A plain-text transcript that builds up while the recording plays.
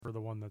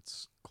one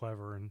that's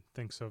clever and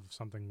thinks of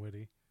something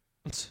witty.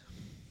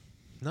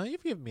 No,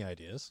 you've given me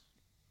ideas.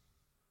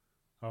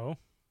 Oh?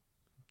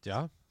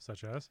 Yeah.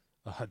 Such as?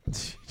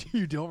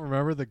 You don't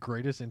remember the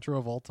greatest intro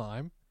of all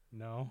time?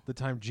 No. The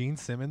time Gene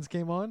Simmons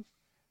came on?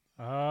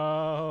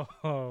 Oh.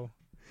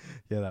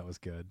 Yeah, that was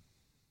good.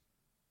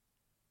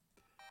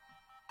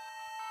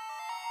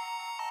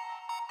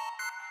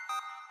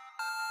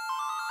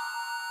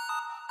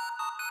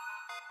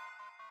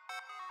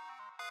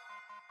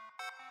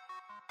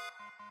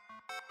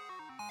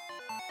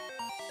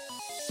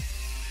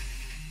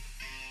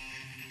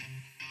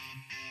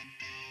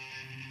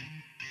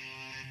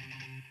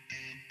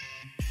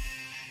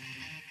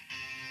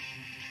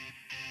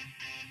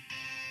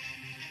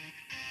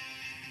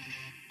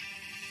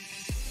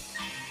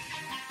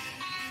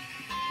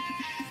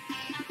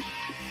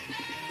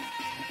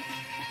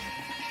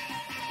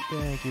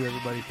 Thank you,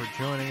 everybody, for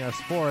joining us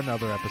for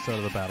another episode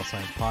of the Battle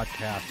Science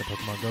Podcast, the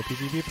Pokemon Go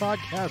PvP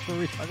podcast, where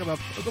we talk about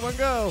Pokemon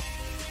Go.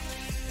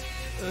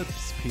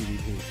 It's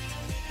PvP.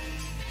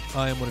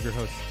 I am one of your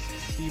hosts,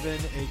 Steven,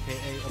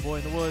 a.k.a. A Boy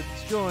in the Woods,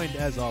 joined,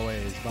 as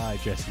always, by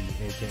Jesse,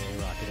 a.k.a.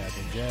 Rocket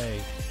Admin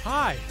J.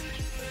 Hi.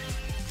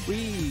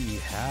 We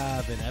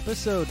have an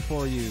episode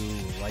for you,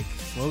 like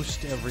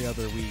most every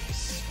other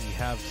weeks. We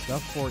have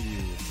stuff for you.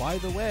 By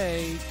the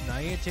way,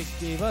 Niantic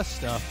gave us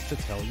stuff to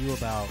tell you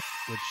about,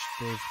 which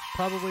they've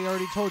probably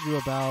already told you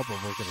about, but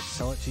we're going to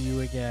tell it to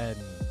you again.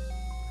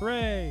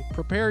 Hooray.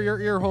 Prepare your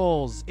ear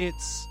holes.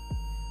 It's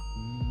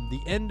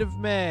the end of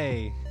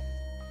May.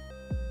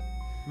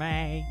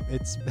 May.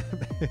 It's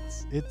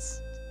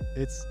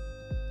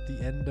the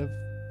end of...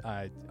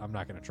 I'm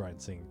not going to try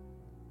and sing.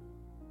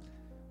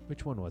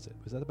 Which one was it?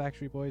 Was that the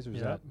Backstreet Boys, or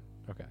was that...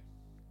 Okay.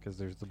 Because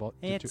there's the...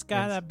 It's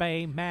gotta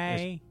be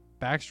May.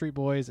 Backstreet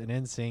Boys and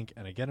NSYNC,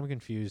 and again, I'm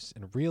confused.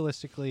 And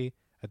realistically,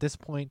 at this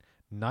point,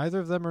 neither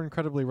of them are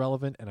incredibly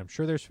relevant, and I'm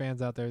sure there's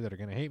fans out there that are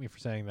going to hate me for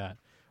saying that,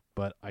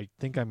 but I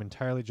think I'm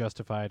entirely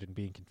justified in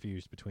being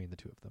confused between the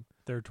two of them.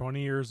 They're 20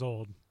 years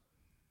old.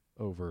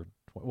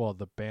 Well,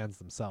 the bands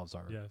themselves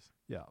are. Yes.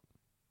 Yeah.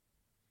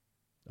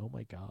 Oh,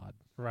 my God.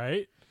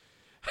 Right?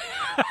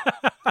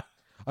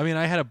 I mean,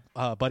 I had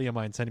a buddy of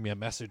mine sending me a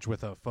message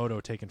with a photo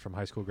taken from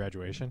high school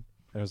graduation.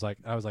 And I was like,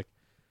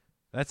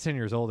 that's 10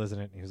 years old, isn't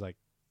it? And he was like,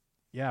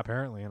 yeah,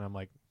 apparently. And I'm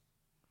like,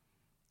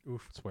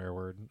 oof, swear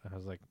word. I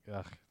was like,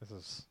 ugh, this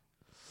is...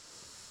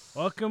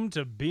 Welcome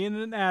to being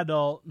an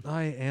adult.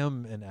 I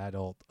am an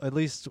adult. At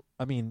least,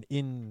 I mean,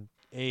 in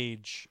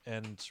age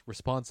and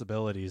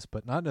responsibilities,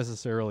 but not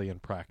necessarily in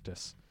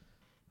practice.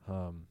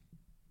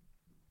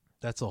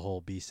 That's a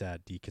whole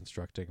B-sad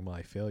deconstructing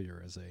my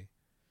failure as a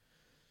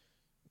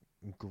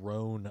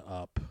grown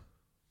up.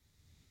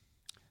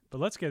 But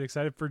let's get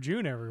excited for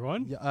June,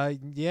 everyone.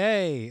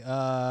 Yay.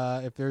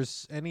 If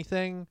there's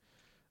anything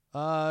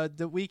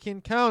that we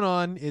can count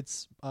on,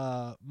 it's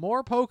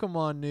more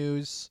Pokemon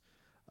news,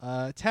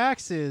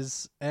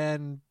 taxes,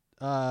 and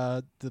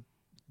the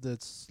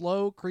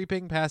slow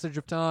creeping passage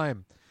of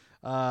time.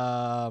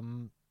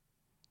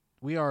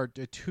 We are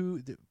less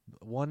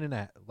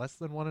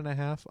than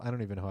 1.5. I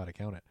don't even know how to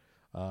count it.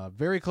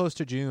 Very close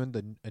to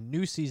June, a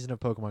new season of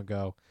Pokemon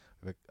Go.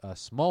 A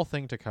small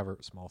thing to cover.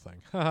 Small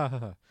thing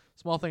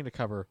to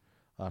cover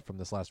from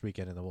this last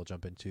weekend, and then we'll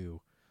jump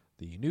into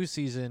the new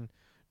season,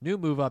 new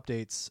move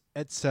updates,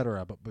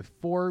 etc. But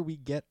before we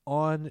get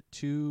on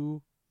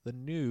to the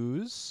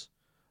news,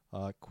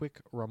 quick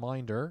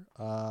reminder,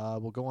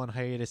 we'll go on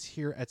hiatus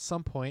here at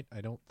some point.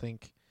 I don't know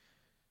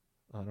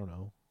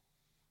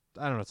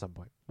at some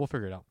point. We'll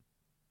figure it out.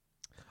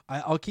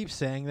 I'll keep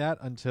saying that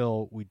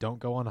until we don't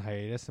go on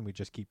hiatus and we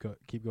just keep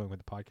going with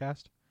the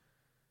podcast.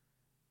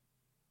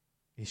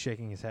 He's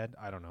shaking his head.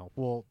 I don't know.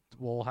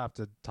 We'll have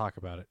to talk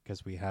about it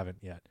because we haven't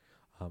yet.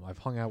 I've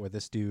hung out with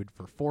this dude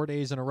for 4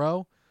 days in a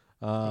row.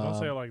 Don't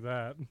say it like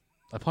that.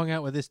 I've hung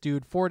out with this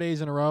dude 4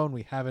 days in a row, and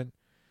we haven't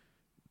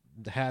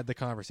had the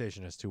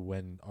conversation as to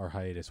when our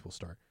hiatus will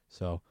start.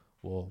 So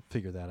we'll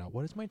figure that out.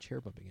 What is my chair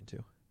bumping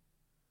into?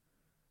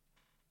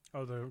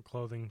 Oh, the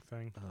clothing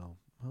thing. Oh,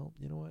 well,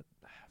 you know what?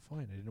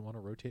 Fine. I didn't want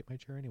to rotate my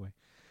chair anyway.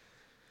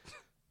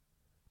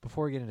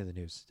 Before we get into the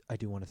news, I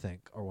do want to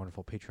thank our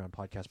wonderful Patreon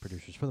podcast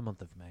producers for the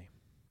month of May.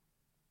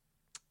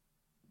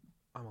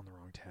 I'm on the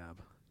wrong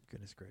tab.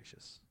 Goodness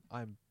gracious.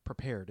 I'm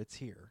prepared. It's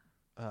here.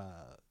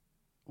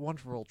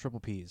 Wonderful Triple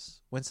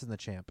Ps, Winston the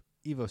Champ,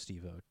 Evo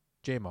Stevo,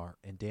 Jamar,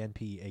 and Dan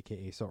P,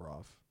 a.k.a.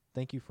 Sorov.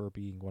 Thank you for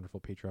being wonderful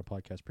Patreon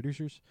podcast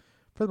producers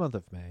for the month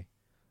of May.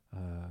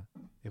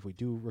 If we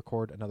do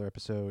record another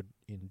episode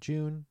in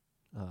June,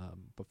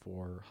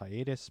 before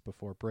hiatus,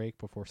 before break,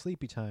 before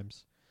sleepy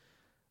times,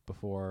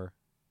 before...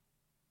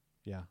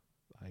 Yeah,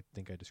 I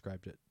think I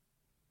described it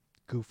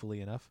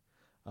goofily enough.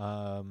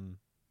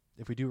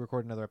 If we do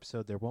record another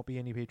episode, there won't be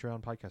any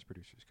Patreon podcast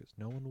producers because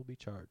no one will be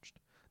charged.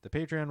 The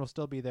Patreon will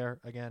still be there.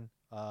 Again,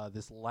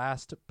 this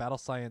last Battle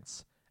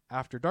Science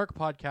After Dark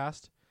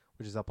podcast,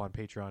 which is up on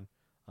Patreon,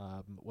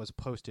 was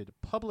posted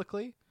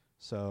publicly.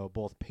 So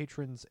both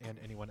patrons and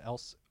anyone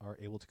else are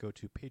able to go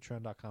to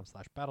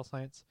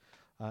patreon.com/battlescience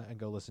and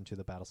go listen to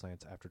the Battle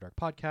Science After Dark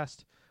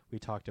podcast, We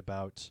talked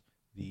about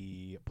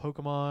the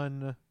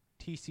Pokemon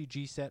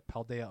TCG set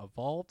Paldea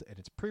Evolved and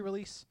its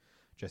pre-release.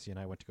 Jesse and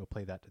I went to go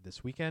play that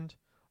this weekend,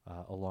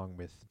 along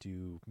with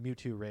do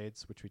Mewtwo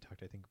raids, which we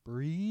talked, I think,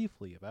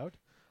 briefly about,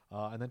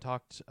 and then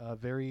talked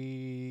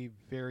very,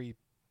 very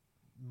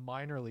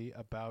minorly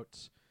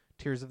about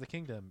Tears of the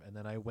Kingdom. And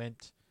then I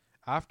went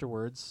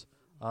afterwards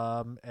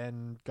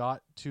and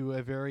got to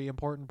a very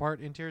important part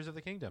in Tears of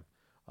the Kingdom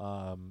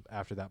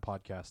after that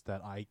podcast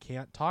that I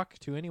can't talk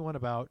to anyone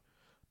about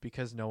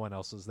because no one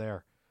else is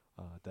there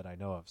that I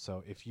know of.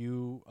 So if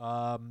you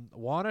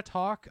want to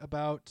talk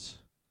about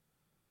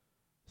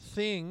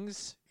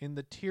things in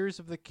the Tears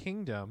of the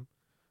Kingdom,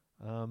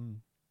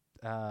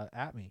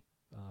 at me,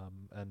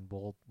 and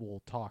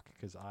we'll talk,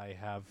 because I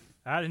have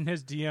Add in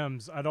his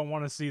DMs. I don't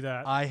want to see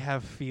that. I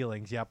have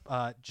feelings. Yep.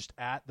 Just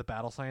at the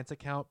Battle Science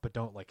account, but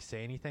don't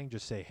say anything.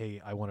 Just say, hey,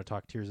 I want to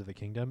talk Tears of the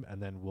Kingdom,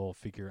 and then we'll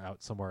figure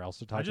out somewhere else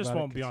to talk about it. I just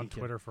won't be on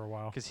Twitter for a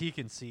while. Because he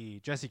can see,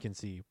 Jesse can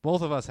see.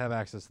 Both of us have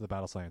access to the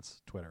Battle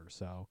Science Twitter,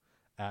 so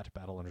at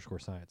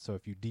battle_science. So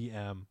if you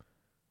DM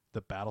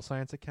the Battle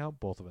Science account,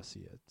 both of us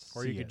see it.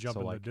 Or you could jump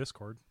in the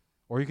Discord.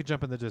 Or you could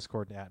jump in the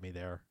Discord and at me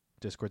there.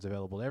 Discord's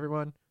available to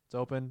everyone. It's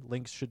open.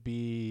 Links should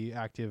be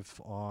active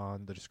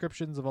on the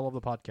descriptions of all of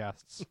the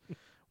podcasts,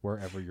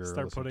 wherever you're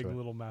Start listening putting to it.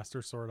 little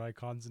Master Sword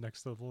icons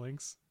next to the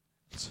links.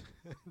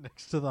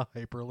 Next to the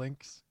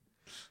hyperlinks.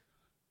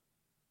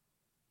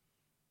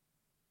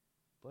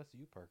 Bless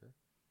you, Parker.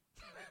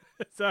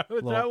 Is that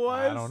what that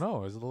was? I don't know.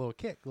 It was a little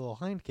kick, a little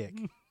hind kick.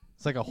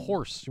 It's like a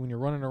horse when you're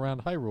running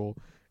around Hyrule,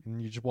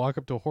 and you just walk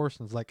up to a horse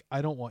and it's like,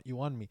 I don't want you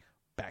on me.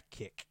 Back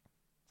kick.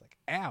 It's like,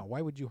 ow,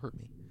 why would you hurt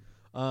me?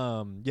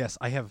 Yes,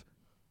 I have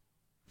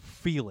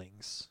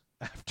feelings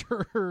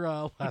after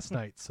last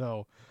night.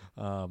 So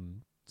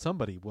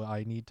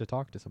I need to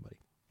talk to somebody.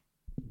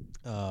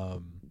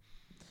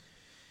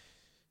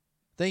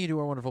 Thank you to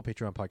our wonderful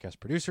Patreon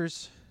podcast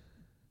producers.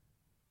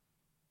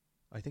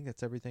 I think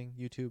that's everything.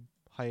 YouTube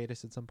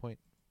hiatus at some point.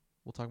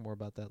 We'll talk more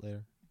about that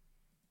later.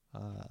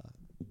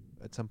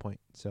 At some point.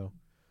 So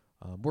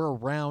we're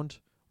around.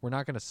 We're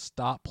not going to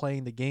stop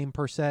playing the game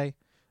per se.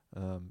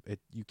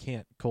 You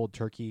can't cold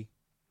turkey.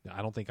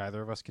 I don't think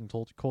either of us can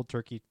cold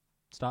turkey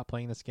stop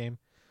playing this game.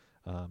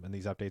 And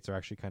these updates are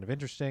actually kind of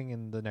interesting,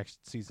 and the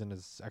next season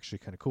is actually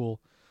kind of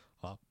cool.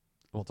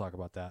 We'll talk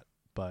about that.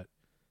 But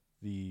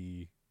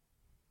the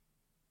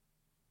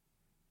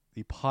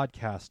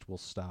podcast will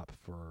stop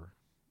for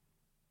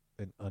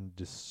an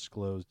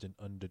undisclosed and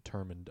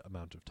undetermined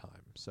amount of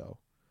time. So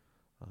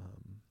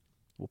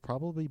we'll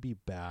probably be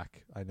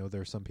back. I know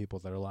there are some people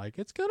that are like,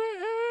 it's going to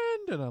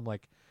end. And I'm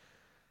like,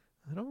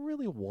 I don't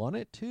really want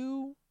it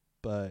to,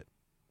 but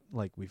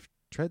like we've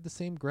tread the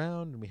same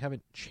ground and we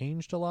haven't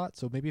changed a lot.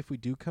 So maybe if we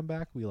do come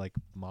back, we like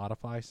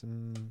modify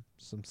some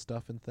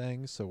stuff and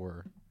things.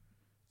 So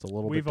it's a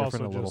little bit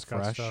different, a little fresh. We've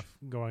also just got stuff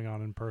going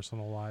on in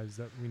personal lives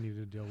that we need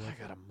to deal with. I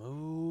got to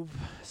move.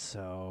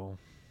 So,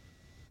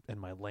 and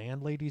my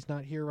landlady's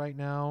not here right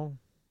now.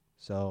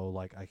 So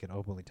like I can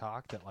openly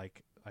talk that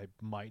like I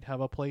might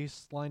have a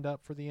place lined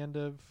up for the end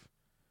of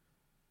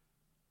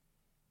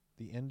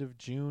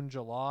June,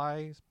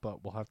 July,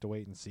 but we'll have to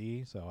wait and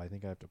see. So I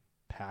think I have to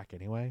pack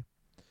anyway.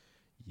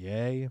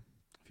 Yay.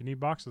 If you need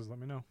boxes, let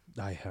me know.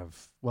 I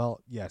have, well,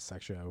 yes,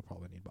 actually I would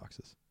probably need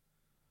boxes.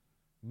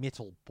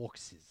 Metal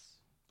boxes.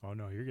 Oh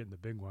no, you're getting the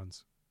big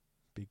ones.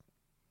 Big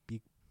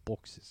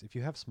boxes. If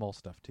you have small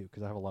stuff too,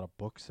 because I have a lot of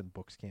books and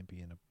books can't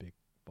be in a big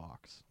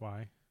box.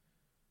 Why?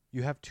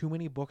 You have too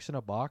many books in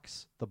a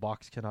box, the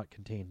box cannot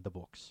contain the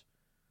books.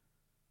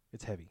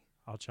 It's heavy.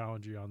 I'll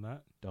challenge you on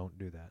that. Don't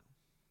do that.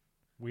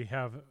 We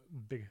have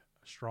big,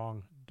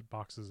 strong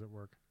boxes at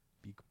work.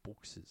 Big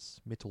boxes.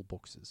 Metal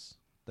boxes.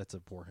 That's a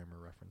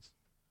Warhammer reference.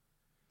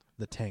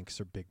 The tanks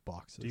are big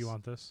boxes. Do you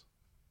want this?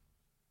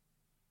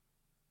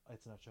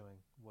 It's not showing.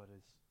 What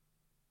is?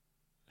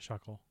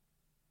 Shuckle.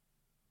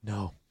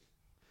 No.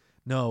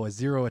 No, a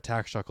 0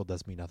 attack shuckle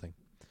does me nothing.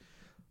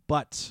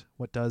 But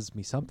what does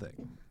me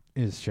something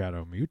is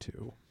Shadow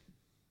Mewtwo.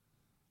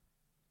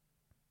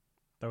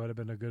 That would have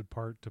been a good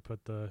part to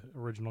put the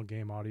original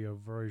game audio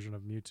version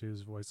of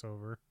Mewtwo's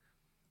voiceover.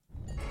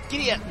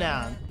 Giddy up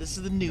now. This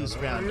is the news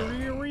roundup.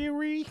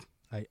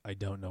 I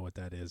don't know what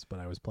that is, but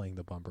I was playing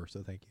the bumper,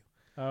 so thank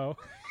you. Oh.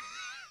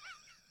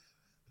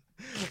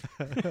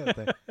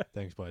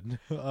 Thanks, bud.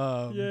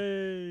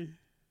 Yay.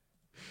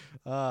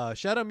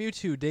 Shadow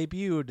Mewtwo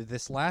debuted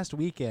this last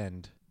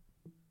weekend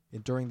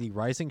during the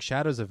Rising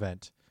Shadows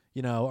event.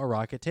 You know, a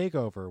rocket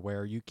takeover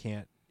where you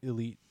can't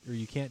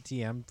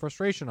TM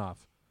frustration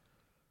off.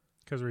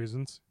 Because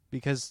reasons.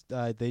 Because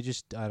they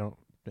just,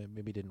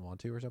 maybe didn't want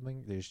to or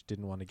something. They just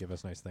didn't want to give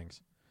us nice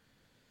things.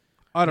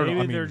 I don't know.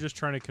 Maybe they're just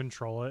trying to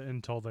control it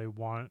until they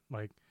want,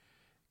 like,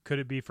 could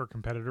it be for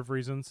competitive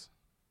reasons?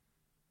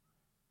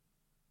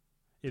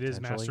 It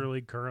is Master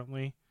League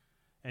currently,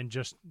 and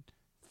just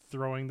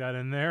throwing that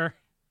in there.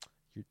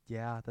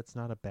 Yeah, that's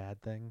not a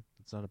bad thing.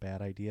 It's not a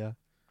bad idea.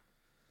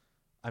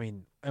 I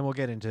mean, and we'll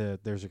get into,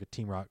 there's like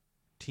a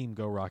Team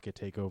Go Rocket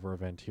takeover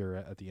event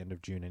here at the end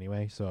of June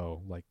anyway,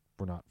 so like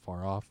we're not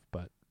far off,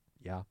 but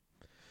Yeah.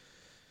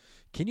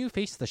 Can you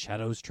face the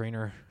shadows,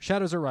 trainer?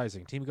 Shadows are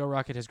rising. Team Go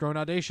Rocket has grown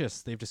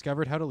audacious. They've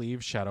discovered how to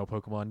leave shadow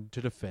Pokemon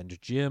to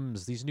defend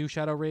gyms. These new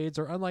shadow raids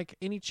are unlike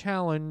any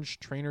challenge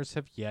trainers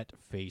have yet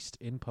faced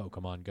in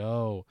Pokemon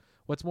Go.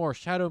 What's more,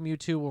 Shadow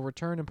Mewtwo will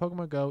return in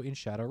Pokemon Go in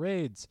shadow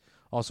raids.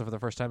 Also, for the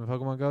first time in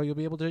Pokemon Go, you'll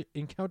be able to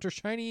encounter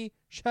shiny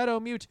Shadow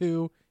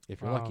Mewtwo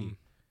if you're lucky.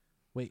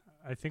 Wait.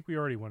 I think we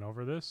already went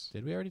over this.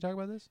 Did we already talk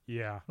about this?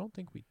 Yeah. I don't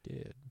think we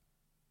did.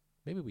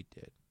 Maybe we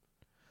did.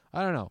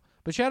 I don't know.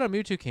 But Shadow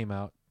Mewtwo came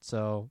out,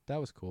 so that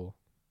was cool.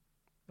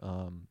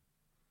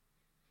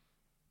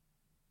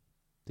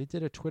 They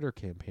did a Twitter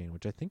campaign,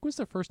 which I think was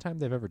the first time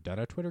they've ever done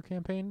a Twitter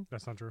campaign.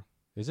 That's not true.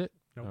 Is it?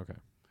 Nope. Okay.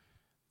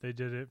 They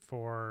did it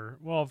for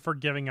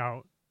giving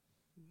out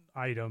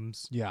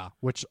items. Yeah,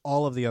 which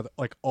all of the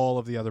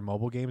other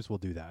mobile games will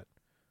do that,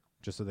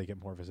 just so they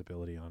get more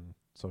visibility on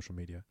social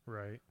media.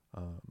 Right.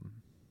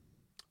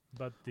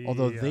 But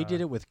although they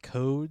did it with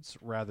codes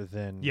rather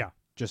than yeah.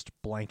 just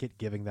blanket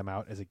giving them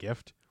out as a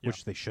gift,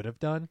 which they should have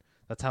done.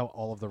 That's how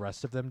all of the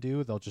rest of them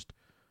do. They'll just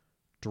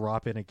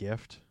drop in a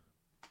gift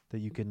that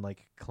you can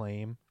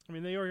claim. I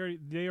mean, they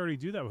already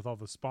do that with all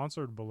the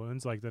sponsored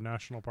balloons, like the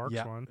National Parks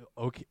one.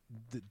 Okay.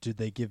 Did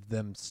they give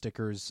them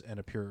stickers and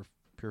a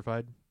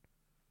purified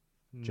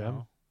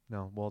gem?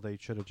 No. Well, they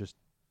should have just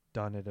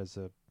done it as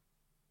a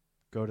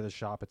go to the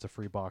shop. It's a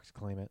free box.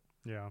 Claim it.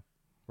 Yeah.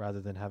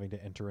 Rather than having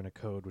to enter in a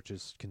code, which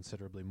is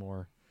considerably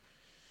more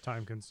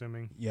time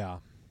consuming. Yeah.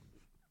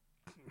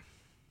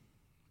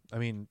 I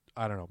mean,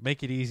 I don't know.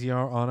 Make it easier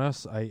on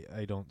us.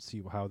 I don't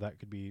see how that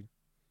could be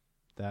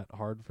that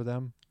hard for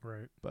them.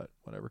 Right. But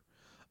whatever.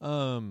 I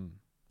don't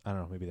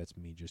know. Maybe that's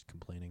me just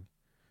complaining.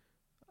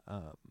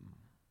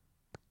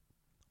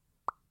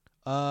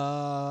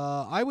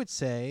 I would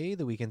say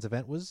the weekend's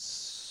event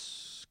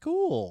was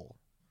cool.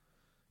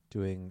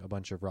 Doing a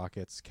bunch of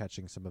rockets,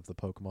 catching some of the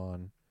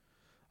Pokemon.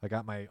 I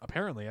got my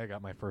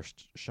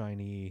first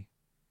shiny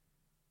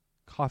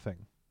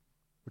Coughing,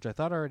 which I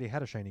thought I already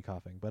had a shiny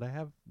Coughing, but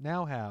I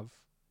now have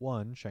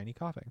one shiny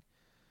Coughing.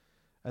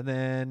 And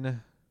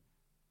then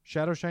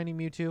Shadow Shiny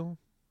Mewtwo,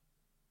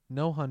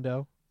 no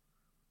hundo.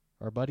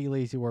 Our buddy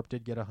Lazy Warp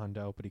did get a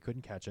hundo, but he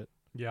couldn't catch it.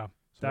 Yeah,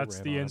 so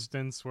that's the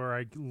instance where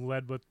I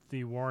led with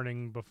the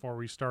warning before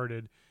we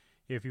started.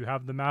 If you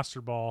have the Master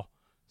Ball,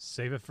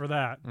 save it for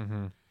that.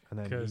 Mm-hmm.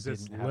 Because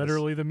it's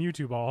literally the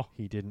Mewtwo Ball.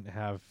 He didn't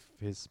have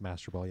his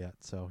Master Ball yet,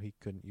 so he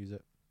couldn't use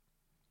it.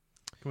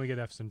 Can we get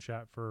F's in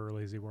chat for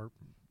Lazy Warp?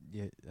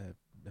 Yeah,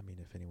 I mean,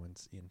 if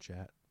anyone's in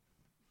chat.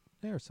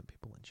 There are some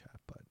people in chat,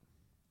 but...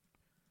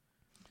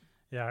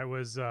 Yeah, it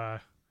was... I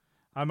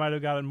might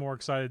have gotten more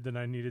excited than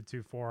I needed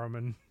to for him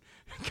and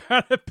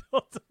kind of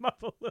built him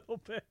up a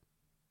little bit.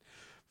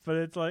 But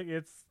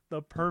it's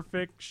the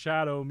perfect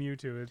Shadow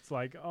Mewtwo. It's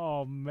like,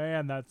 oh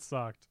man, that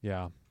sucked.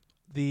 Yeah.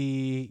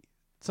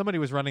 Somebody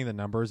was running the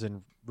numbers,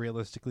 and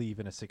realistically,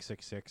 even a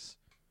 666,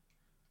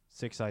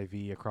 6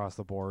 IV across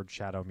the board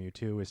Shadow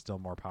Mewtwo is still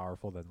more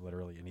powerful than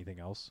literally anything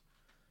else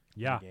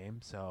in the game.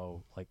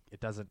 So, it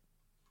doesn't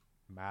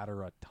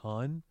matter a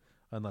ton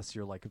unless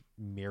you're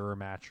mirror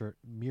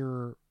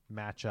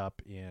matchup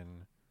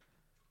in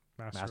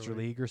Master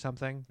League or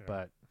something. Yeah.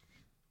 But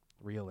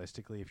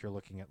realistically, if you're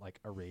looking at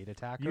a raid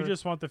attacker, you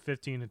just want the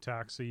 15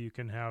 attack so you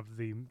can have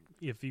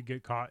if you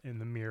get caught in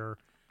the mirror,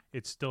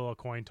 it's still a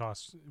coin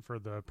toss for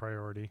the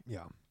priority.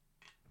 Yeah.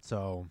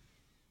 So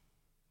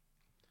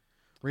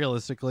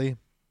realistically,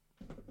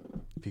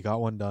 if you got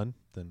one done,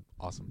 then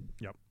awesome.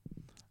 Yep.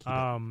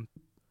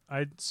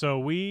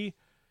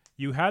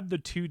 You had the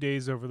 2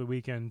 days over the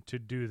weekend to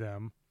do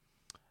them.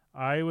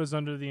 I was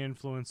under the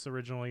influence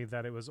originally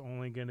that it was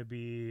only going to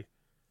be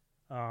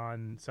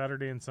on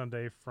Saturday and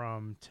Sunday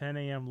from 10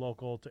 a.m.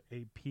 local to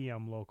 8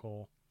 p.m.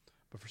 local.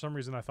 But for some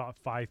reason I thought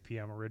 5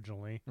 p.m.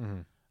 originally.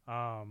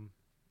 Mm-hmm.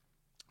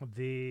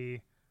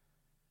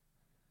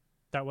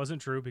 That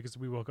wasn't true because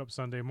we woke up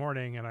Sunday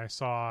morning and I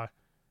saw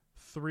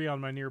 3 on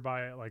my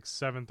nearby at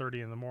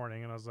 7:30 in the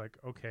morning, and I was like,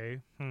 okay,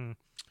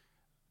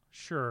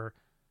 sure.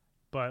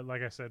 But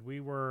like I said, we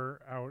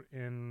were out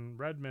in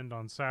Redmond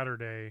on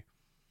Saturday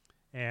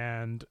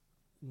and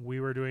we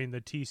were doing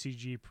the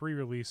TCG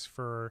pre-release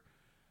for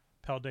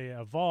Paldea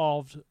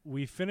Evolved.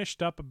 We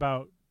finished up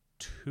about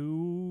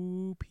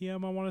 2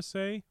 p.m. I want to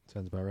say.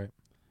 Sounds about right.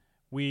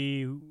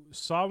 We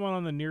saw one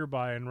on the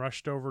nearby and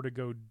rushed over to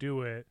go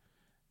do it,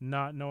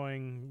 not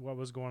knowing what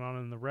was going on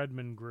in the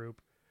Redmond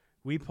group.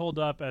 We pulled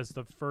up as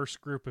the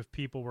first group of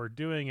people were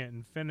doing it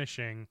and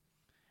finishing,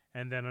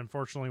 and then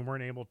unfortunately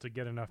weren't able to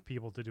get enough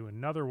people to do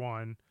another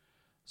one.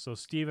 So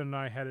Steven and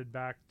I headed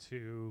back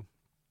to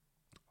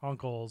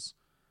Uncle's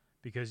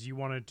because you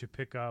wanted to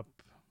pick up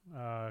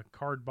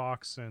card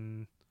box,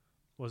 and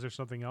was there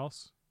something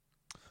else?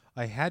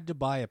 I had to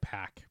buy a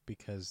pack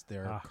because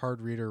their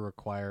card reader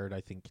required,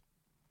 I think,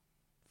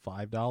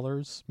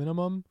 $5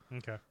 minimum.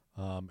 Okay.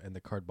 And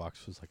the card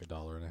box was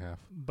 $1.50.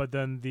 But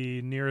then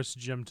the nearest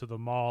gym to the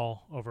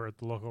mall over at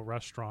the local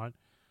restaurant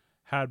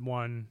had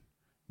one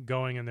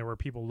going, and there were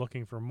people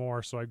looking for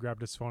more, so I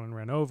grabbed his phone and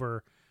ran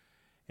over.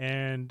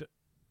 And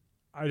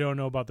I don't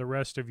know about the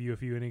rest of you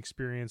if you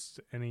experienced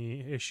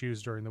any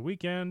issues during the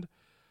weekend,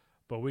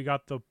 but we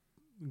got the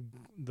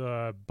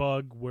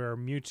bug where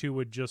Mewtwo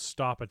would just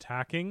stop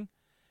attacking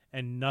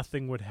and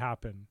nothing would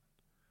happen.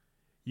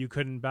 You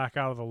couldn't back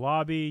out of the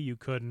lobby. You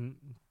couldn't.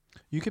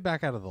 You could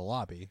back out of the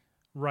lobby.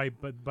 Right,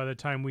 but by the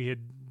time we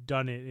had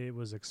done it, it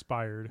was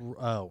expired.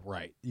 Oh,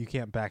 right. You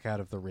can't back out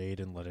of the raid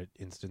and let it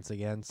instance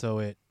again. So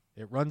it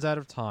runs out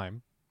of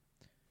time.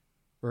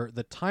 Or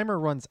the timer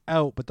runs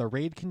out, but the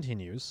raid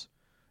continues.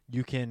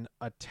 You can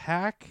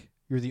attack.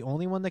 You're the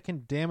only one that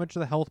can damage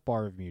the health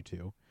bar of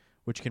Mewtwo,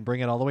 which can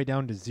bring it all the way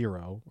down to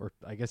 0. Or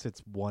I guess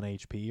it's 1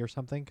 HP or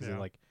something, because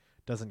it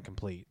doesn't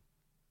complete.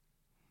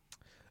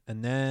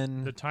 And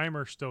then the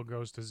timer still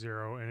goes to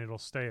 0, and it'll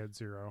stay at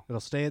 0.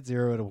 It'll stay at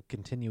 0. It'll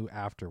continue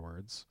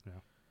afterwards. Yeah.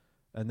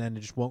 And then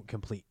it just won't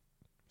complete.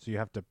 So you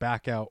have to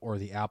back out or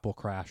the app will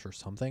crash or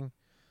something.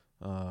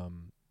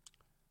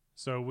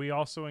 So we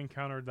also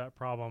encountered that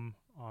problem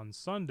on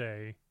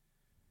Sunday,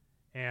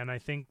 and I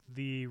think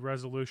the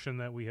resolution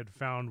that we had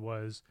found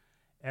was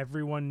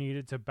everyone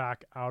needed to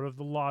back out of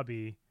the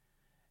lobby,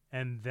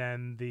 and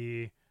then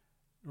the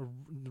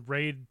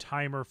raid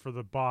timer for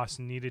the boss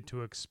needed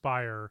to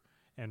expire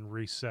and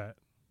reset,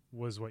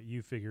 was what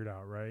you figured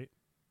out, right?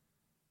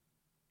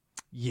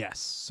 Yes.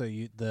 So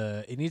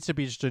it needs to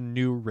be just a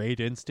new raid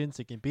instance.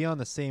 It can be on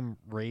the same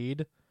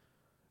raid,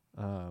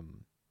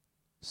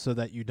 so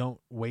that you don't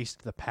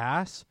waste the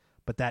pass,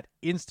 but that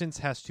instance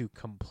has to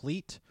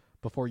complete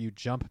before you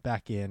jump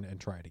back in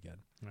and try it again.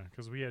 Yeah,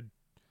 because we had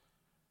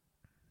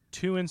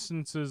 2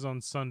 instances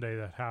on Sunday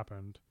that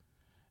happened,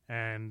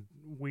 and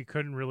we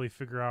couldn't really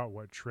figure out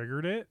what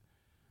triggered it,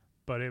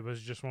 but it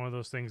was just one of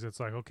those things that's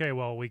like, okay,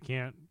 well, we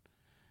can't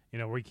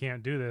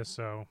do this,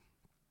 so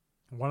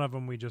one of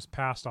them we just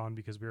passed on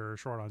because we were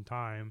short on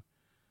time.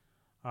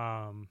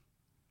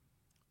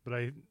 But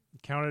I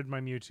counted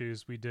my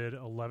Mewtwo's. We did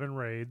 11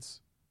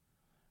 raids.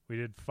 We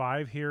did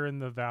 5 here in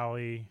the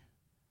valley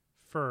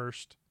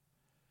first,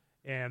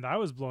 and I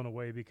was blown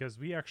away because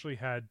we actually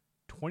had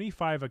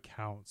 25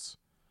 accounts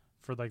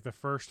for like the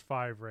first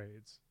 5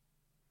 raids,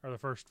 or the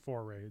first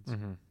 4 raids.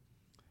 Mm-hmm.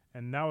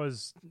 And that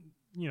was,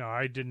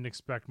 I didn't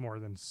expect more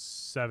than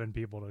 7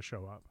 people to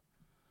show up.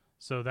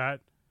 So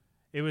that,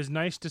 it was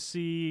nice to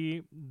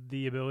see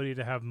the ability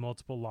to have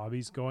multiple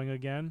lobbies going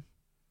again.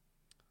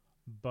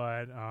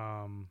 But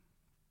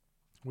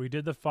we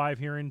did the 5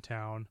 here in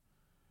town,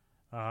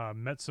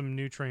 met some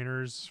new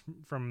trainers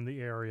from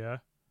the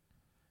area,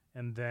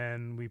 and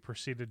then we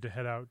proceeded to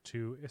head out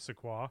to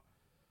Issaquah.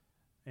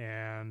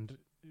 And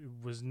it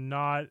was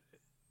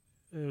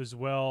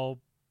well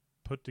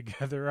put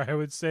together, I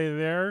would say,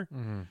 there.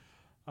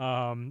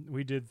 Mm-hmm.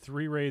 We did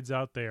 3 raids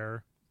out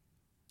there.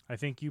 I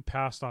think you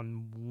passed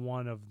on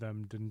one of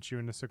them, didn't you,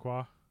 in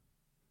Issaquah?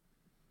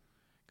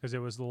 Because it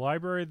was the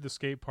library, the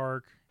skate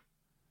park,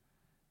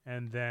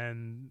 and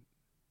then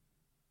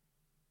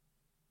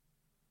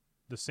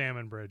the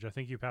Salmon Bridge. I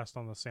think you passed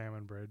on the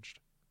Salmon Bridge.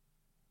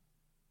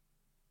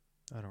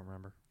 I don't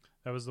remember.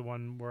 That was the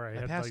one where I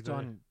had passed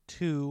on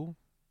 2.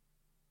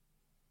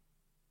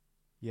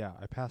 Yeah,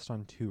 I passed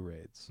on 2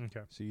 raids.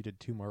 Okay. So you did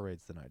 2 more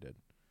raids than I did.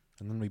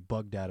 And then we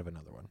bugged out of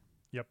another one.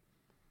 Yep.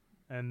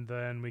 And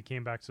then we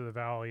came back to the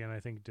valley and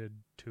I think did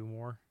 2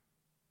 more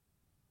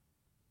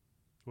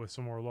with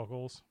some more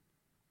locals.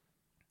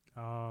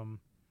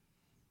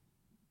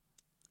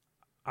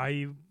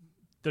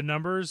 The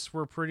numbers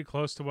were pretty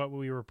close to what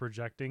we were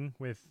projecting,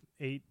 with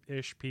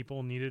 8-ish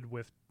people needed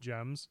with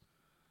gems.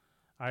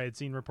 I had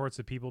seen reports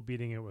of people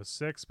beating it with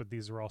 6, but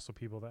these are also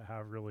people that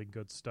have really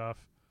good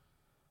stuff.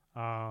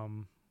 I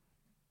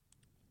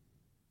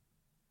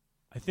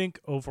think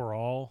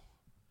overall,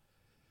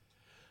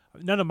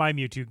 none of my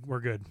Mewtwo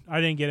were good. I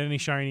didn't get any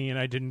shiny, and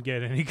I didn't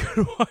get any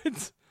good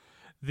ones.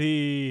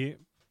 The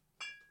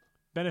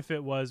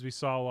benefit was we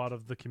saw a lot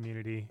of the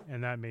community,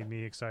 and that made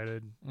me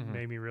excited. Mm-hmm.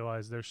 Made me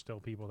realize there's still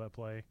people that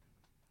play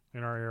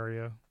in our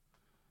area.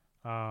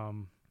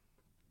 The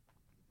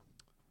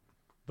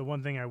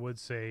one thing I would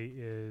say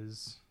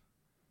is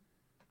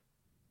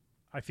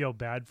I feel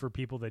bad for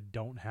people that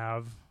don't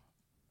have,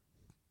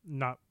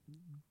 not,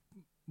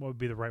 what would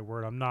be the right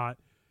word? I'm not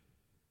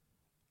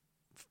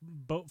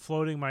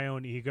floating my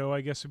own ego,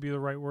 I guess would be the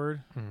right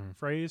word,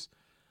 phrase.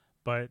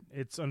 But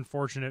it's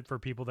unfortunate for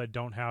people that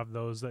don't have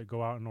those that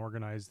go out and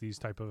organize these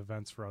type of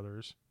events for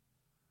others.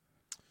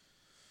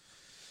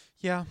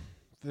 Yeah,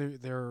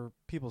 their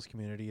people's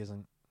community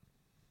isn't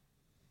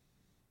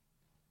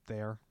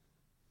there.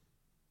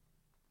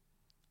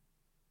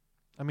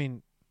 I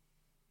mean,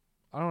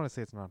 I don't want to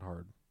say it's not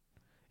hard.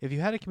 If you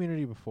had a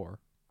community before,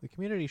 the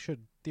community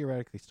should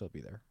theoretically still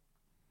be there.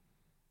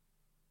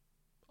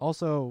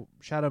 Also,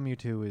 Shadow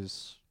Mewtwo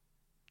is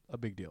a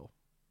big deal.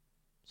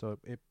 So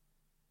it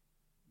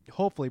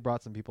hopefully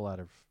brought some people out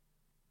of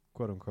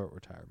quote-unquote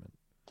retirement.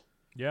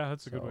 Yeah,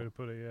 that's a good way to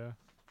put it, yeah.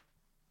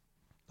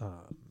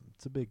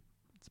 It's a big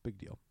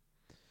deal.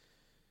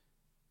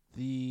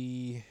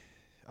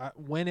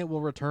 When it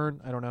will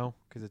return, I don't know,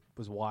 because it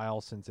was a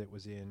while since it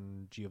was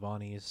in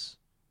Giovanni's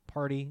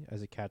party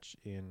as a catch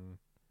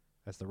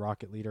as the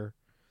Rocket Leader.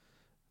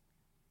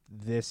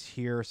 This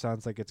here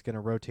sounds like it's going to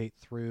rotate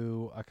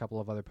through a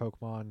couple of other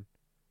Pokemon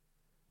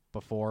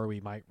before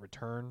we might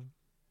return,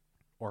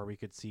 or we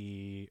could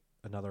see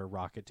another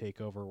rocket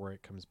takeover where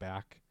it comes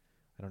back.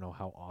 I don't know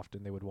how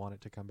often they would want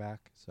it to come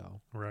back,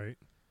 so. Right.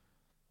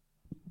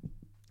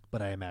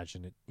 But I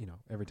imagine it,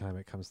 every time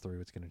it comes through,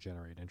 it's going to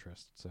generate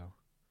interest, so.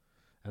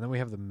 And then we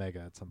have the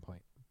Mega at some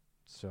point.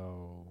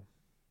 So,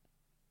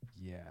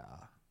 yeah.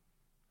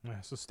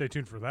 Yeah, so stay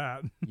tuned for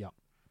that. Yep.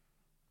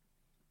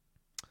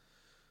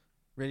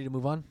 Ready to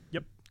move on?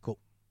 Yep. Cool.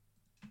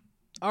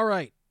 All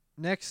right.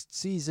 Next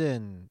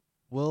season.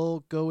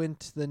 We'll go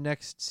into the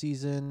next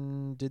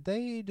season. Do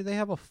they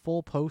have a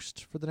full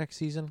post for the next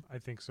season? I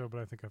think so,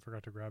 but I think I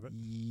forgot to grab it.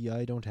 Yeah,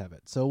 I don't have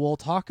it. So we'll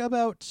talk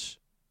about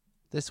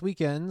this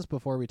weekend's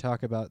before we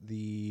talk about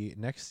the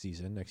next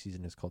season. Next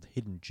season is called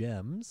Hidden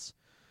Gems.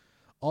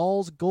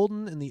 All's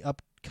golden in the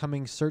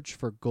upcoming Search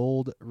for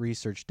Gold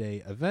Research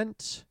Day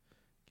event.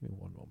 Give me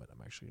one moment.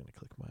 I'm actually going to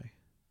click my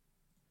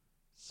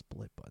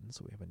split button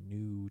so we have a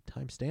new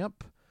timestamp.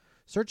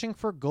 Searching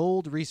for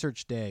Gold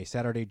Research Day,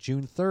 Saturday,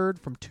 June 3rd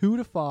from 2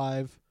 to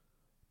 5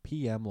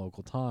 p.m.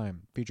 local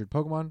time. Featured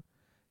Pokemon,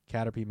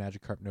 Caterpie,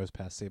 Magikarp,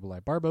 Nosepass,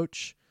 Sableye,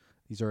 Barboach.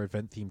 These are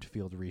event-themed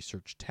field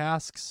research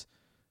tasks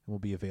and will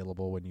be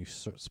available when you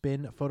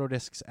spin photo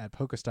discs at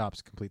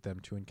Pokestops. Complete them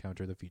to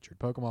encounter the featured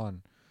Pokemon.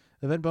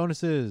 Event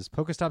bonuses.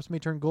 Pokestops may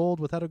turn gold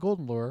without a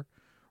Golden Lure.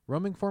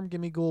 Roaming form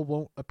Gimmighoul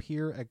won't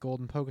appear at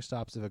Golden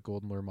Pokestops if a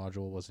Golden Lure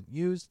module wasn't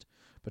used,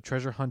 but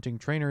treasure hunting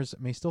trainers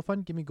may still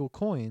find Gimmighoul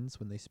coins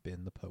when they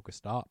spin the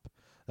Pokestop.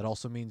 That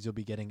also means you'll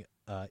be getting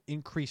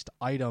increased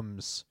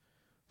items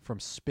from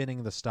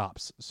spinning the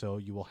stops, so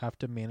you will have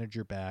to manage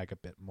your bag a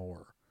bit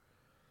more.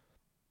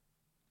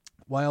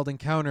 Wild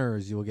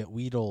encounters. You will get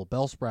Weedle,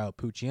 Bellsprout,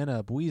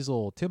 Poochyena,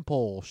 Buizel,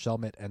 Tympole,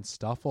 Shelmet, and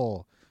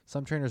Stuffle.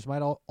 Some trainers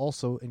might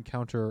also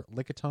encounter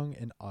Lickitung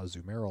and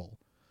Azumarill.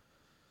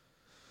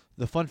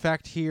 The fun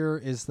fact here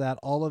is that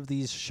all of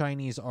these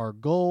shinies are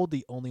gold.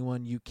 The only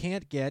one you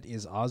can't get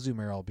is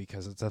Azumarill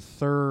because it's a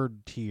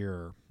third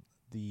tier.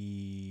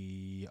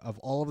 Of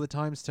all of the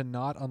times to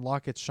not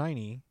unlock its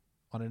shiny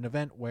on an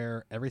event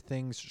where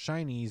everything's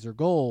shinies are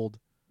gold,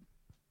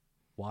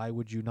 why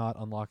would you not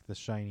unlock the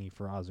shiny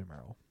for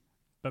Azumarill?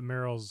 But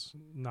Meryl's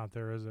not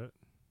there, is it?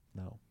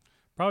 No.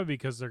 Probably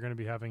because they're going to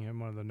be having him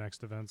one of the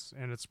next events,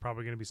 and it's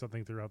probably going to be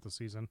something throughout the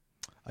season.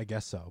 I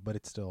guess so, but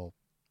it's still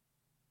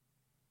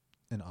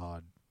an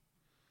odd.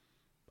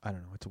 I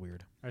don't know. It's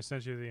weird. I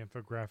sent you the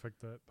infographic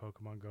that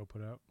Pokemon Go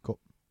put out. Cool.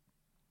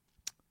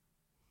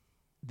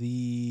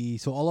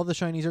 So all of the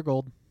shinies are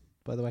gold,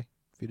 by the way,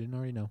 if you didn't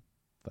already know.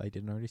 If I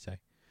didn't already say.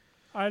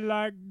 I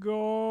like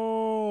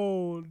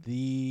gold. Let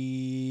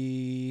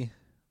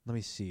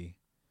me see.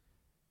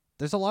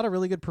 There's a lot of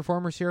really good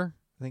performers here.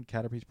 I think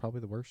Caterpie's probably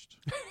the worst,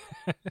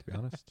 to be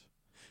honest.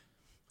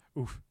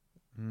 Oof.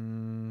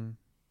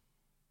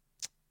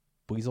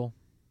 Buizel.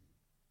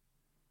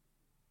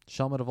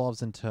 Shelmet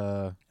evolves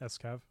into...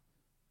 Escav.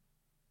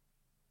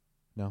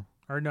 No.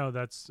 Or no,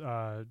 that's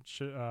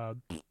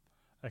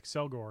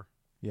Excelgor.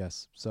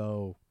 Yes,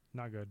 so...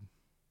 Not good.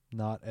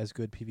 Not as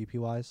good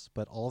PvP-wise,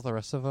 but all of the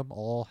rest of them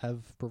all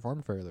have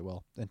performed fairly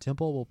well. And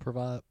Tympole will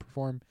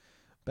perform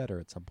better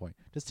at some point.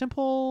 Does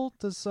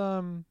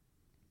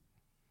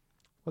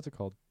what's it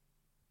called?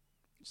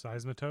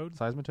 Seismitoad?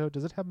 Seismitoad.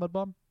 Does it have Mud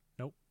Bomb?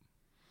 Nope.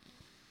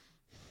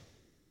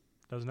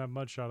 Doesn't have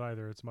Mudshot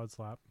either. It's Mud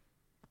Slap.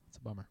 It's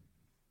a bummer.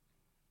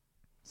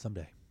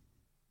 Someday.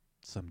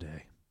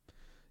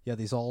 Yeah,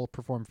 these all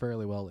perform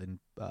fairly well in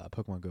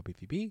Pokemon Go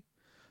PvP.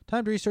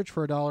 Timed research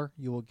for $1.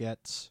 You will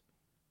get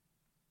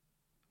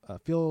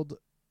field.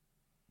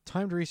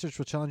 Timed research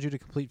will challenge you to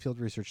complete field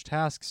research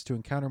tasks to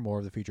encounter more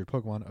of the featured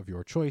Pokemon of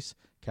your choice.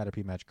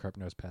 Caterpie, Magikarp,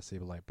 Nosepass,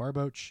 Sableye,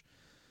 Barboach.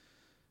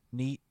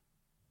 Neat.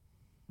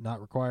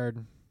 Not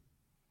required.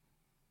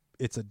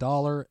 It's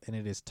 $1 and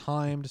it is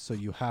timed, so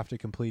you have to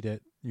complete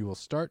it. You will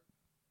start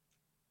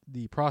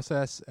the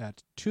process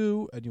at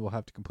 2 and you will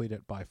have to complete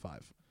it by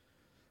 5.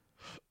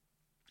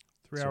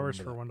 3 So hours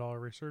for remember $1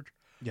 research.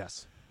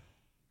 Yes.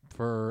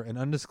 For an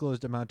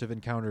undisclosed amount of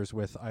encounters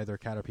with either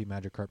Caterpie,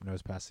 Magikarp,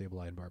 Nosepass,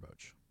 Sableye, and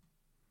Barboach.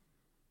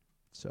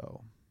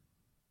 So,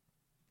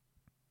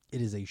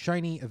 it is a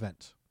shiny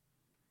event.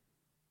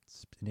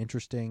 It's an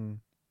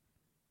interesting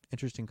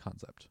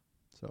concept.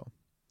 So,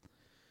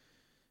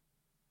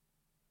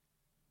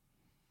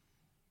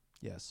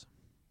 yes.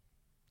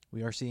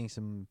 We are seeing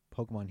some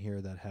Pokemon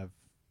here that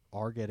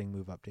are getting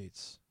move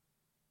updates.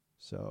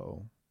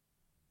 So,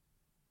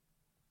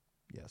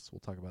 yes, we'll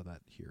talk about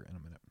that here in a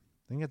minute.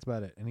 I think that's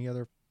about it. Any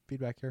other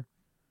feedback here?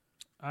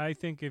 I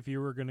think if you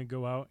were going to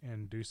go out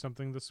and do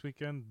something this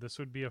weekend, this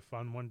would be a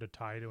fun one to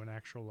tie to an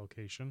actual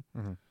location.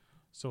 Mm-hmm.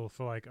 So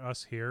for like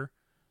us here,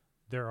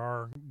 there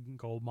are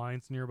gold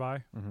mines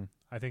nearby. Mm-hmm.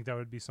 I think that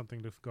would be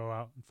something to go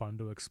out and fun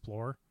to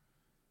explore.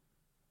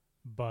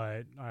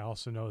 But I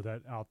also know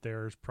that out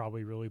there is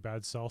probably really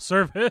bad cell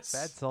service.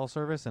 Bad cell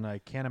service, and I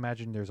can't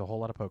imagine there's a whole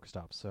lot of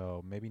Pokestops,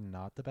 so maybe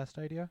not the best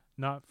idea.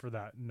 Not for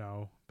that,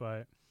 no.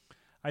 But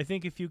I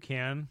think if you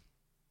can,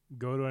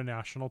 go to a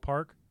national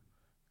park,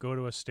 go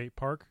to a state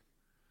park.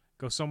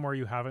 Go somewhere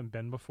you haven't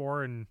been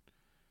before. And,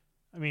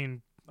 I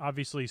mean,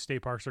 obviously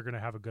state parks are going to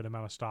have a good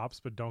amount of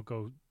stops, but don't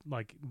go,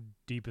 like,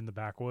 deep in the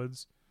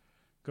backwoods.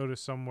 Go to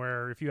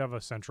somewhere, if you have a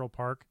central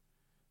park,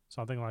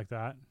 something like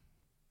that.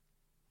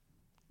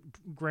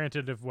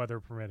 Granted, if weather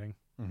permitting.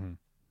 Mm-hmm.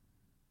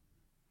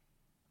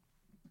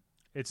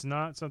 It's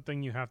not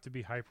something you have to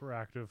be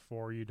hyperactive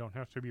for. You don't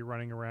have to be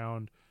running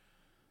around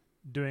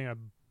doing a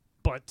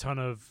butt ton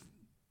of,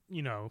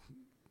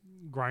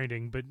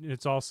 grinding. But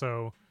it's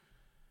also,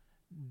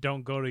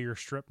 don't go to your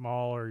strip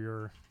mall or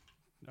your,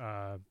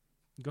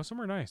 go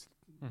somewhere nice.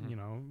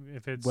 Mm-hmm.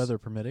 If it's Weather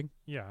permitting.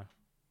 Yeah.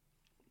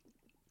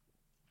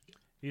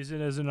 Use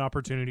it as an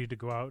opportunity to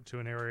go out to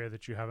an area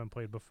that you haven't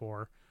played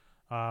before.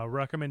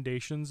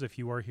 Recommendations, if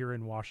you are here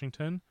in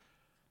Washington,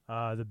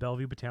 the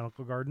Bellevue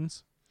Botanical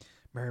Gardens.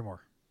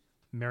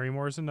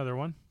 Marymore is another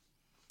one.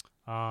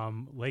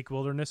 Lake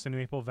Wilderness in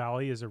Maple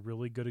Valley is a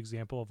really good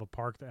example of a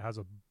park that has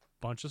a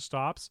bunch of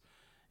stops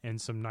and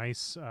some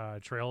nice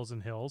trails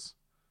and hills.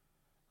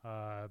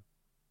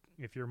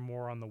 If you're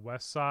more on the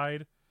west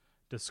side,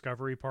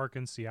 Discovery Park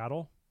in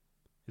Seattle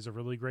is a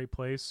really great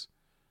place.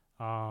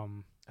 I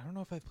don't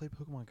know if I've played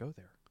Pokemon Go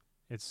there.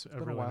 It's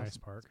a really nice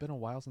park. It's been a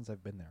while since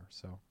I've been there,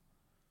 so.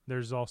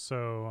 There's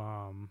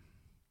also,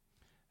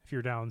 if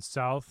you're down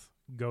south,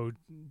 go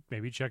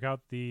maybe check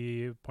out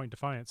the Point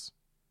Defiance.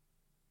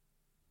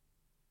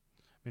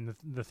 I mean,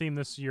 the theme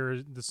this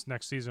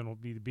next season will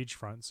be the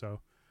beachfront, so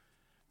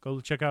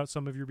go check out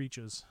some of your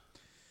beaches.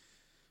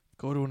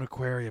 Go to an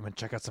aquarium and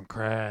check out some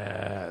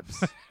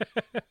crabs.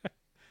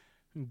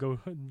 Go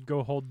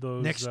hold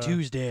those. Next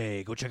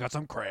Tuesday, go check out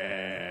some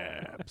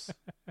crabs.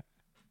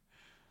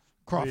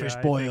 Crawfish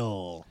Yeah,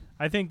 boil.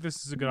 I think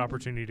this is a good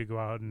opportunity to go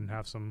out and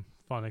have some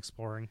fun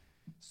exploring.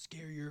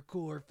 Scare your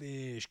core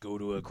fish. Go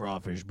to a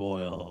crawfish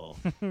boil.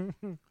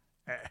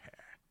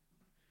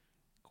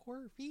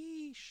 Core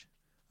fish.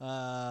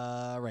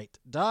 Right.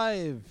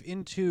 Dive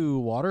into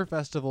Water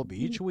Festival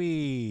Beach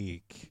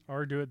Week.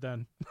 Or do it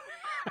then.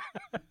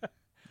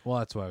 Well,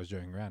 that's why I was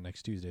joking around.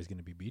 Next Tuesday is going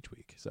to be Beach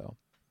Week. So,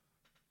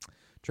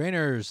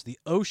 trainers, the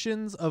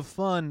oceans of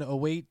fun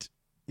await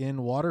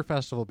in Water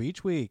Festival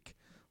Beach Week.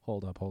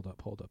 Hold up.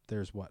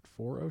 There's what,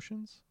 4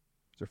 oceans?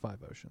 Is there 5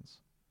 oceans?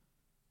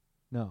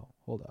 No,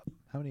 hold up.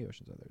 How many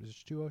oceans are there?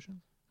 There's 2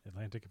 oceans?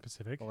 Atlantic and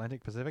Pacific.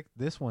 Atlantic, Pacific.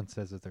 This one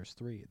says that there's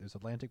 3. There's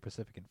Atlantic,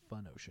 Pacific, and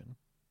Fun Ocean.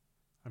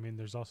 I mean,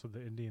 there's also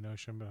the Indian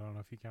Ocean, but I don't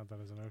know if you count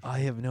that as an ocean. I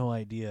have no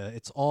idea.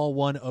 It's all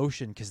one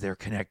ocean because they're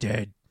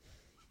connected.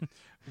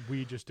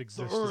 We just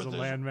exist as a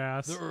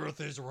landmass. The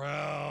Earth is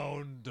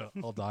round.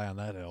 I'll die on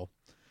that hill.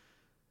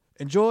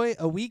 Enjoy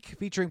a week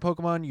featuring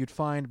Pokemon you'd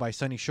find by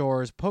sunny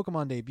shores,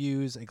 Pokemon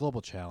debuts, a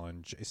global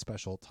challenge, a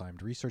special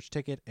timed research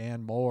ticket,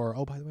 and more.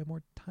 Oh, by the way,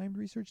 more timed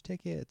research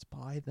tickets.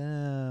 Buy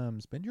them.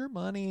 Spend your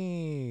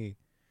money.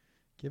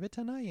 Give it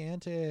to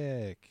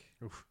Niantic.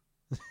 Oof.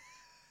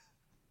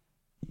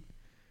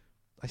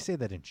 I say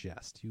that in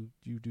jest. You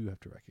do have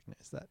to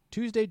recognize that.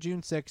 Tuesday,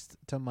 June 6th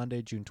to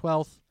Monday, June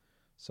 12th.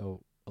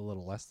 So a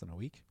little less than a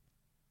week.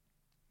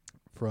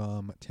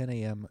 From 10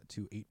 a.m.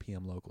 to 8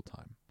 p.m. local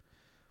time.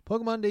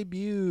 Pokemon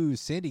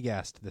debuts.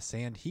 Sandygast, the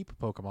Sand Heap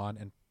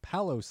Pokemon, and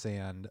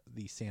Palosand,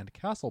 the Sand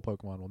Castle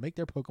Pokemon, will make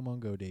their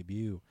Pokemon Go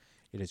debut.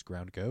 It is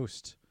Ground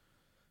Ghost.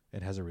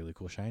 It has a really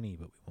cool shiny,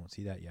 but we won't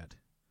see that yet.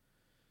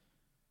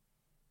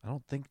 I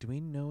don't think... Do we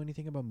know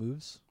anything about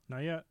moves?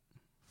 Not yet.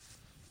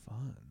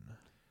 Fun.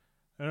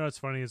 I know what's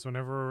funny is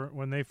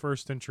when they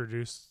first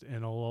introduced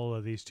in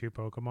Alola these 2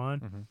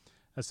 Pokemon,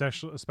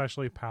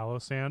 especially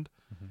Palosand,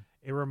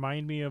 it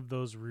reminded me of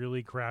those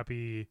really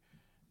crappy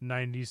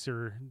 90s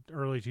or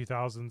early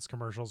 2000s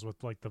commercials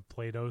with like the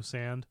Play-Doh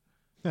sand.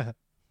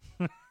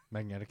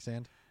 Magnetic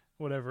sand?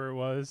 Whatever it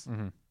was.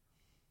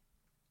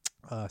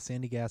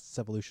 Sandygast's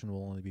evolution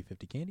will only be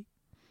 50 candy.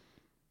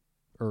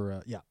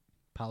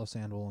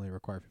 Palosand will only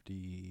require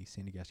 50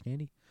 Sandygast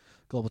candy.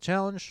 Global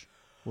challenge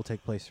will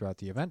take place throughout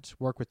the event.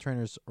 Work with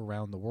trainers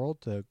around the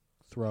world to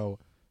throw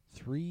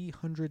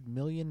 300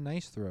 million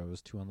nice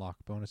throws to unlock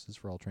bonuses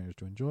for all trainers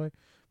to enjoy.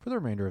 For the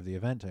remainder of the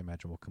event, I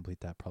imagine we'll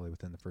complete that probably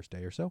within the first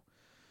day or so.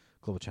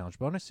 Global challenge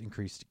bonus,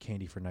 increased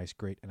candy for nice,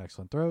 great, and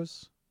excellent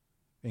throws.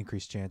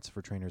 Increased chance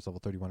for trainers level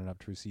 31 and up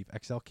to receive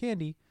XL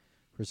candy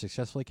for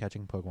successfully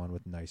catching Pokemon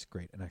with nice,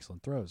 great, and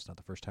excellent throws. Not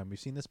the first time we've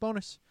seen this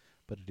bonus,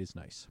 but it is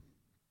nice.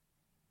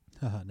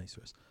 Haha, nice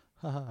throws.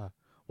 Haha.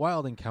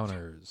 Wild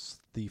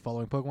encounters. The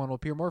following Pokemon will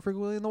appear more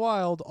frequently in the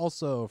wild.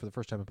 Also, for the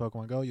first time in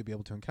Pokemon Go, you'll be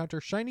able to encounter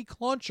Shiny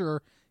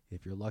Clauncher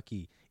if you're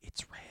lucky.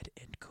 It's red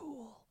and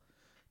cool.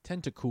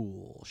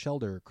 Tentacool,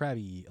 Shelder,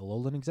 Krabby,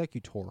 Alolan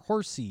Executor,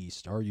 Horsey,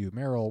 Staryu,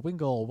 Marill,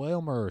 Wingull,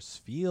 Wailmer,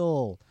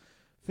 Spheal,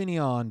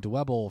 Finneon,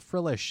 Dwebble,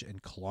 Frillish,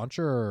 and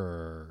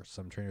Clauncher.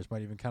 Some trainers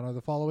might even encounter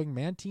the following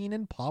Mantine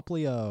and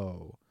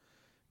Poplio.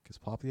 Because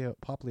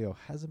Poplio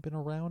hasn't been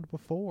around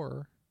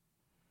before.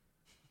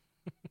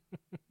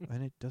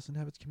 And it doesn't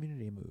have its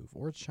community move,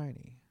 or it's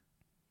shiny.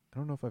 I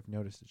don't know if I've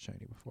noticed it's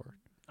shiny before.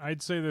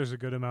 I'd say there's a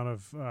good amount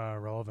of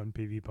relevant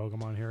PV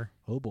Pokemon here.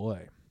 Oh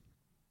boy.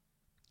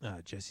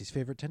 Jesse's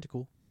favorite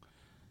Tentacool.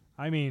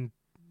 I mean,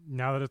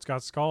 now that it's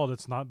got Scald,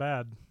 it's not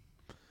bad.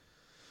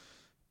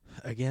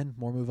 Again,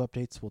 more move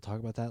updates. We'll talk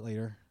about that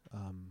later.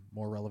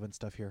 More relevant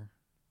stuff here.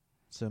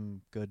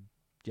 Some good,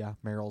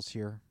 Meryl's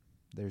here.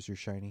 There's your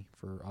shiny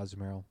for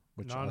Azumarill.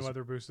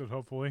 Non-weather boosted,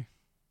 hopefully.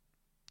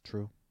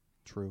 True.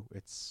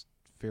 It's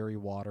fairy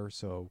water,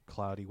 so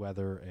cloudy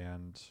weather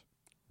and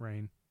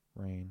Rain.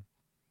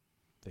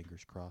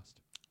 Fingers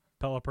crossed.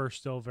 Pelipper's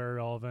still very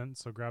relevant,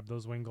 so grab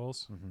those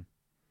Wingles. Mm-hmm.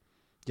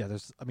 Yeah,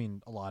 there's,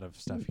 a lot of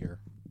stuff here.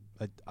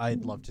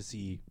 I'd love to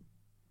see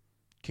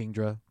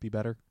Kingdra be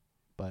better,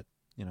 but,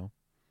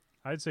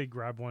 I'd say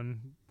grab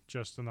one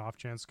just in the off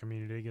chance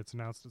community gets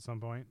announced at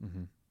some point.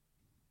 Mm-hmm.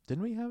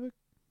 Didn't we have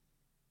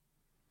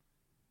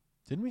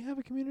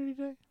a community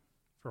day?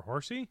 For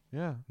Horsey?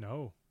 Yeah.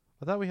 No.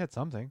 I thought we had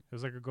something. It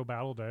was like a go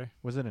battle day.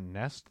 Was it a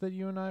nest that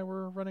you and I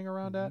were running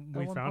around at?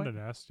 We one found point? a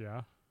nest,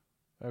 yeah.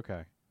 Okay.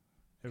 It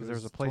Because there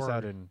was a place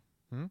out in...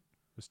 It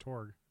was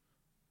Torg.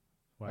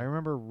 What? I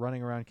remember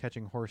running around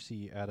catching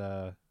Horsey at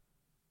a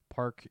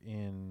park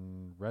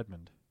in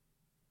Redmond.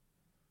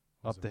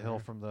 Was Up it the hill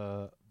where? from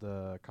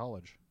the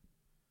college.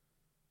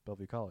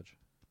 Bellevue College.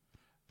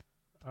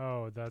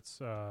 Oh, that's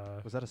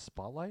Was that a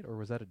spotlight or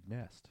was that a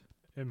nest?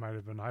 it might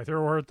have been either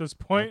or at this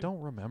I point.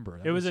 don't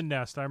remember. It was a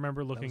nest. I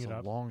remember that looking was it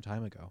up. a long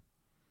time ago.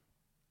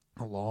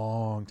 A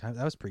long time.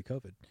 That was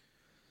pre-COVID.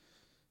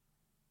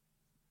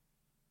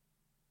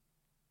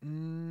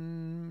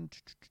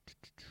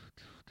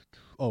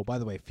 Oh, by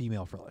the way,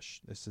 female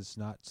Frillish. It's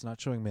not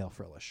showing male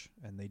Frillish,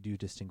 and they do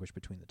distinguish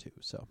between the two,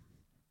 so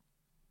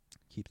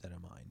keep that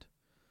in mind.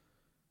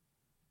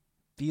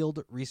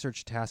 Field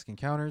research task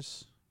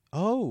encounters.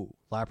 Oh,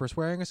 Lapras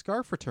wearing a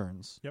scarf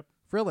returns. Yep.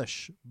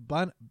 Frillish,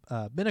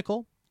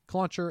 Binnacle,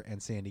 Clauncher, and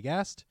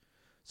Sandygast.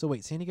 So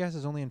wait, Sandygast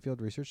is only in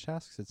field research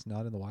tasks? It's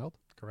not in the wild?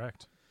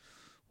 Correct.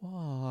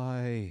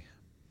 Why?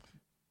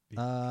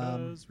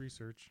 Because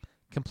research.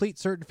 Complete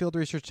certain field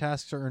research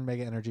tasks to earn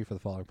Mega Energy for the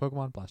following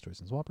Pokemon: Blastoise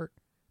and Swampert.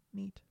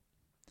 Neat.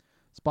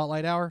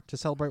 Spotlight Hour. To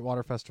celebrate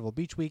Water Festival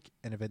Beach Week,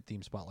 an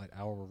event-themed Spotlight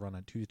Hour will run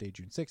on Tuesday,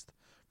 June 6th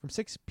from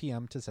 6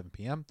 p.m. to 7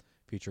 p.m.,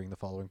 featuring the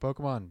following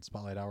Pokemon.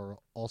 Spotlight Hour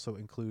will also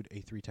include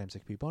a 3x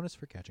XP bonus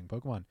for catching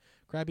Pokemon: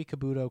 Krabby,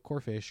 Kabuto,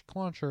 Corphish,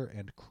 Clauncher,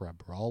 and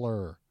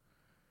Crabrawler.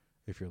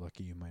 If you're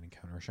lucky, you might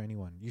encounter a shiny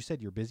one. You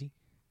said you're busy?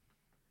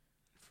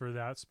 For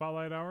that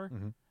Spotlight Hour,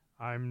 Mm-hmm.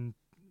 I'm,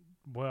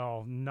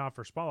 not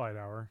for Spotlight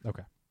Hour.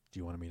 Okay. Do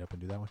you want to meet up and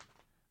do that one?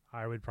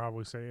 I would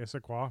probably say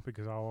Issaquah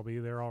because I'll be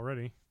there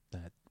already.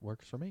 That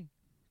works for me.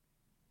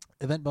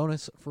 Event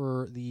bonus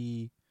for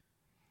the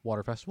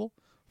Water Festival: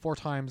 4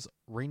 times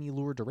Rainy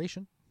Lure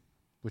duration,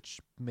 which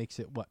makes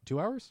it, 2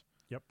 hours?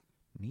 Yep.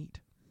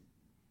 Neat.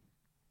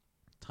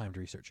 Timed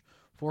research.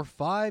 For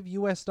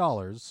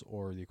 $5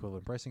 or the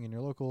equivalent pricing in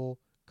your local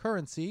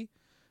currency,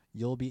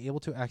 you'll be able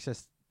to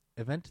access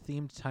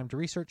event-themed timed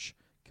research,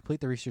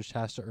 complete the research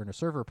task to earn a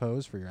server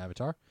pose for your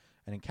avatar,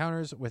 and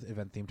encounters with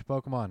event-themed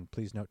Pokemon.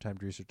 Please note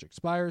timed research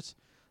expires.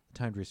 The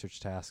timed research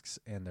tasks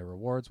and their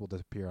rewards will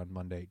disappear on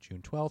Monday,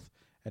 June 12th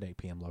at 8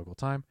 p.m. local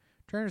time.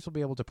 Trainers will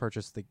be able to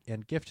purchase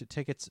and gift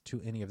tickets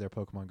to any of their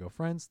Pokemon Go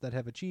friends that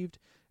have achieved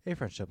a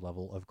friendship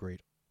level of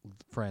great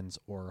friends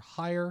or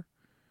higher.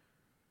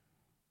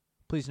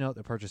 Please note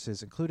that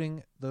purchases,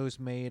 including those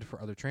made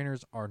for other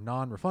trainers, are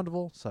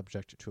non-refundable,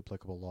 subject to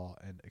applicable law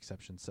and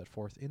exceptions set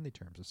forth in the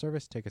terms of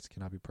service. Tickets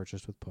cannot be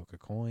purchased with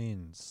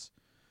Pokecoins.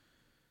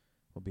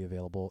 Will be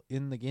available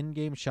in the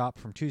in-game shop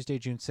from Tuesday,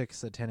 June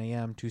 6th at 10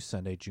 a.m. to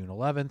Sunday, June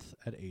 11th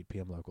at 8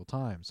 p.m. local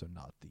time. So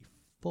not the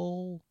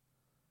full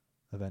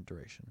event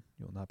duration.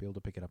 You will not be able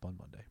to pick it up on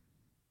Monday.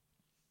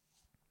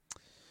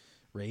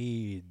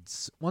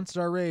 Raids.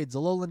 1-star raids: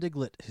 Alolan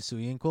Diglett,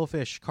 Hisuian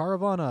Quillfish,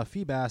 Caravana,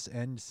 Feebas,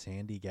 and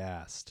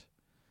Sandygast.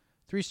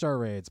 3-star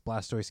raids: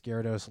 Blastoise,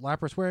 Gyarados,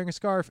 Lapras wearing a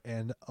scarf,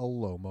 and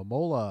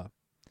Alomomola.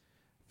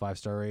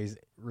 5-star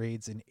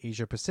raids in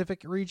Asia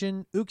Pacific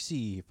region: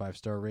 Uxie.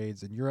 5-star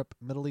raids in Europe,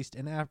 Middle East,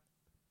 and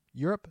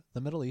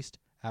the Middle East,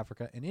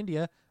 Africa, and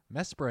India: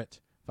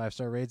 Mesprit.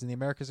 5-star raids in the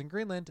Americas and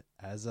Greenland: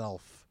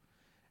 Azelf.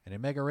 And in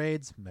Mega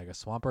raids: Mega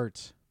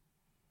Swampert.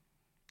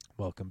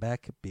 Welcome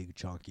back, big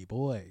chonky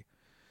boy.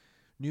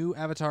 New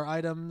avatar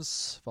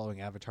items. Following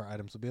avatar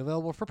items will be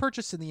available for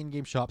purchase in the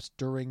in-game shops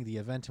during the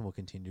event and will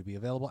continue to be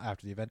available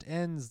after the event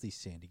ends: the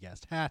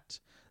Sandygast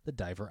hat, the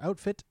diver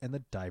outfit, and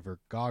the diver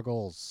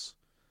goggles.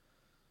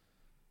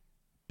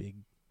 Big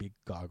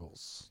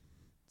goggles.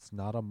 It's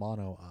not a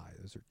mono eye.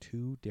 Those are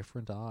 2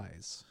 different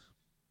eyes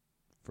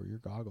for your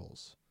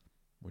goggles,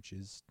 which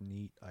is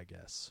neat, I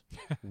guess.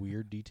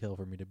 Weird detail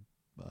for me to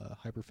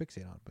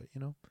hyperfixate on, but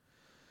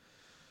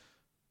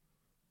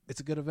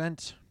it's a good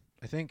event,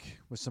 I think,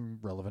 with some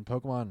relevant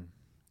Pokemon.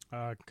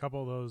 A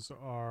couple of those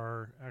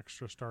are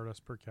extra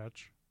Stardust per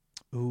catch.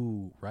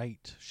 Ooh,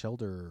 right.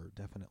 Shelder,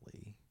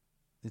 definitely.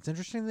 It's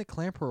interesting that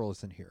Clamperl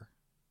isn't here.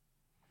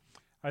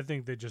 I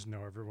think they just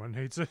know everyone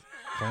hates it.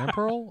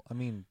 Clamperl?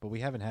 But we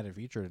haven't had it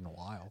featured in a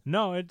while.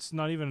 No, it's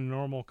not even a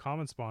normal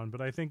common spawn,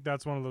 but I think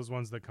that's one of those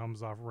ones that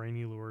comes off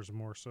Rainy Lures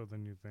more so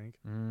than you think.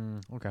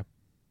 Okay.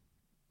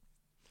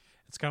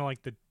 It's kind of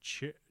like the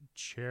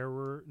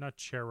not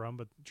Cherum,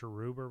 but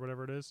Cherub or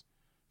whatever it is.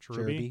 Cherubi?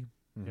 Cherubi.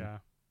 Mhm. Yeah.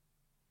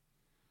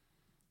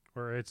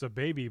 Or it's a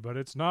baby, but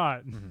it's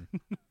not. Mhm.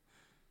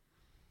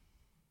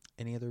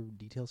 Any other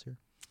details here?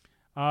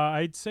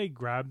 I'd say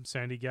grab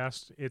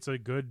Sandygast. It's a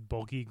good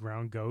bulky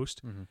ground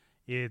ghost. Mhm.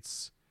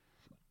 It's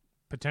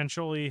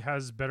potentially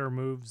has better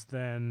moves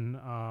than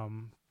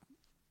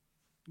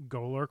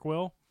Golurk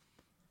will,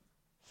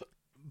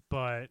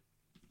 but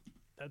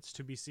that's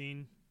to be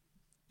seen.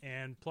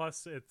 And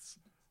plus, it's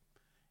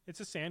a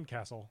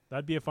sandcastle.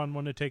 That'd be a fun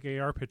one to take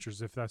AR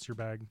pictures if that's your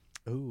bag.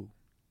 Oh,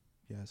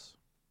 yes.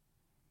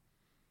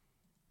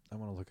 I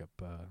want to look up.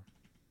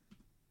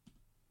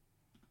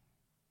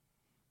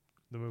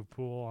 The move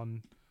pool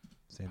on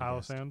Sandygast. pile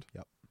of sand.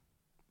 Yep.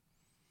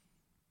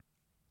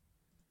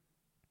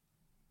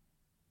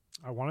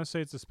 I want to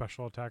say it's a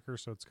special attacker,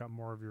 so it's got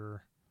more of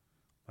your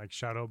like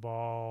Shadow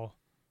Ball.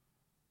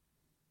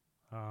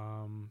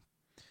 Gen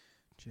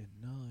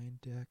 9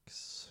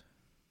 decks.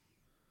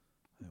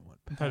 I want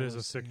That is pile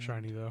a sick sand.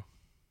 shiny though.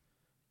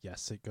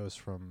 Yes, it goes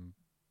from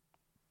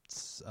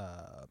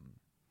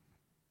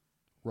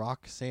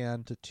rock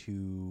sand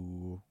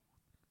to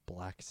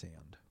black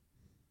sand.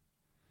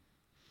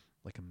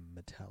 Like a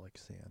metallic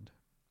sand.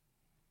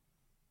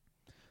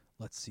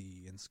 Let's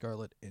see. In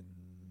Scarlet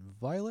and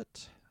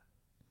Violet.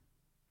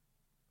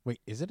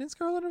 Wait, is it in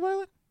Scarlet and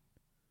Violet?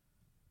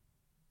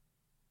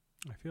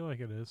 I feel like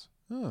it is.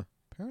 Huh.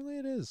 Apparently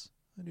it is.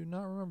 I do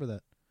not remember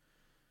that.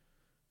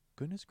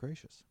 Goodness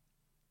gracious.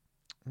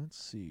 Let's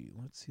see.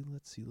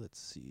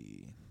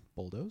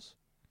 Bulldoze.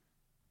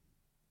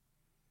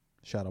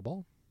 Shadow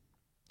Ball.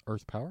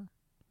 Earth Power.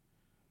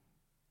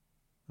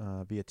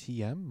 Via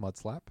TM. Mud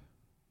Slap.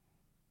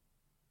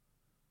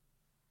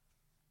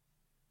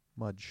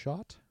 Mud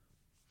Shot.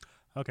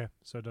 Okay,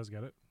 so it does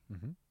get it.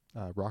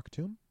 Mm-hmm. Rock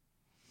Tomb.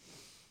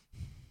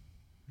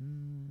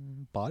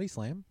 Body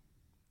Slam.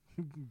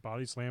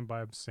 Body slam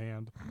by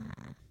sand.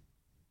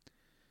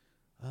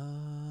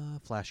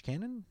 Flash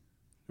Cannon.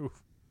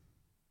 Oof.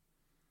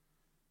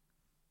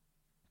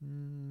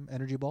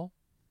 Energy Ball.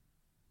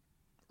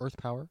 Earth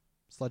Power.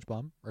 Sludge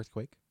Bomb.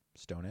 Earthquake.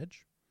 Stone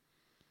Edge.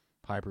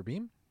 Hyper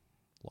Beam.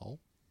 Lol.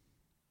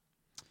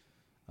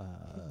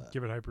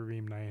 Give it Hyper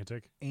Beam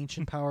Niantic.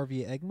 Ancient Power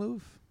via Egg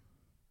Move.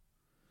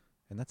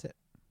 And that's it.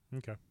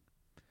 Okay.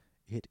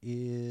 It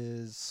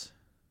is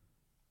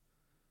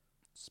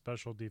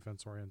Special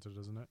defense oriented,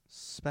 isn't it?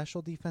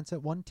 special defense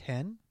at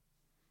 110.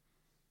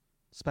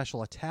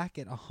 Special attack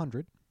at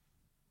 100.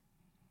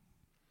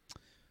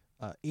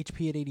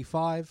 HP at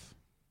 85.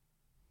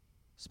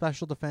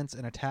 Special defense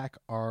and attack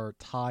are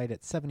tied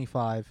at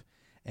 75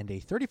 and a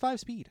 35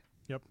 speed.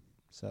 Yep.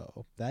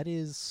 So that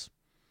is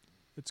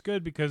It's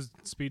good because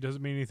speed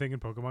doesn't mean anything in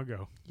Pokemon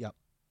Go.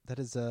 that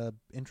is a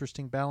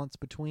interesting balance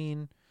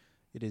between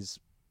it is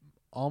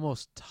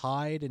almost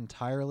tied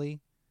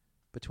entirely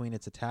between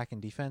its attack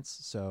and defense.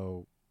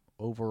 So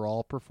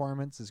overall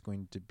performance is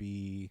going to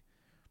be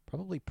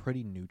probably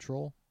pretty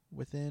neutral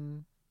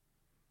within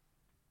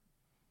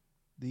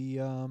the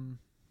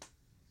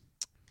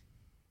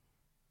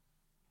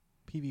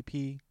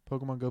PvP,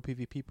 Pokemon Go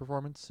PvP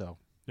performance. So,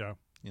 Yeah.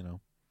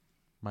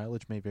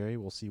 Mileage may vary.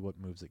 We'll see what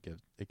moves it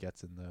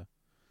gets in the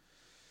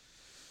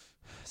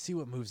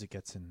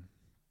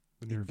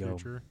The near Go.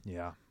 future.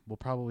 Yeah. We'll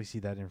probably see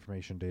that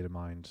information data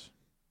mined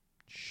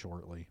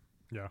shortly.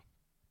 Yeah.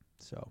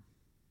 So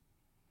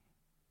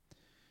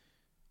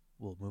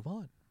we'll move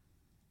on.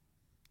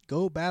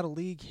 Go Battle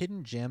League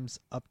Hidden Gems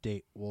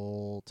update.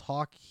 We'll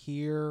talk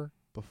here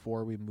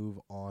before we move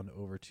on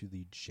over to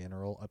the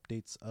general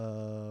updates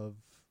of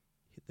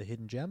the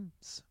Hidden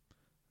Gems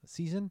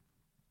season.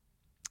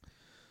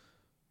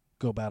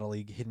 Go Battle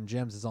League Hidden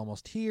Gems is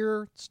almost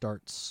here. It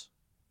starts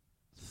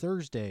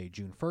Thursday,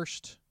 June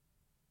 1st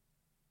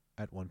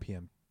at 1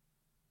 p.m.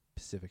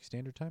 Pacific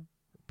Standard Time,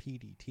 or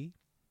PDT.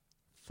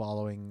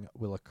 Following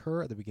will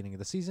occur at the beginning of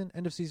the season.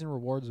 End of season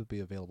rewards will be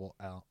available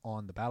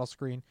on the battle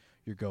screen.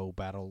 Your Go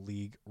Battle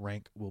League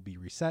rank will be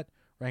reset.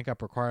 Rank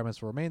up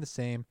requirements will remain the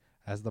same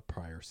as the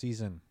prior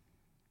season.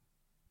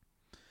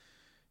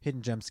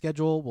 Hidden Gem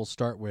schedule will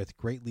start with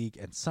Great League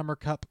and Summer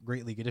Cup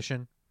Great League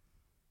Edition.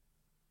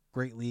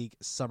 Great League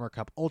Summer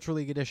Cup Ultra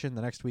League Edition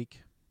the next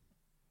week.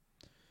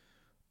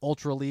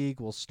 Ultra League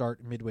will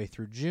start midway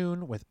through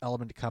June with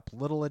Element Cup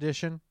Little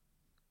Edition.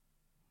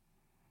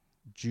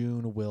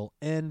 June will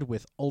end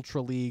with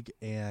Ultra League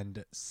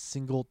and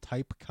Single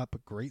Type Cup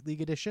Great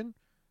League Edition.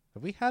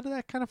 Have we had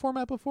that kind of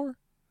format before?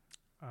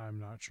 I'm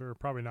not sure.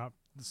 Probably not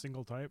the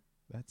single type.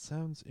 That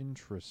sounds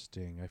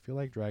interesting. I feel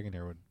like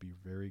Dragonair would be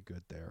very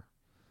good there.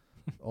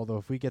 Although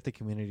if we get the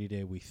Community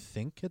Day, we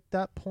think at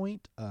that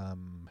point,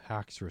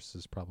 Haxorus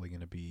is probably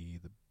going to be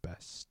the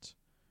best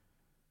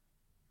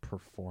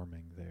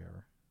performing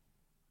there.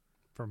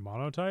 For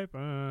monotype?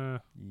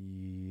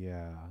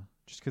 Yeah.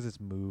 Just because its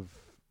move...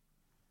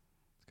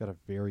 It's got a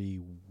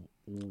very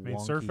I mean,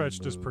 wonky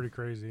Surfetch'd is move. pretty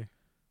crazy.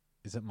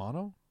 Is it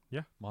mono?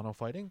 Yeah. Mono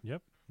fighting?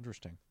 Yep.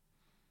 Interesting.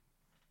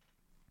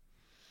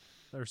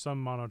 There's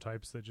some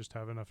monotypes that just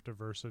have enough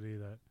diversity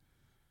that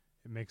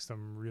it makes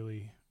them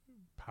really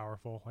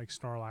powerful. Like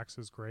Snorlax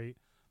is great.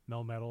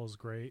 Melmetal is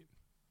great.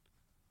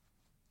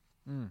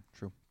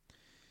 True.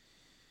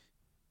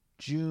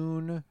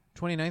 June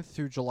 29th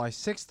through July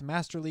 6th,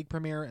 Master League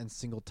Premier and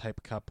Single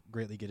Type Cup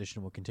Great League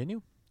Edition will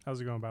continue.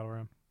 How's it going, Battle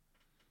Ram?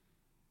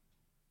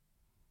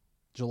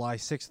 July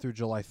 6th through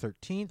July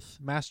 13th,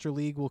 Master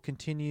League will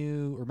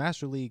continue, or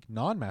Master League,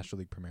 non-Master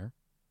League Premier.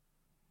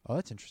 Oh,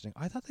 that's interesting.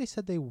 I thought they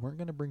said they weren't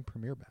going to bring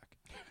Premier back.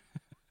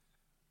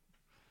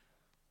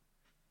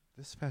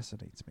 This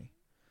fascinates me.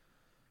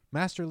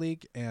 Master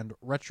League and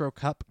Retro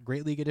Cup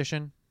Great League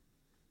Edition.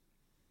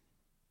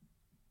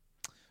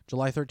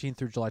 July 13th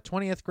through July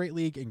 20th, Great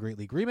League and Great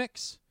League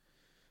Remix.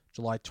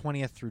 July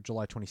 20th through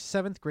July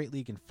 27th, Great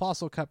League and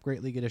Fossil Cup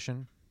Great League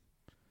Edition.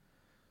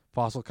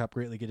 Fossil Cup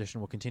Great League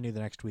Edition will continue the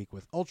next week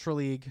with Ultra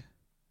League.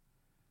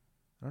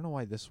 I don't know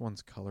why this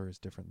one's color is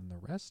different than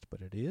the rest,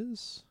 but it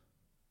is.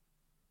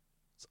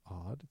 It's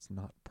odd. It's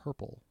not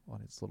purple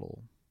on its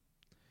little...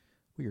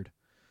 Weird.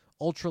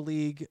 Ultra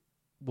League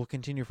will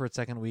continue for its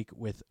second week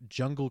with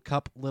Jungle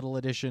Cup Little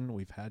Edition.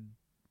 I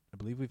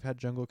believe we've had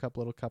Jungle Cup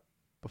Little Cup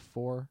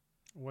before.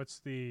 What's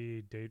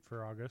the date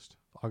for August?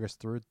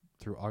 August 3rd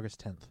through August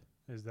 10th.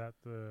 Is that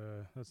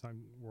that's not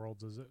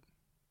Worlds, is it?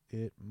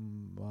 It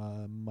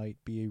might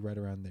be right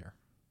around there.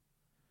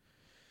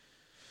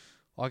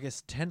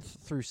 August 10th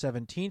through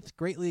 17th,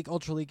 Great League,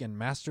 Ultra League, and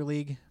Master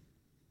League.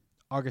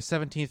 August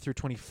 17th through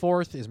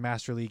 24th is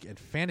Master League and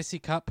Fantasy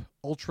Cup,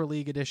 Ultra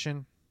League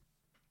Edition.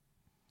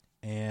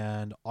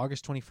 And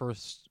August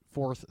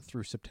 4th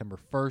through September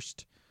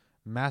 1st,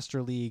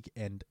 Master League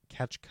and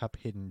Catch Cup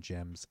Hidden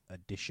Gems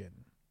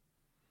Edition.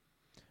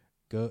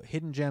 Go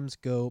Hidden Gems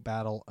Go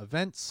Battle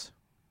events.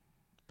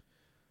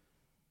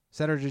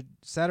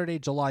 Saturday,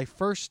 July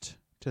 1st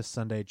to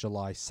Sunday,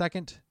 July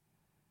 2nd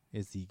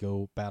is the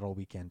Go Battle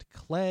Weekend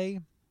Clay.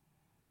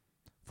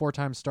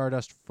 4-time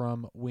Stardust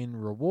from Win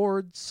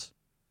Rewards.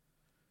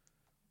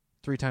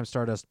 3-time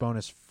Stardust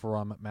bonus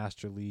from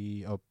Master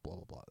League. Oh, blah,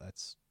 blah, blah.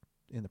 That's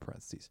in the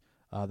parentheses.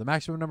 The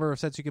maximum number of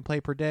sets you can play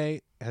per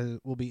day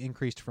will be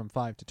increased from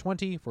 5 to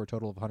 20 for a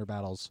total of 100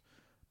 battles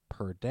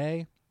per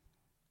day.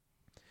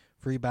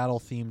 Free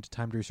battle-themed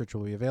timed research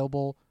will be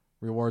available.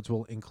 Rewards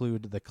will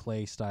include the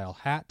clay style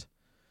hat.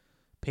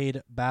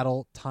 Paid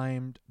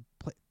battle-themed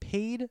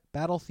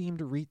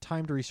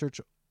timed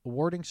research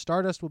awarding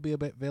Stardust will be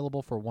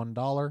available for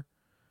 $1.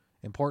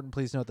 Important,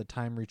 please note that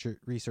time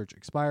research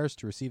expires.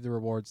 To receive the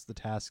rewards, the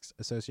tasks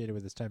associated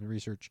with this timed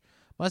research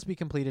must be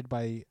completed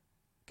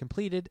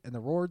and the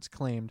rewards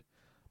claimed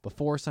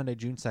before Sunday,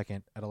 June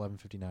 2nd at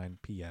 11:59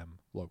 p.m.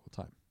 local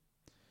time.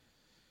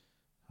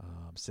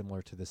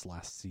 Similar to this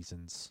last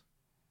season's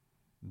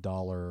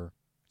 $1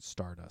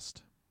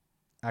 Stardust.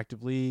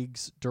 Active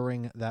leagues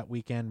during that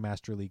weekend,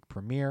 Master League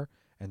Premier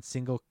and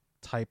Single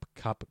Type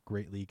Cup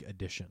Great League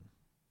Edition.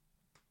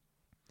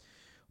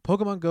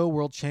 Pokemon Go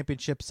World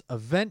Championships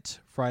event,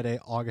 Friday,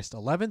 August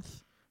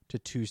 11th to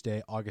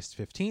Tuesday, August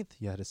 15th.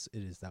 Yeah, it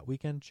is that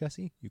weekend,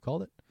 Jesse. You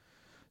called it.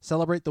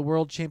 Celebrate the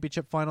World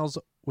Championship Finals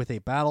with a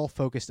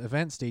battle-focused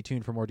event. Stay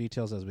tuned for more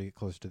details as we get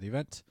closer to the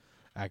event.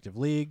 Active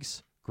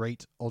leagues,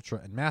 Great, Ultra,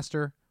 and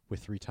Master,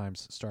 with 3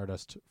 times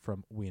Stardust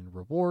from Win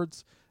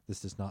Rewards.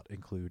 This does not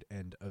include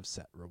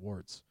end-of-set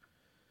rewards.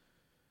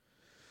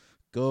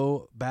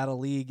 Go Battle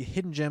League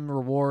Hidden Gem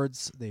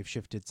rewards. They've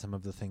shifted some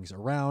of the things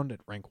around.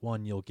 At rank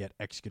 1, you'll get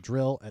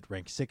Excadrill. At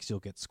rank 6, you'll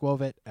get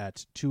Squovit.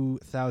 At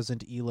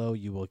 2,000 ELO,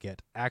 you will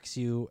get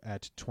Axew.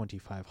 At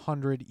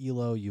 2,500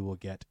 ELO, you will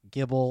get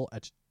Gibble.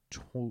 At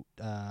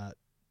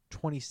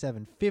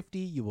 2,750,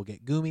 you will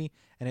get Goomy.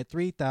 And at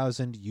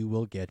 3,000, you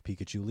will get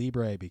Pikachu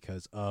Libre,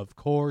 because of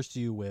course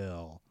you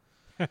will.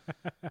 They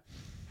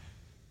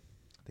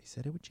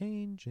said it would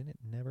change, and it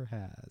never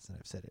has. And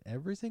I've said it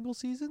every single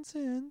season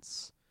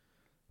since.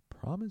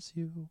 Promise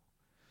you.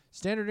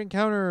 Standard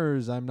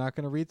encounters. I'm not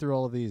going to read through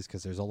all of these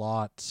because there's a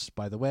lot.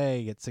 By the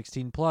way, at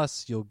 16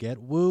 plus, you'll get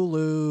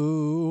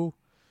Wooloo.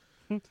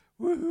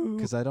 Woohoo!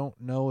 Because I don't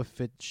know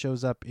if it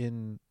shows up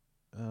in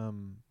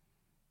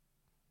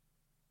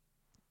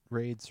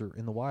raids or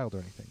in the wild or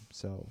anything.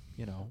 So,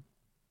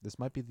 this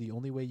might be the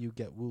only way you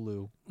get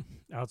Wooloo.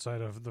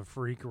 Outside of the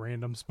freak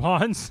random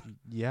spawns.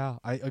 Yeah.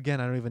 I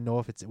don't even know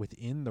if it's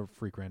within the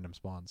freak random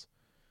spawns.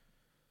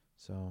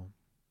 So...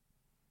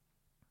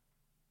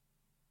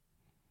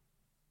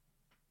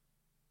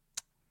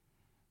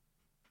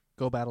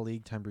 Go Battle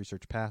League Timed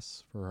Research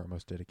Pass for our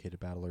most dedicated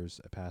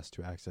battlers. A pass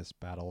to access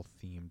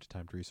battle-themed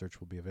timed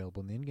research will be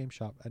available in the in-game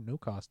shop at no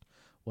cost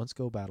once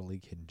Go Battle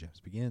League Hidden Gems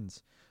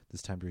begins.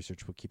 This timed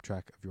research will keep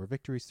track of your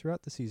victories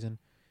throughout the season.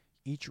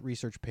 Each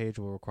research page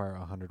will require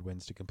 100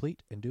 wins to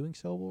complete, and doing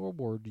so will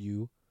reward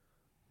you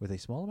with a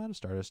small amount of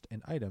Stardust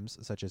and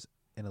items such as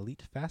an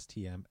Elite Fast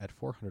TM at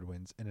 400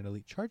 wins and an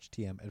Elite Charge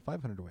TM at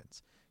 500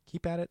 wins.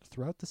 Keep at it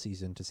throughout the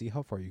season to see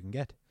how far you can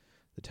get.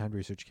 The timed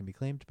research can be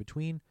claimed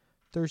between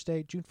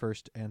Thursday, June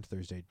 1st and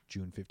Thursday,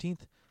 June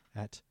 15th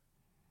at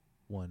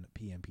 1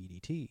 p.m.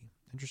 PDT.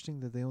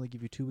 Interesting that they only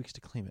give you 2 weeks to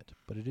claim it,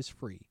 but it is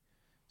free.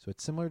 So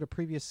it's similar to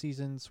previous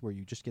seasons where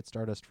you just get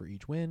Stardust for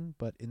each win,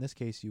 but in this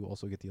case you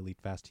also get the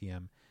Elite Fast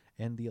TM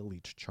and the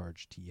Elite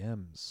Charge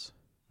TMs.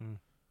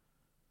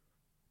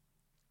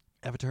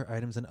 Avatar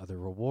items and other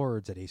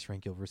rewards. At Ace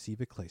rank, you'll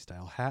receive a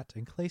clay-style hat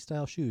and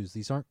clay-style shoes.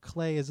 These aren't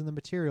clay as in the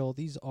material.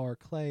 These are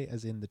clay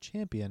as in the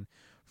champion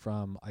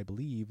from, I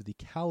believe, the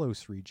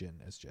Kalos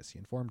region, as Jesse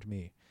informed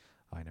me.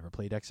 I never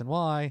played X and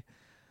Y,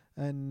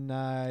 and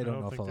I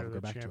don't know if I'll ever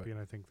go back to it.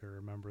 I think they're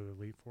a member of the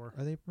Elite Four.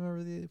 Are they a member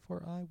of the Elite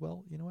Four?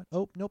 Well, you know what?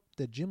 Oh, nope.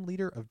 The gym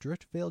leader of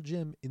Driftvale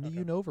Gym in the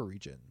Unova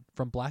region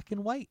from Black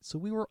and White. So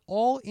we were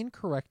all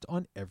incorrect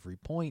on every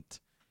point.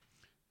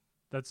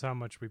 That's how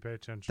much we pay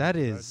attention.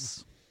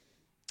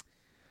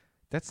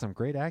 That's some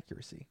great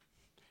accuracy.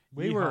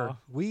 I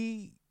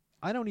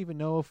don't even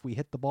know if we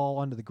hit the ball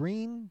onto the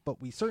green,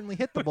 but we certainly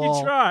hit the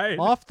ball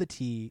off the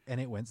tee,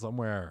 and it went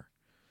somewhere.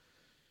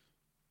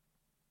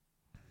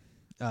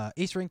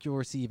 Ace rank, you'll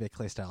receive a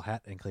clay-style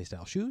hat and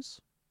clay-style shoes.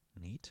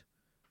 Neat.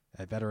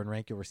 At veteran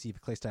rank, you'll receive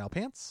clay-style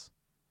pants,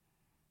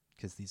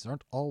 because these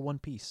aren't all one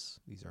piece.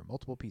 These are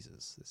multiple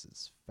pieces. This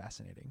is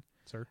fascinating.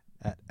 Sir?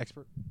 At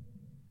expert...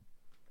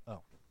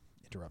 Oh,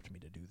 interrupt me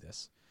to do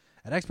this.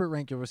 At expert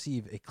rank, you'll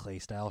receive a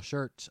clay-style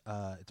shirt.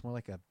 It's more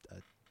like a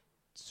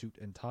suit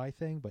and tie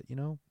thing, but,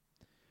 to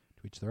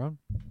each their own.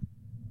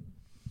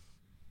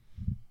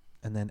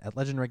 And then at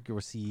legend rank, you'll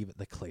receive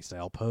the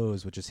clay-style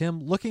pose, which is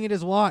him looking at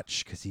his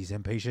watch because he's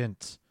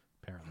impatient,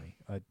 apparently.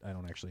 I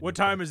don't actually know. What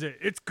time is it?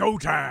 It's go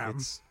time!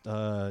 It's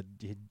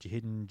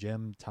hidden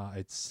gem time.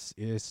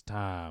 It's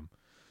time.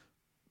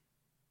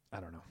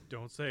 I don't know.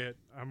 Don't say it.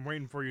 I'm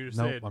waiting for you to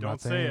say it. I'm Don't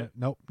not say it.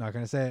 Nope, not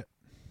going to say it.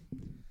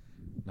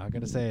 Not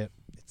going to say it.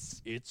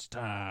 It's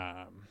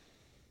time.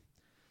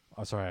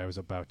 Oh, sorry, I was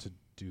about to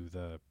do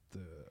the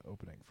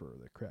opening for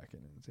the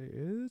Kraken and say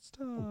it's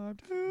time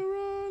to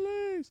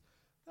release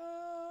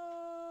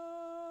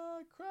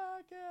the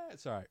Kraken.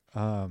 Sorry.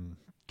 God,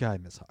 I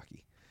miss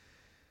hockey.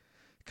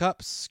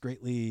 Cups,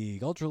 Great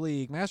League, Ultra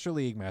League, Master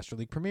League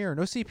Premier.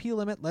 No CP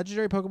limit.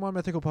 Legendary Pokemon,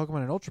 Mythical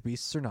Pokemon, and Ultra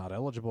Beasts are not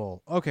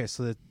eligible. Okay,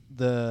 so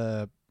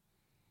the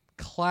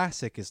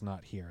Classic is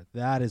not here.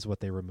 That is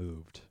what they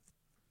removed.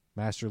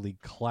 Master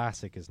League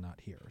Classic is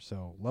not here.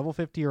 So level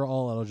 50 are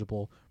all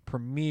eligible.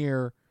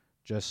 Premier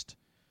just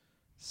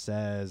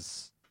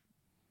says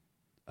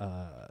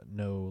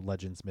no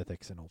Legends,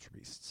 Mythics, and Ultra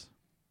Beasts,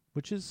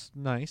 which is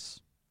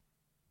nice.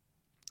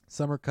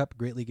 Summer Cup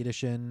Great League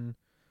Edition.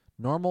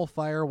 Normal,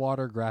 Fire,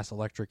 Water, Grass,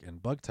 Electric,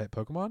 and Bug-type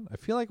Pokemon. I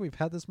feel like we've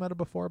had this meta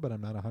before, but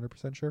I'm not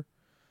 100% sure.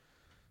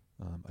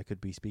 I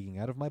could be speaking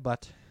out of my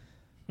butt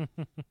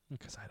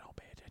because I don't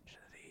pay attention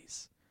to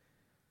these.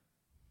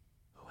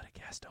 Who would have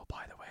guessed? Oh,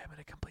 by the way, I'm going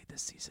to complete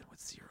this season with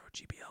 0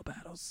 GBL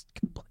battles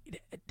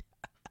completed.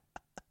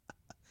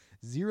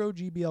 0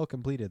 GBL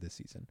completed this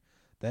season.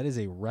 That is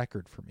a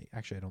record for me.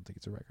 Actually, I don't think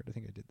it's a record. I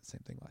think I did the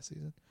same thing last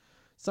season.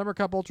 Summer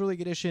Cup Ultra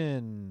League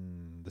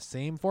Edition. The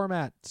same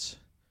format.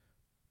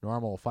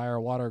 Normal, Fire,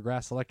 Water,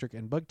 Grass, Electric,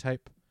 and Bug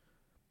type,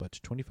 but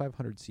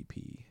 2,500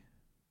 CP.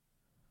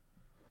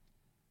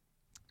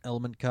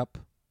 Element Cup,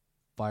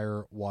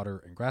 Fire,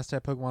 Water, and Grass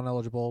type Pokemon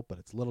eligible, but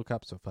it's Little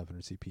Cup, so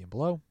 500 CP and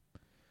below.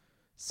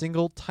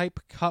 Single Type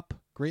Cup,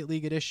 Great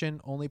League Edition,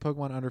 only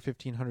Pokemon under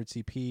 1,500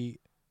 CP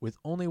with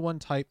only one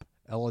type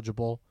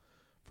eligible.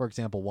 For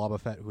example,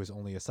 Wobbuffet, who is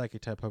only a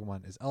Psychic type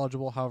Pokemon, is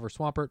eligible. However,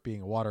 Swampert,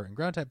 being a Water and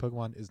Ground type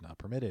Pokemon, is not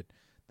permitted.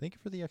 Thank you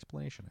for the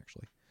explanation,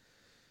 actually.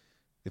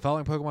 The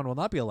following Pokemon will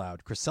not be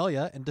allowed.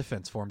 Cresselia and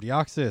Defense Form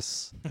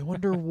Deoxys. I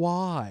wonder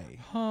why.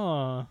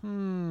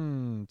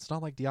 It's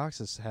not like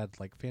Deoxys had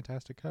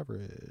fantastic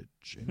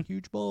coverage and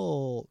huge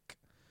bulk.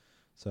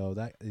 So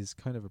that is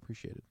kind of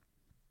appreciated.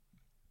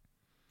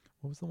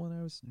 What was the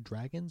one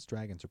Dragons?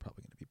 Dragons are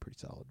probably going to be pretty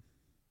solid.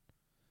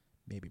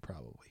 Maybe,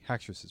 probably.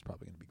 Haxorus is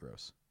probably going to be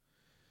gross.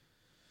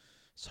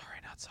 Sorry,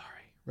 not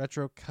sorry.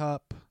 Retro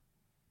Cup.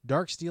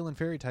 Dark Steel and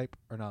Fairy type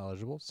are not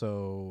eligible.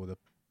 So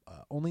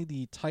only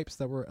the types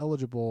that were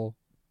eligible,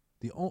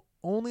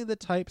 only the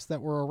types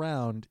that were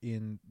around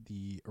in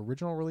the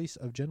original release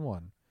of Gen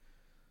 1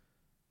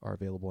 are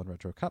available in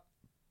Retro Cup.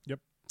 Yep.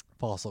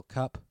 Fossil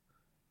Cup,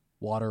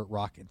 Water,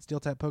 Rock, and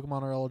Steel type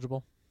Pokemon are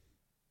eligible.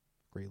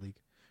 Great League.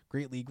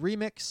 Great League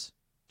Remix.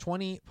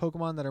 20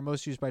 Pokemon that are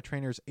most used by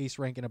trainers Ace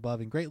rank and above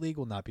in Great League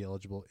will not be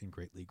eligible in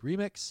Great League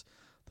Remix.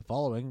 The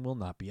following will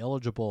not be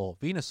eligible.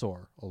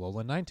 Venusaur,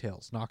 Alolan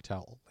Ninetales,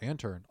 Noctowl,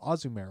 Lantern,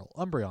 Azumarill,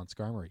 Umbreon,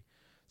 Skarmory,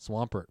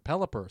 Swampert,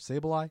 Pelipper,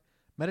 Sableye,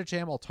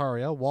 Medicham,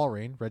 Altaria,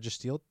 Walrein,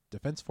 Registeel,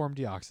 Defense Form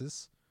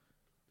Deoxys.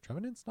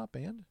 Trevenant's not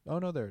banned? Oh,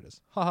 no, there it is.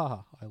 Ha ha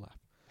ha. I laugh.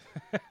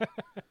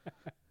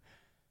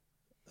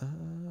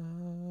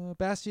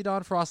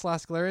 Bastiodon,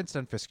 Frostlass, Galarian,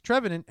 Stunfisk,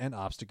 Trevenant, and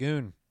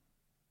Obstagoon.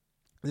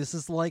 This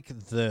is like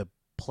the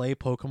play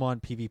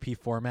Pokemon PvP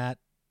format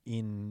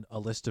in a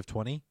list of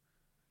 20.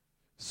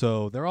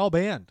 So they're all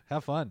banned.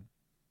 Have fun.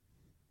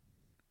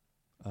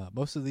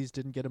 Most of these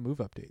didn't get a move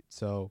update.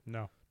 So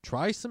no.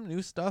 Try some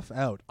new stuff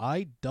out.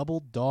 I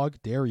double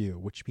dog dare you,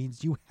 which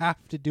means you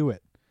have to do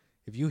it.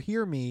 If you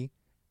hear me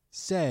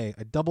say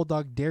I double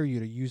dog dare you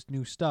to use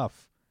new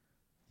stuff,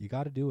 you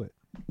got to do it.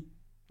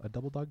 A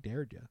double dog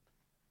dared you.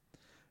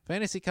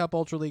 Fantasy Cup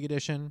Ultra League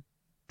Edition.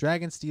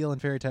 Dragon Steel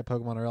and Fairy type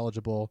Pokemon are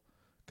eligible.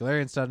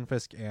 Galarian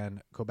Stunfisk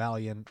and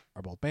Cobalion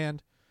are both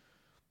banned.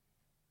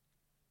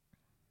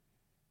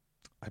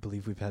 I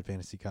believe we've had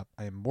Fantasy Cup.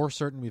 I am more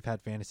certain we've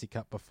had Fantasy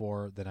Cup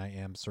before than I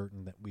am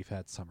certain that we've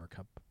had Summer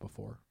Cup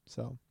before.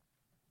 So,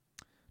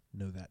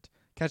 know that.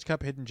 Catch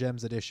Cup Hidden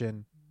Gems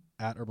Edition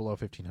at or below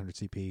 1500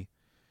 CP.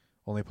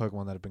 Only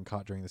Pokemon that have been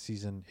caught during the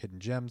season.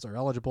 Hidden Gems are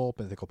eligible.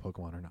 Mythical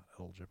Pokemon are not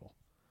eligible.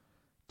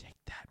 Take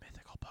that,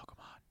 Mythical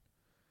Pokemon.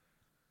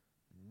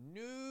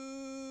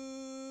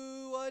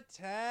 New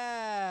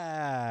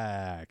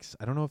attacks.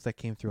 I don't know if that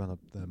came through on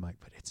the mic,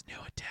 but it's new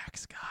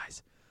attacks,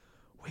 guys.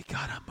 We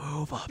got a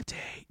move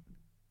update.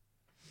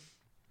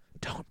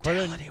 Don't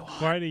tell anyone.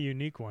 Quite a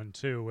unique one,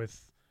 too,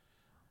 with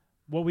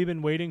what we've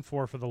been waiting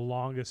for the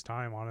longest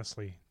time,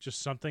 honestly. Just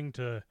something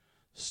to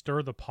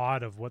stir the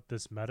pot of what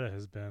this meta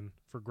has been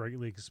for Great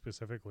League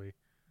specifically.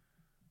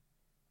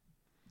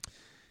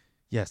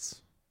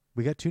 Yes.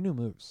 We got 2 new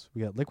moves.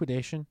 We got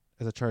Liquidation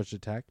as a charged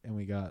attack, and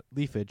we got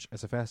Leafage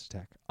as a fast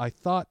attack. I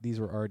thought these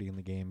were already in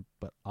the game,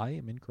 but I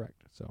am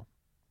incorrect. So,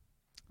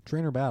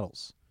 Trainer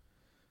Battles.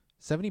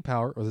 70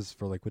 power, or this is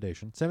for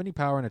Liquidation, 70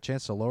 power and a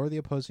chance to lower the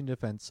opposing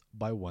defense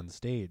by 1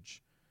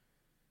 stage.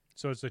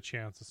 So it's a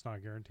chance, it's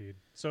not guaranteed.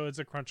 So it's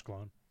a Crunch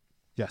clone.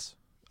 Yes.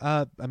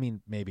 I mean,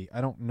 maybe.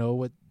 I don't know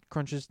what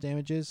Crunch's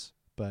damage is,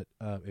 but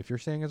if you're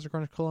saying it's a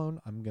Crunch clone,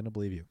 I'm going to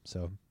believe you.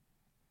 So,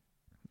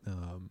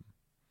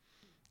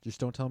 just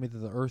don't tell me that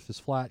the Earth is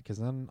flat, because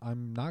then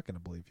I'm not going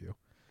to believe you.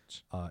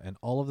 And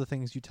all of the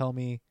things you tell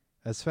me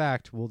as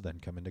fact will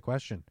then come into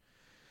question.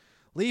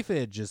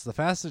 Leafage is the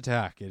fast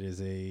attack. It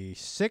is a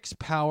 6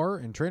 power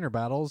in trainer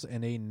battles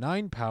and a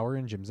 9 power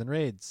in gyms and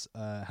raids.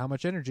 How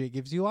much energy it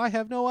gives you, I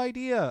have no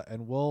idea,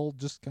 and we'll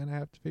just kind of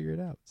have to figure it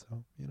out.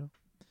 So, Bummer.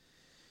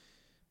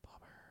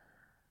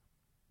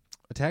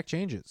 Attack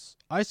changes.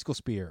 Icicle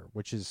Spear,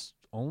 which is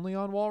only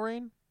on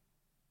Walrein.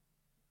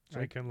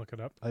 I can look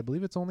it up. I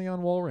believe it's only on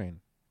Walrein.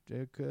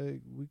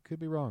 We could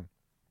be wrong.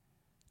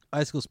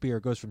 Icicle Spear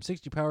goes from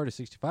 60 power to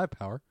 65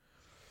 power,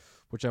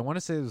 which I want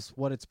to say is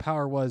what its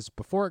power was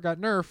before it got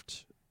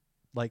nerfed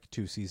like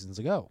 2 seasons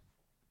ago.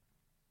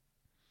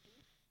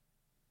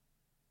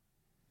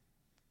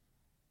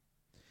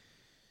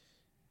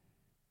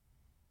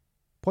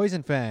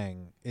 Poison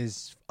Fang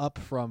is up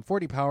from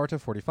 40 power to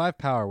 45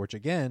 power, which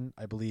again,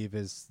 I believe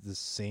is the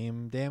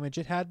same damage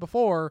it had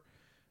before,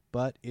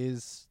 but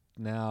is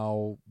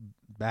now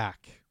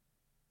back,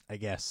 I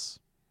guess,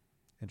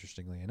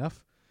 interestingly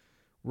enough.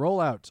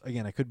 Rollout,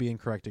 again, I could be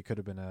incorrect. It could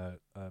have been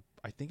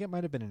I think it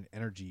might have been an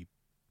energy.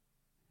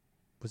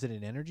 Was it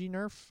an energy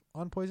nerf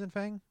on Poison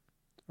Fang?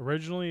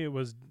 Originally, it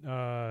was,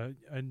 I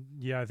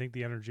think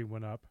the energy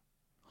went up.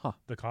 Huh.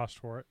 The cost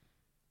for it.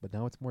 But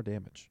now it's more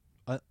damage.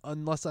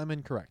 Unless I'm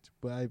incorrect.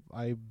 But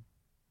I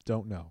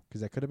don't know.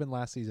 Because that could have been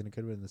last season. It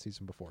could have been the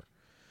season before.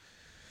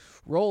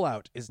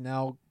 Rollout is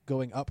now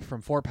going up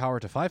from 4 power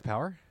to 5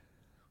 power,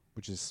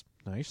 which is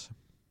nice.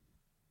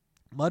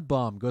 Mud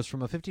Bomb goes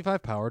from a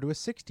 55 power to a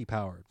 60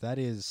 power. That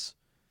is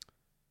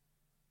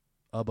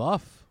a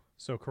buff.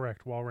 So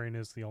correct. Walrein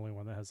is the only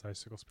one that has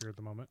Icicle Spear at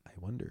the moment. I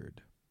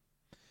wondered.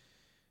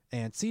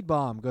 And Seed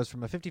Bomb goes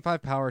from a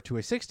 55 power to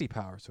a 60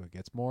 power, so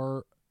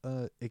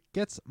it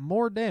gets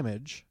more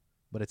damage,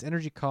 but its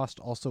energy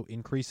cost also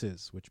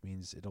increases, which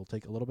means it'll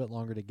take a little bit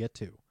longer to get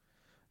to.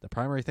 The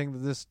primary thing that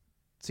this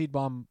Seed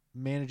Bomb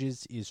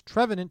manages is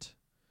Trevenant.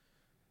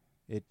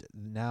 It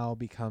now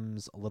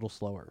becomes a little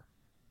slower.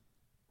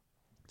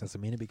 Doesn't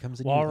mean it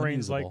becomes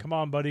Walrein's like, come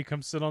on, buddy,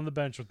 come sit on the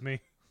bench with me.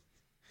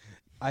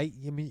 I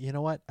mean, you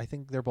know what? I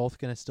think they're both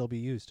going to still be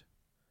used.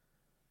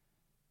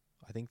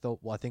 I think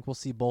we'll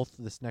see both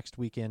this next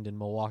weekend in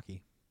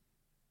Milwaukee.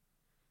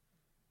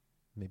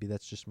 Maybe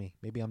that's just me.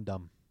 Maybe I'm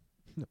dumb.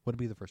 Wouldn't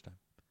be the first time.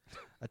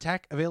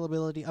 Attack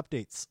availability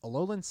updates.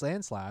 Alolan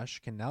Sandslash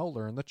can now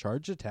learn the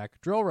charged attack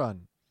Drill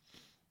Run,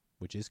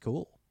 which is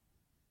cool.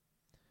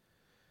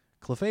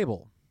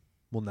 Clefable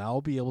will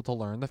now be able to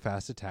learn the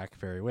fast attack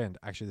Fairy Wind.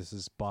 Actually, this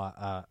is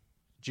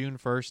June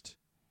 1st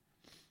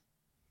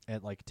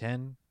at like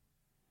 10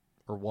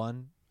 or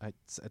 1.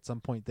 At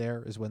some point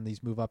there is when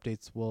these move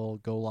updates will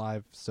go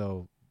live,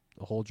 so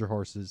hold your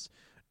horses.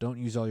 Don't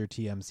use all your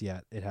TMs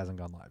yet. It hasn't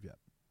gone live yet.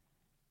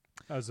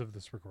 As of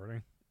this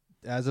recording.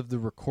 As of the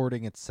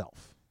recording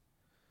itself.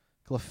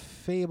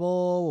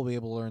 Clefable will be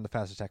able to learn the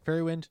fast attack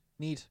Fairy Wind.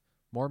 Neat.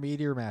 More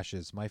Meteor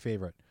Mashes, my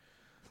favorite.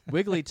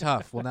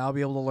 Wigglytuff will now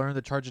be able to learn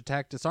the charge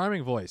attack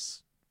Disarming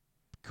Voice.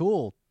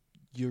 Cool.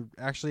 You're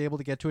actually able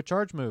to get to a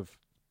charge move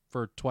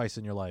for twice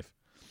in your life.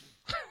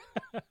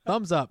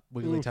 Thumbs up,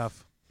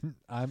 Wigglytuff.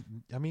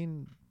 I'm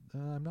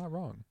not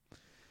wrong.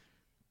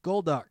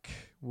 Golduck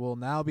will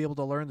now be able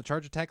to learn the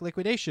charge attack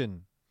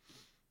Liquidation.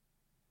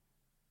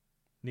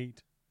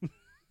 Neat.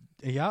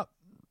 Yep.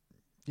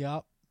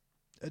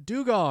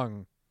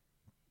 Dugong.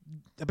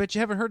 I bet you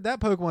haven't heard that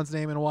Pokemon's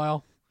name in a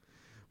while.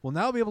 Will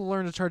now be able to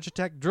learn the charge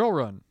attack Drill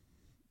Run,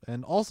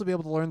 and also be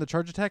able to learn the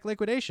charge attack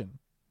Liquidation.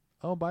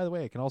 Oh, by the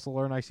way, it can also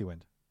learn Icy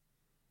Wind.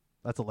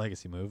 That's a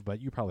legacy move,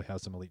 but you probably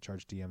have some elite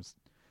charge DMs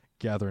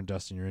gathering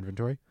dust in your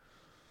inventory.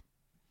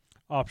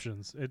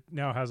 Options. It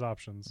now has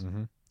options.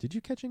 Mm-hmm. Did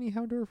you catch any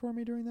Houndour for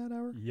me during that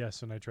hour?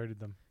 Yes, and I traded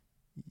them.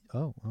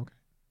 Oh, okay.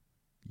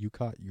 You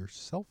caught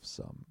yourself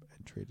some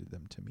and traded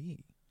them to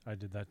me. I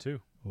did that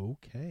too.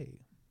 Okay.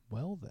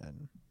 Well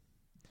then.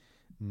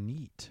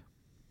 Neat.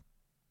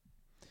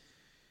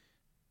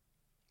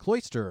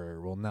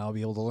 Cloister will now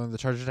be able to learn the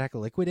charge attack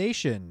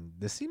liquidation.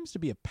 This seems to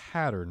be a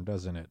pattern,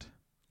 doesn't it?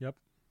 Yep.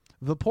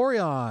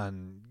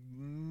 Vaporeon.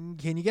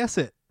 Can you guess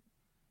it?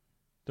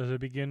 Does it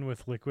begin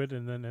with liquid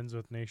and then ends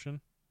with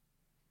nation?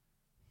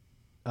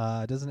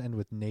 It doesn't end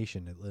with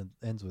nation. It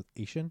ends with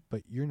Asian,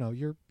 but you're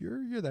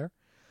there.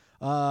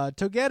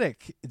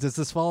 Togetic. Does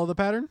this follow the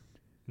pattern?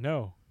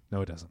 No.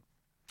 No, it doesn't.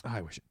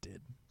 I wish it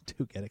did.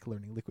 Togetic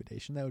learning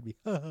liquidation. That would be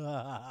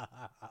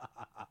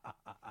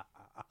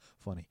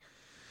funny.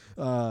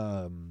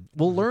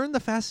 We'll learn the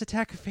fast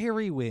attack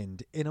Fairy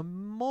Wind. In a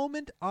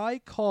moment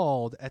I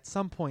called at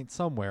some point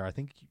somewhere, I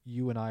think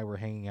you and I were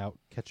hanging out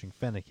catching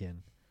Fennekin,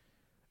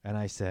 and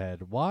I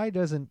said, or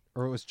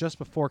it was just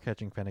before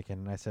catching Fennekin,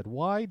 and I said,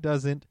 why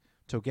doesn't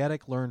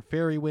Togetic learn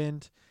Fairy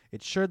Wind?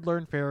 It should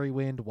learn Fairy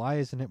Wind. Why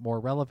isn't it more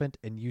relevant?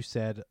 And you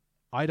said,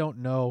 I don't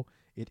know.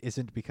 It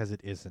isn't because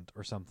it isn't,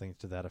 or something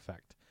to that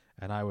effect.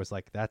 And I was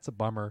like, that's a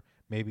bummer.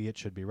 Maybe it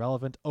should be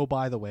relevant. Oh,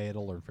 by the way,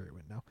 it'll learn Fairy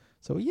Wind now.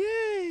 So,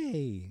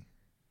 yay!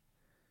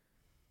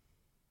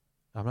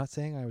 I'm not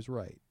saying I was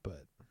right,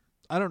 but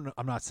I don't know.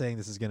 I'm not saying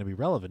this is going to be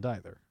relevant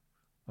either.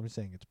 I'm just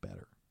saying it's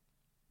better.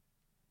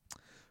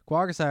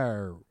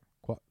 Quagsire.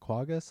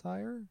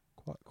 Quagsire?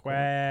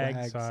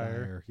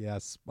 Quagsire.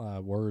 Yes,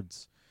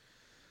 words.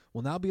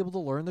 Will now be able to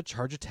learn the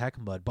charge attack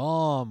Mud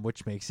Bomb,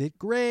 which makes it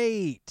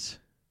great.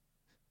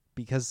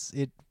 Because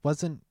it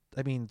wasn't,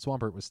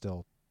 Swampert was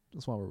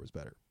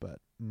better, but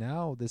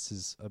now this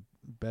is a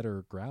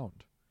better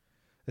ground.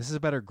 This is a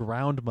better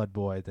ground Mud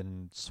Boy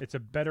than... It's a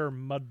better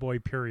Mud Boy,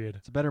 period.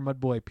 It's a better Mud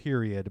Boy,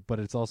 period, but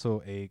it's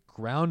also a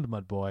ground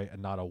Mud Boy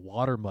and not a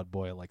water Mud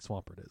Boy like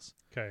Swampert is.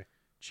 Okay.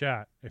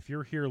 Chat, if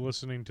you're here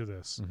listening to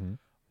this,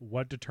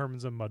 what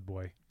determines a Mud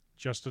Boy?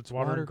 Just its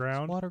water and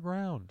ground? It's water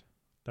ground.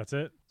 That's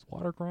it? It's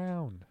water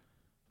ground.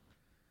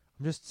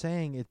 I'm just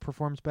saying it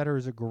performs better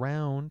as a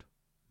ground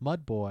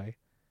Mud Boy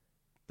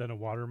than a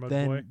water Mud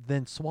Boy?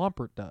 Than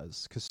Swampert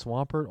does, because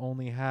Swampert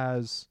only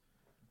has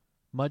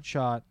Mud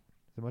Shot.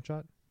 Is it Mud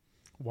Shot?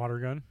 Water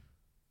Gun?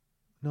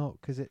 No,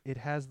 because it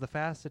has the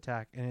fast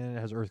attack and it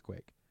has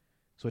Earthquake.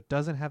 So it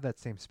doesn't have that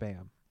same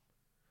spam.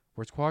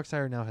 Whereas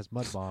Quagsire now has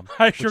Mud Bomb.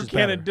 Hydro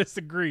Cannon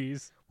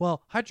disagrees.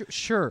 Well, Hydro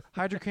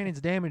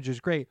Cannon's damage is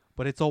great,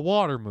 but it's a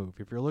water move.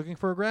 If you're looking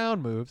for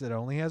ground moves, it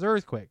only has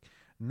Earthquake.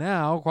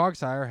 Now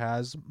Quagsire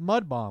has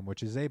Mud Bomb,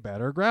 which is a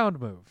better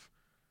ground move.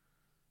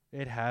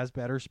 It has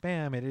better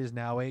spam. It is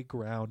now a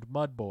ground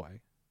Mud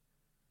Boy.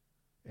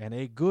 And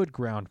a good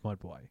ground Mud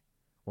Boy.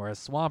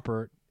 Whereas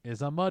Swampert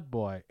is a Mud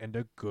Boy and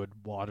a good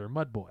water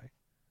Mud Boy.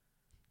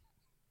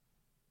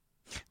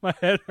 My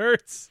head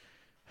hurts.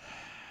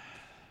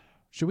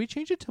 Should we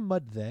change it to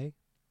Mud They?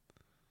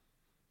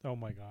 Oh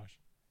my gosh.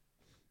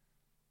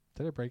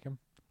 Did I break him?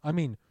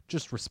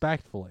 Just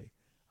respectfully.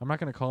 I'm not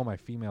going to call my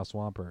female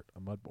Swampert a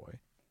Mud Boy. It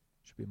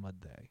should be Mud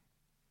They.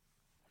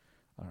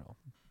 I don't know.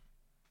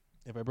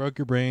 If I broke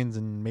your brains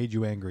and made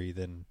you angry,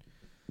 then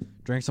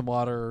drink some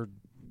water,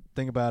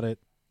 think about it,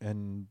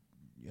 and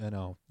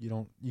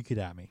you could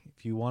at me.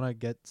 If you want to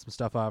get some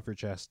stuff off your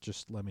chest,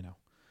 just let me know.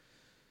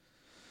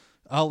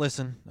 I'll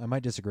listen. I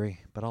might disagree,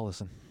 but I'll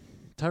listen.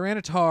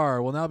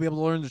 Tyranitar will now be able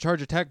to learn to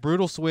charge attack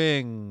Brutal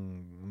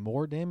Swing.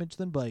 More damage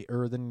than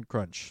than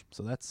Crunch,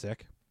 so that's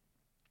sick.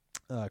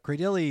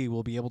 Cradilly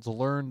will be able to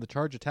learn the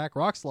charge attack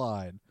Rock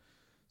Slide.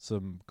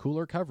 Some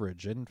cooler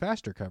coverage and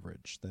faster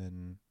coverage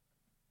than,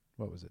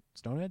 what was it,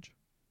 Stone Edge?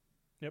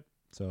 Yep.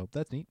 So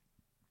that's neat.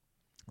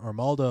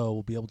 Armaldo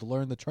will be able to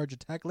learn the charge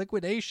attack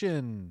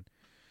Liquidation.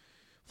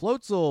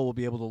 Floatzel will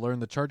be able to learn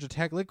the charge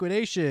attack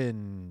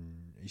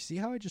Liquidation. You see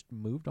how I just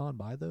moved on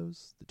by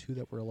those? The two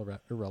that were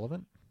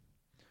irrelevant?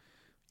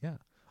 Yeah.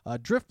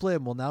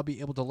 Driftblim will now be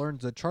able to learn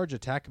the charge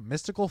attack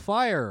Mystical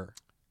Fire.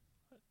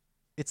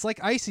 It's like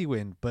Icy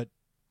Wind, but...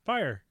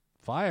 Fire.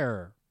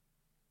 Fire.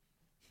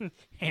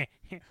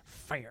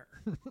 Fire.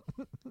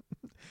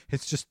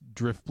 It's just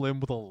Driftblim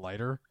with a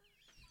lighter.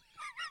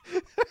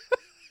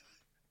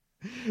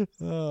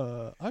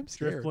 I'm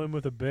scared. Driftblim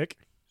with a bic.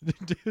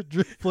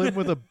 Driftblim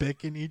with a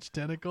bic in each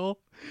tentacle.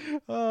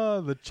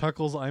 The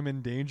Chuckles I'm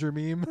in danger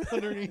meme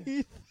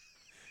underneath.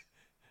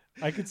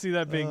 I could see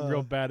that being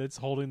real bad. It's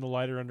holding the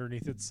lighter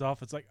underneath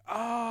itself. It's like,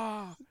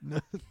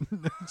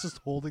 It's just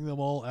holding them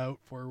all out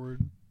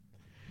forward.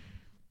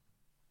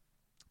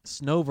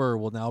 Snover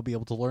will now be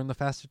able to learn the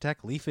fast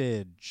attack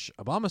Leafage.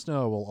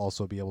 Abomasnow will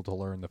also be able to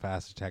learn the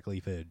fast attack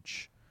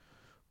Leafage.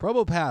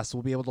 Probopass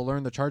will be able to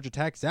learn the charge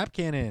attack Zap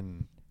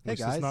Cannon. Hey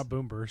guys, it's not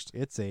Boom Burst.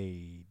 It's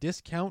a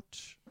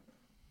discount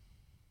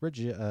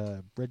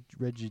Regimetal.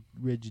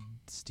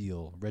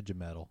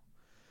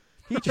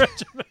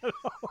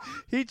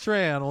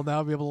 Heatran will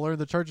now be able to learn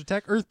the charge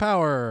attack Earth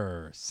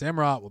Power.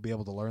 Samurott will be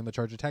able to learn the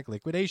charge attack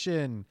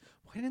Liquidation.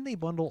 Why didn't they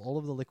bundle all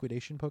of the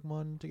Liquidation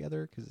Pokemon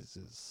together? Because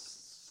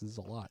this is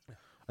a lot.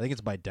 I think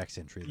it's by Dex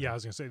entry. Yeah, I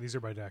was going to say, these are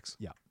by Dex.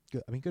 Yeah.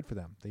 Good. I mean, good for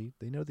them. They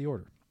know the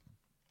order.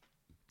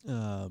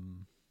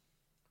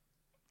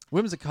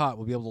 Whimsicott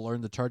will be able to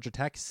learn the charge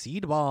attack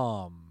Seed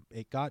Bomb.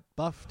 It got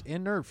buffed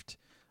and nerfed,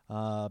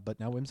 but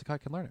now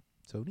Whimsicott can learn it.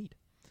 So neat.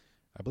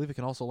 I believe it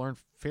can also learn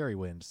Fairy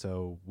Wind,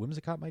 so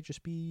Whimsicott might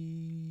just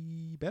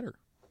be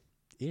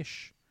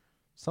better-ish.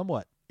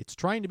 Somewhat. It's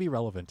trying to be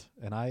relevant,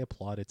 and I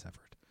applaud its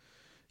effort.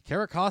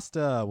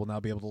 Caracosta will now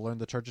be able to learn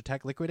the charge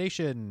attack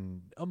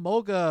Liquidation.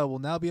 Emolga will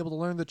now be able to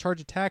learn the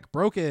charge attack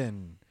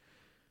Broken.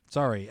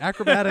 Sorry,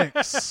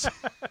 Acrobatics.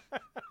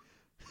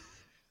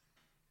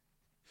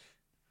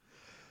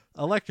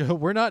 Electro,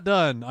 we're not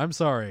done. I'm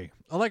sorry.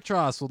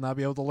 Electros will now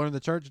be able to learn the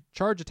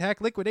charge attack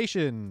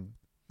Liquidation,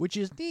 which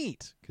is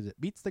neat because it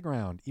beats the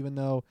ground, even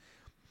though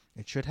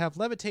it should have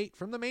Levitate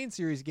from the main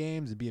series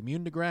games and be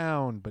immune to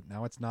ground, but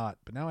now it's not.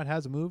 But now it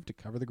has a move to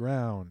cover the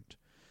ground.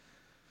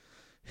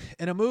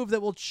 And a move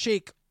that will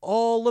shake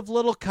all of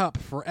Little Cup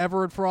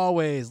forever and for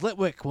always.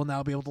 Litwick will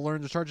now be able to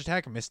learn the charge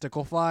attack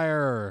Mystical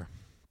Fire.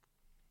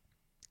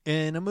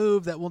 In a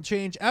move that will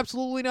change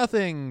absolutely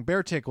nothing,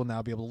 Beartick will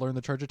now be able to learn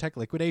the charge attack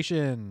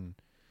Liquidation.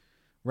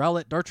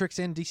 Rowlet, Dartrix,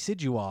 and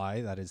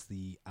Decidueye, that is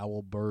the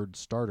Owlbird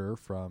starter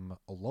from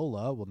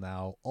Alola, will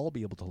now all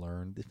be able to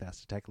learn the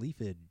fast attack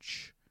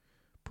Leafage.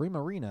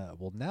 Primarina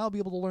will now be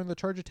able to learn the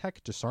charge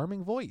attack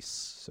Disarming Voice,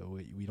 so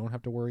we don't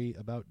have to worry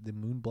about the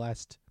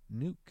Moonblast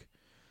nuke.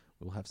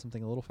 We'll have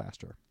something a little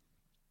faster.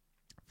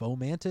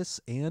 Fomantis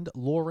and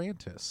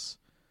Lurantis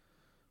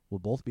will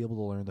both be able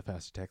to learn the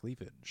fast attack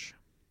Leafage.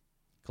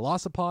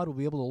 Colossopod will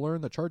be able to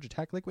learn the charge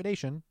attack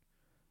Liquidation,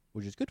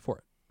 which is good for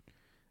it.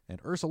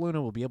 And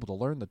Ursaluna will be able to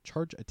learn the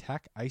charge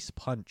attack Ice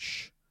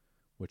Punch,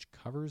 which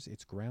covers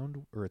its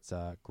ground or its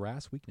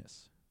grass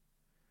weakness.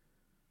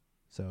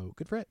 So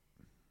good for it.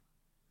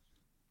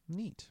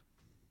 Neat.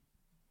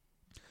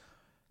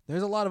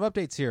 There's a lot of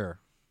updates here.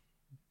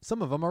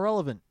 Some of them are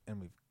relevant,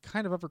 and we've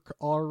kind of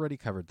already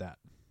covered that.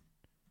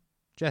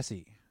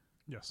 Jesse.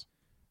 Yes.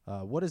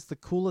 What is the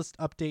coolest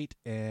update,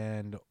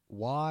 and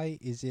why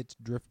is it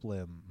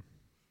Drifblim?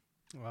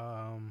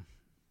 I'm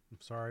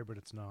sorry, but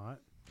it's not.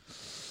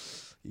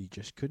 You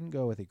just couldn't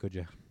go with it, could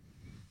you?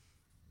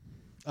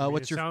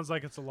 It sounds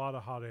like it's a lot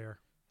of hot air.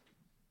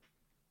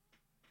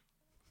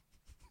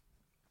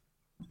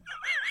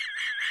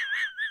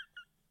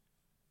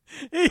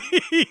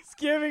 He's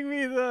giving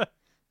me the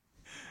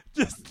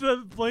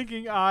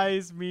blinking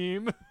eyes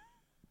meme.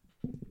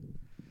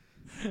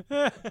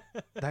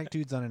 That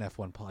dude's on an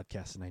F1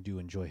 podcast, and I do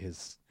enjoy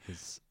his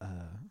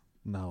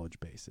knowledge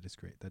base. It is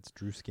great. That's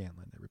Drew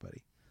Scanlon,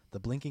 everybody. The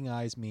blinking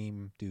eyes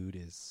meme dude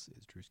is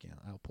Drew Scanlon.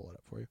 I'll pull it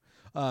up for you.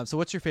 So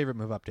what's your favorite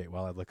move update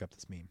while I look up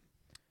this meme?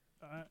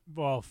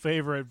 Well,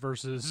 favorite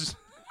versus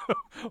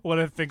what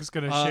I think's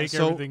going to shake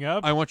everything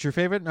up. I want your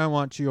favorite, and I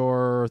want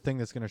your thing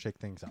that's going to shake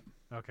things up.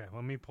 Okay,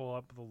 let me pull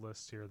up the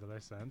list here that I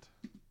sent,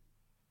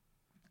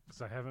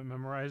 because I haven't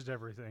memorized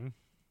everything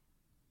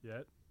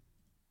yet.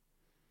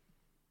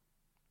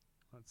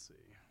 Let's see.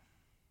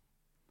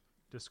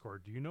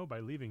 Discord. Do you know by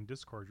leaving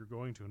Discord you're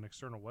going to an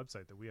external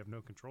website that we have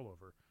no control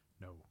over?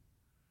 No.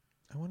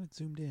 I want it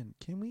zoomed in.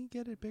 Can we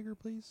get it bigger,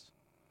 please?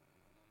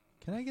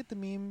 Can I get the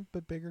meme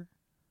but bigger?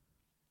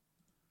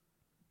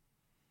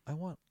 I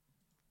want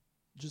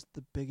just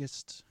the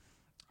biggest.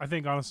 I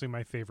think, honestly,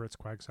 my favorite's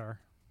Quagsire.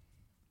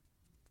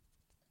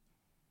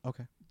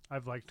 Okay.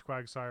 I've liked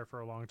Quagsire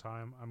for a long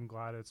time. I'm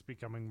glad it's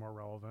becoming more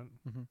relevant.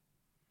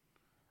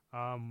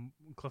 Mm-hmm.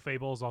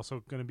 Clefable is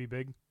also going to be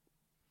big.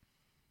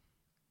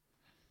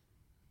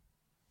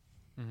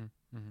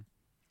 Mm-hmm. Mm-hmm.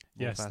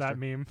 Yes, faster. that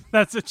meme.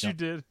 That's what you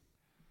did.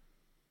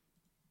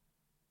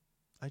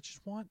 I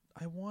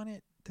want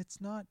it that's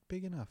not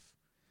big enough.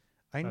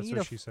 I That's need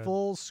what a she said.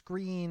 full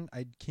screen.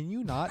 Can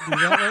you not do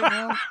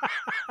that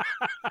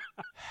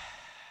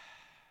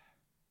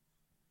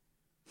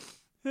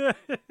right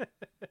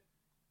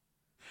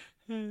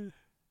now?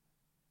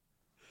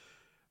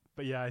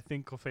 But yeah, I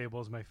think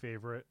Clefable is my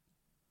favorite.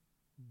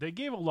 They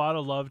gave a lot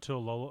of love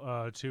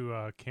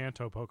to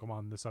Kanto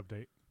Pokemon this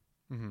update,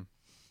 Mm-hmm.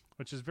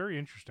 which is very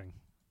interesting.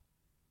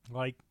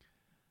 Like,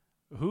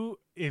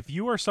 if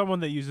you are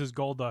someone that uses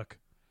Golduck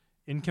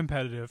in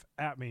competitive,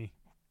 at me,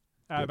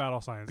 at Good.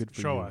 Battle Science, Good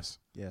for show you. us.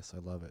 Yes, I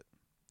love it.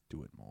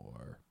 Do it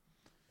more.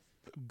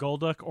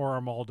 Golduck or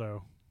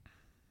Armaldo.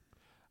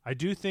 I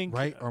do think...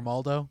 Right,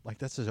 Armaldo? Like,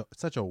 that's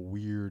such a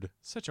weird...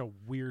 Such a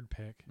weird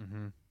pick.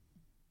 Mm-hmm.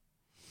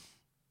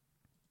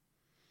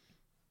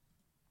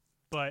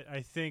 But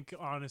I think,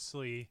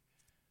 honestly,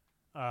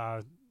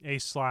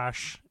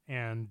 A-Slash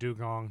and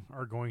Dugong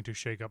are going to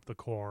shake up the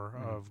core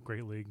of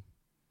Great League.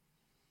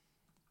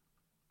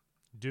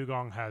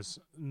 Dugong has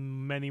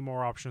many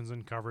more options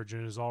in coverage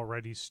and is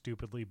already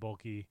stupidly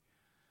bulky.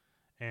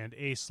 And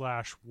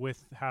A-Slash,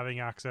 with having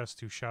access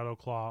to Shadow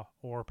Claw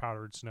or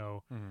Powdered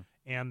Snow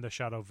and the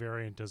Shadow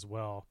variant as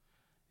well,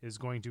 is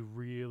going to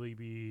really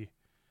be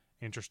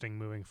interesting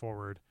moving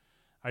forward.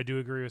 I do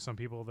agree with some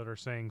people that are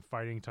saying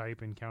fighting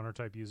type and counter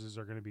type uses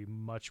are going to be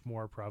much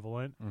more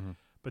prevalent,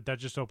 but that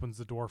just opens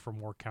the door for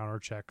more counter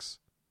checks.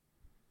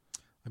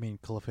 I mean,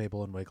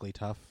 Clefable and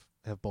Wigglytuff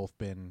have both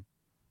been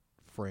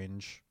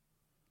fringe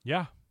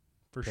Yeah,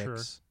 for picks,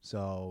 sure.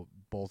 so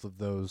both of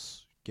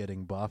those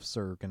getting buffs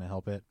are going to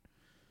help it.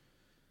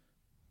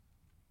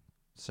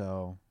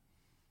 So,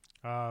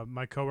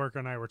 My coworker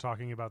and I were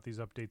talking about these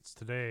updates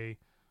today.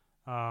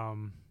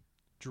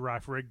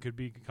 Giraffe Rig could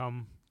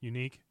become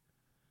unique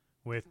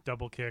with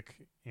Double Kick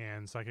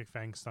and Psychic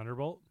Fang's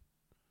Thunderbolt.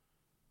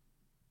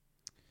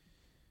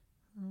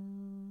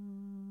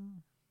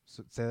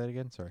 so say that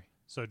again. Sorry.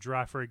 So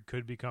Giraffe Rig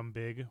could become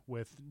big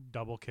with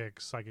Double Kick,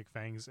 Psychic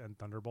Fangs, and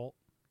Thunderbolt.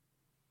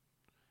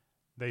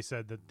 They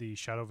said that the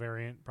Shadow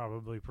variant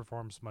probably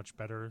performs much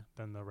better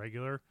than the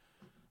regular.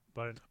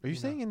 But Are you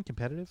saying in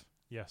competitive?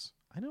 Yes.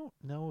 I don't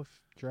know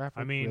if Giraffe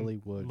I mean, really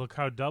would. look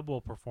how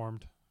Double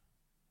performed.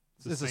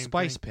 It's a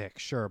spice pick,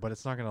 sure, but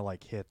it's not going to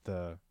like hit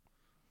the.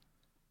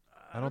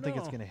 I don't think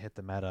it's know. going to hit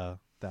the meta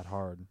that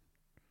hard.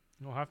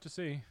 We'll have to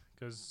see,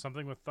 because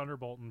something with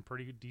Thunderbolt and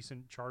pretty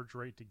decent charge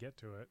rate to get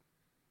to it.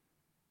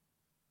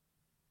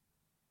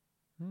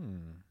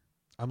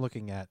 I'm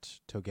looking at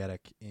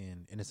Togetic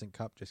in Innocent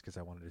Cup just because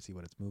I wanted to see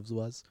what its moves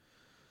was.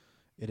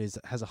 It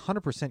has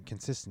 100%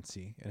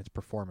 consistency in its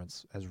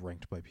performance as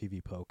ranked by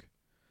PV Poke,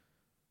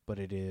 but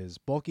it is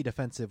bulky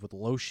defensive with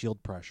low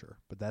shield pressure.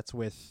 But that's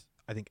with,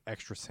 I think,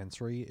 extra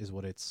sensory is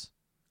what its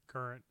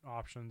Current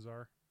options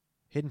are.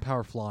 hidden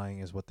power flying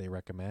is what they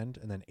recommend,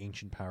 and then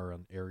ancient power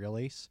on aerial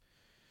ace.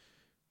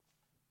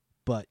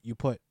 But you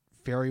put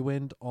Fairy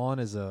Wind on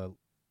as a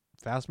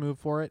fast move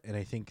for it, and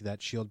I think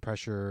that shield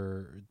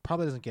pressure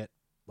probably doesn't get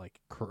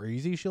like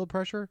crazy shield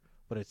pressure,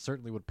 but it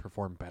certainly would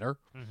perform better.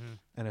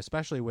 And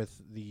especially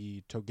with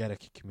the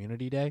Togetic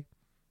Community Day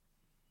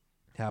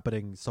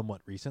happening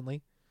somewhat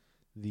recently,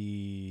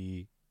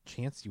 the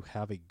chance you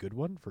have a good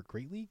one for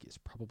Great League is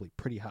probably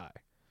pretty high.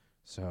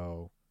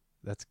 So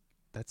that's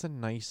a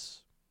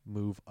nice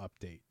move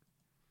update.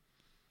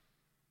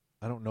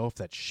 I don't know if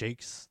that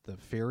shakes the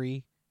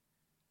fairy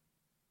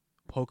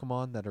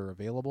Pokemon that are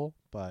available,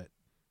 but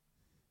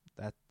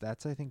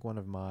that's I think one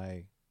of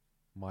my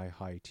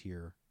high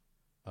tier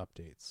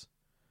updates.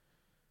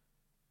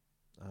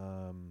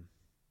 Can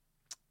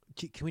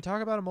we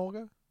talk about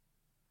Emolga?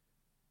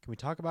 Can we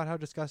talk about how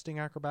disgusting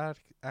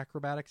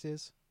acrobatics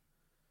is?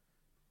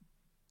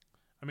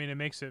 I mean, it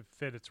makes it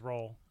fit its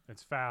role.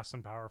 It's fast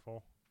and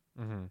powerful.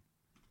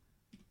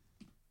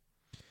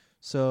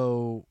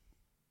 So,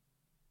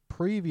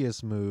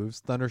 previous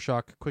moves,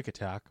 Thundershock, Quick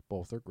Attack,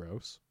 both are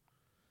gross.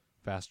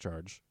 Fast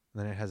Charge.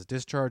 And then it has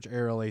Discharge,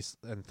 Aerial Ace,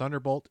 and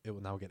Thunderbolt. It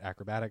will now get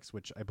Acrobatics,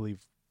 which I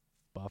believe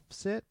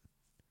buffs it.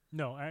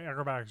 No,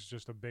 acrobatics is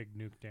just a big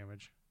nuke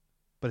damage.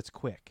 But it's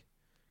quick.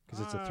 Because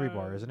it's a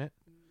 3-bar, isn't it?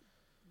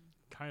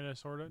 Kind of,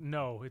 sort of.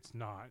 No, it's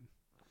not.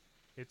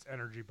 It's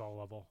energy ball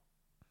level.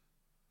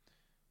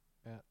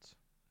 At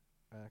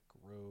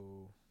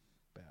Acrobatics.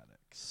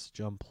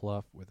 Jump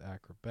Pluff with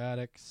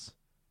Acrobatics.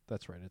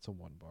 That's right, it's a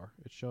 1-bar.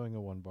 It's showing a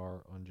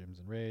 1-bar on gyms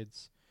and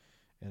raids.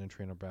 And in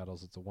trainer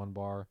battles, it's a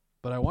 1-bar.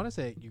 But I want to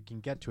say you can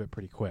get to it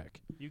pretty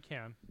quick. You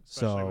can,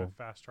 especially So, with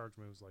fast charge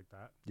moves like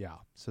that. Yeah,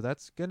 so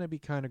that's going to be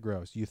kind of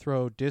gross. You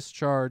throw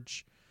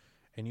Discharge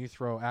and you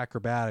throw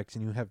Acrobatics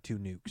and you have 2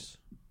 nukes.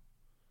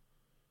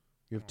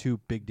 You have 2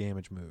 big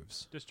damage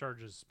moves.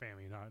 Discharge is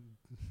spammy, not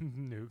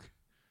nuke.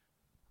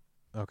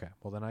 Okay,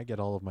 well then I get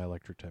all of my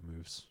electric type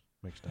moves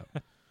mixed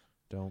up.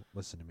 Don't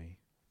listen to me.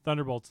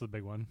 Thunderbolt's the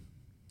big one.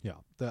 Yeah,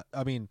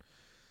 I mean,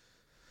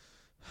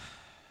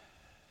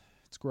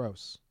 it's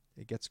gross.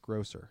 It gets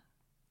grosser.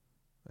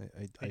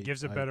 It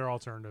gives a better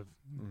alternative.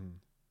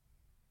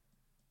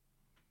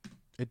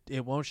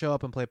 It won't show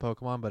up and play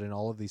Pokemon, but in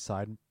all of these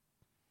side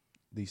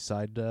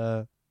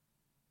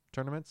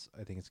tournaments,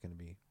 I think it's going to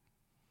be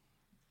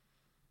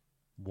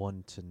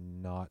one to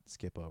not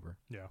skip over.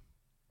 Yeah.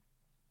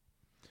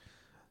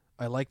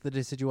 I like the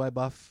Decidueye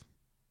buff.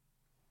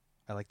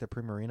 I like the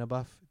Primarina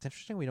buff. It's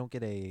interesting we don't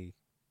get a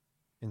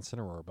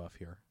Incineroar buff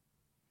here.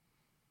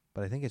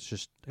 But I think it's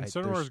just...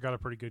 Incineroar's got a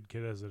pretty good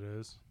kit as it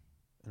is.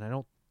 And I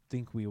don't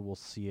think we will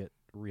see it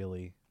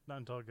really. Not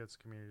until it gets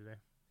Community Day.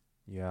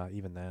 Yeah,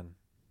 even then.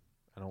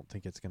 I don't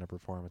think it's going to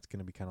perform. It's going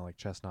to be kind of like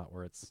Chestnut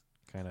where it's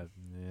kind of...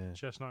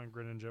 Chestnut and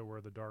Greninja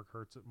where the dark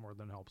hurts it more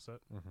than helps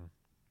it.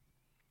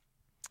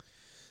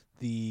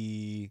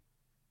 The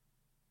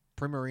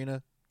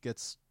Primarina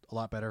gets a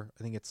lot better.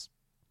 I think it's,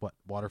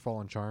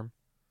 Waterfall and Charm?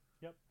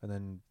 Yep. And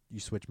then you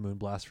switch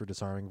Moonblast for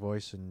Disarming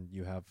Voice, and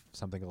you have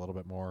something a little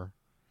bit more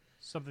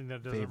something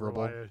that doesn't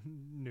favorable. rely on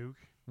nuke.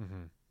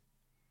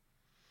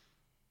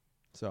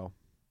 So,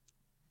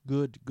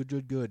 good.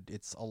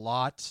 It's a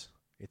lot.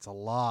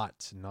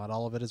 Not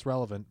all of it is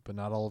relevant, but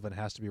not all of it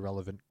has to be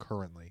relevant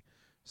currently.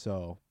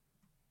 So,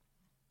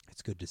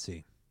 it's good to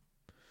see.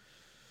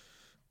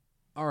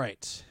 All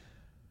right.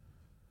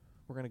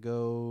 we're going to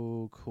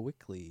go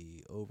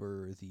quickly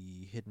over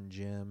the Hidden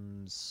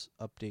Gems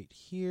update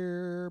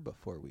here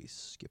before we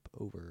skip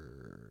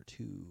over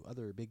to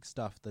other big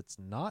stuff that's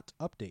not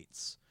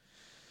updates.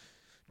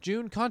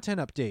 June content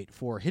update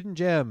for Hidden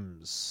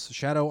Gems.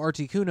 Shadow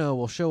Articuno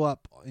will show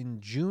up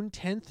in June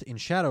 10th in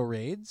Shadow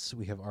Raids.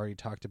 We have already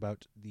talked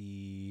about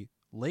the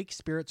Lake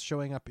Spirits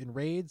showing up in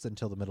raids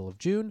until the middle of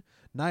June.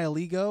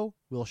 Nihiligo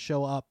will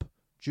show up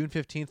June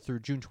 15th through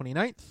June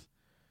 29th.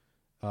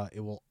 It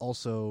will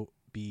also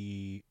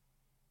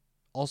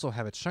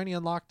have its shiny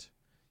unlocked.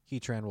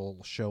 Heatran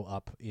will show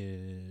up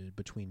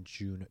between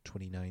June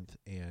 29th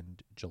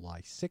and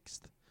July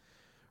 6th.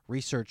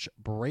 Research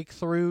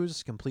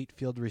breakthroughs. Complete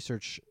field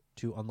research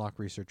to unlock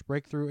research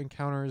breakthrough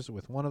encounters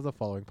with one of the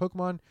following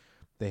Pokemon.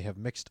 They have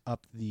mixed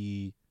up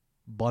the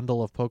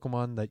bundle of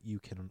Pokemon that you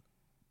can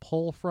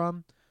pull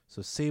from.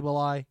 So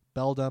Sableye,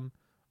 Beldum,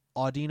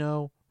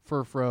 Audino,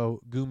 Furfrou,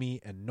 Gumi,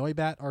 and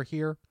Noibat are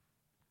here.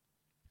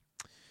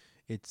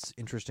 It's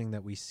interesting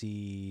that we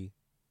see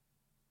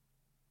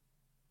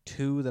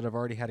 2 that have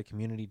already had a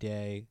community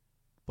day,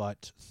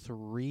 but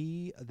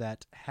 3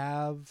 that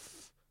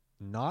have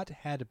not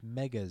had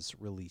megas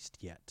released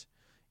yet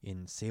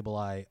in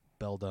Sableye,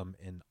 Beldum,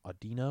 and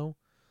Audino.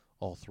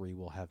 All 3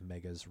 will have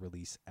megas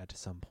release at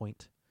some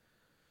point.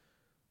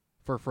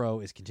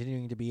 Furfrou is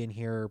continuing to be in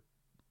here.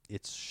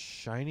 Its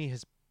shiny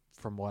has,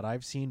 from what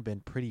I've seen,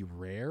 been pretty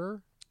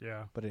rare.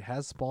 Yeah. But it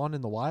has spawned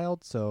in the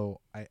wild,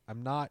 so I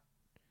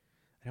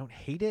don't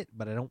hate it,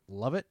 but I don't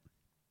love it.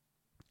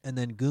 And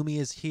then Gumi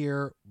is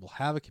here. We'll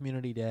have a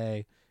community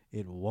day.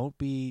 It won't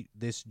be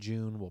this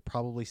June. We'll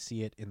probably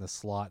see it in the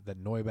slot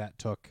that Noibat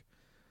took.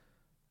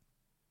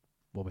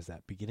 What was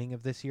that? Beginning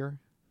of this year?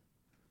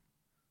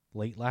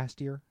 Late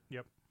last year?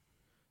 Yep.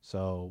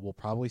 So we'll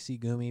probably see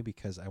Gumi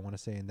because I want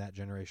to say in that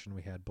generation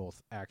we had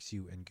both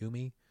Axew and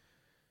Gumi.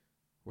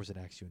 Or was it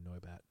Axew and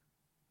Noibat?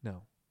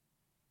 No.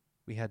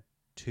 We had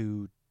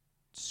 2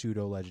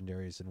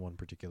 pseudo-legendaries in one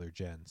particular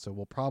gen. So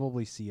we'll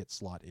probably see it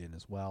slot in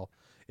as well.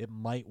 It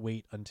might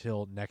wait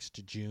until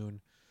next June,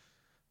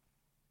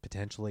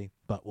 potentially,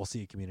 but we'll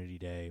see a community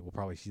day. We'll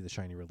probably see the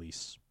shiny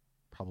release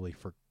probably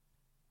for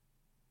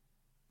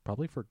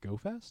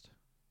GoFest,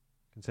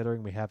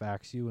 considering we have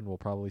Axew, and we'll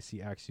probably see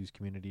Axew's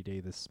community day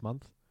this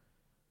month.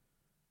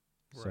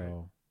 Right.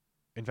 So,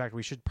 in fact,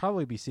 we should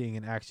probably be seeing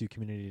an Axew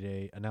community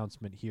day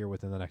announcement here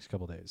within the next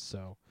couple days.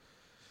 So,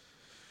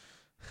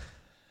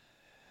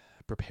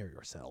 prepare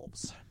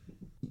yourselves.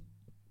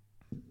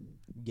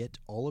 Get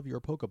all of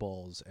your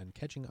Pokeballs and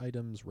catching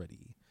items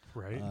ready.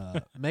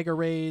 Right. Mega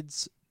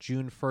Raids,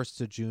 June 1st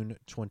to June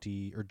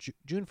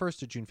 1st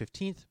to June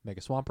 15th.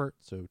 Mega Swampert,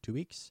 so 2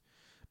 weeks.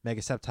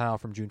 Mega Sceptile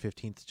from June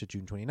 15th to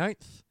June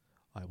 29th.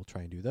 I will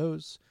try and do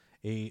those.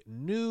 A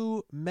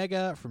new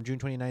Mega from June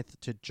 29th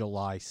to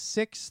July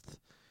 6th.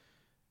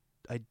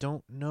 I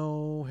don't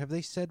know. Have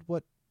they said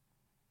what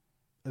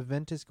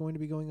event is going to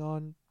be going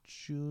on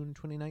June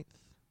 29th?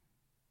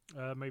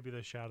 Maybe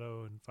the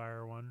Shadow and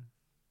Fire one.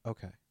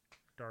 Okay.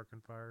 Dark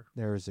and Fire.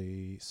 There's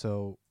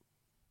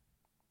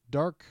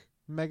Dark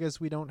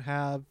Megas we don't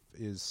have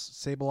is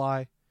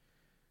Sableye.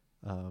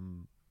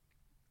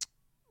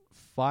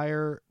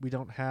 Fire we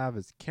don't have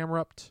is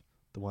Camerupt.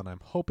 The one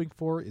I'm hoping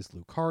for is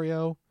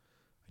Lucario.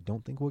 I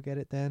don't think we'll get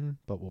it then,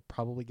 but we'll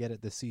probably get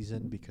it this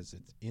season because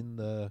it's in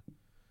the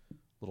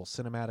little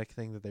cinematic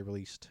thing that they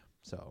released.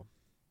 So,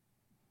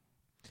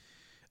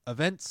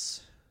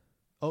 events.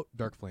 Oh,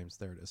 Dark Flames.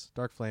 There it is.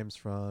 Dark Flames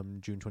from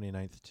June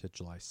 29th to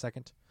July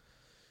 2nd.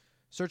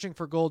 Searching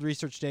for Gold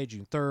Research Day,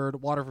 June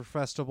 3rd. Water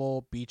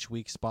Festival, Beach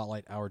Week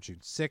Spotlight Hour, June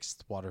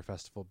 6th. Water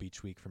Festival,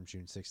 Beach Week from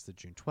June 6th to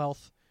June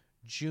 12th.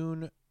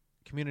 June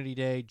Community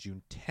Day,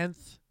 June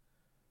 10th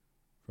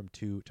from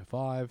 2 to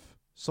 5.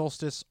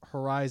 Solstice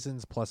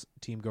Horizons plus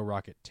Team Go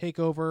Rocket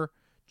Takeover,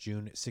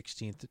 June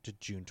 16th to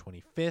June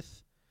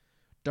 25th.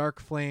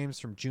 Dark Flames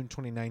from June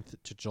 29th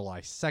to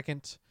July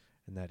 2nd.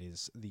 And that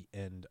is the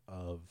end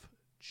of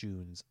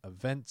June's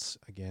events.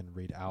 Again,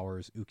 raid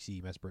hours,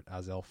 Uxie, Mesprit,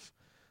 Azelf,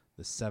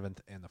 the 7th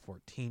and the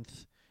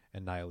 14th,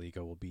 and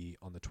Nihiligo will be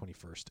on the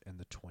 21st and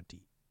the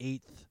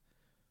 28th.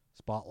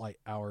 Spotlight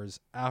hours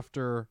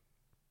after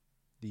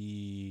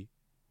the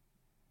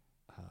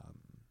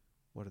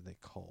what are they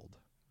called?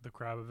 The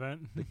Crab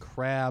event. The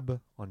Crab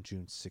on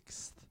June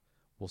 6th.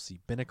 We'll see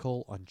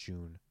Binnacle on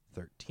June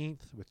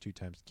 13th with 2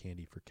 times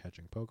candy for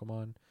catching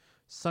Pokemon.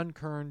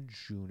 Sunkern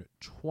June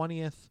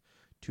 20th,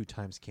 2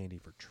 times candy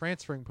for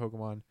transferring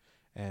Pokemon,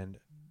 and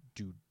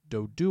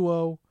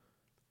Doduo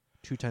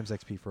 2 times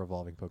XP for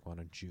evolving Pokemon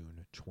on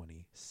June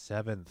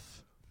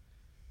 27th.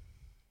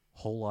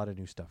 Whole lot of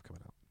new stuff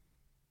coming out.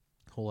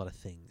 Whole lot of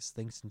things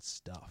and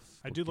stuff.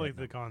 I do like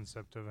the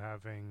concept of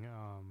having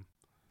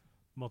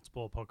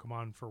multiple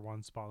Pokemon for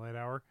one Spotlight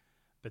Hour,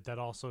 but that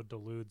also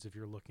deludes if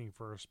you're looking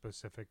for a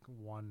specific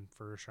one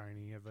for a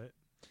shiny of it.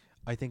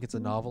 I think it's a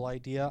novel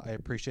idea. I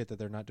appreciate that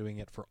they're not doing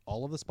it for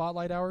all of the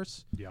Spotlight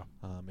Hours. Yeah.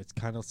 It's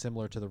kind of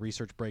similar to the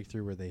Research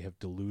Breakthrough where they have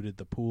diluted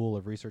the pool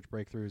of Research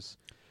Breakthroughs.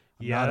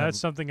 That's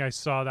something I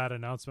saw that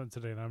announcement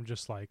today, and I'm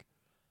just like,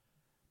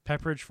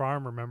 Pepperidge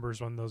Farm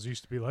remembers when those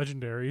used to be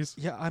legendaries.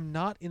 Yeah, I'm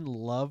not in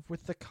love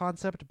with the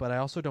concept, but I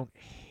also don't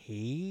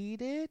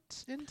hate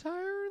it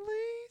entirely.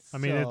 I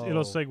mean,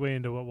 it'll so- segue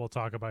into what we'll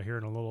talk about here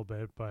in a little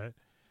bit, but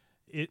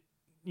it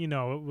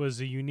was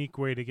a unique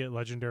way to get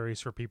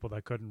legendaries for people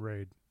that couldn't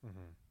raid.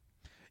 Mhm.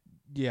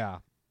 Yeah.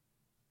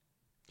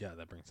 Yeah,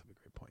 that brings up a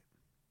great point.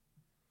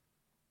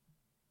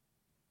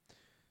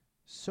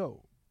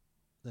 So,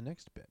 the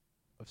next bit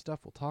of stuff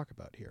we'll talk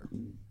about here,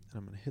 and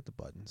I'm going to hit the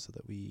button so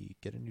that we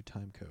get a new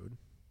time code,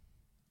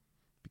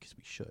 because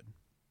we should,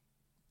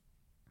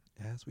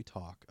 as we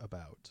talk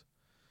about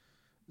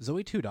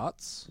Zoe 2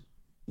 Dots.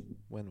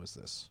 When was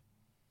this?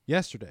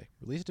 Yesterday.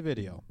 Released a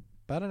video,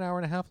 about an hour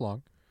and a half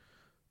long.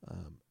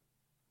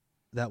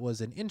 That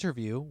was an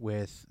interview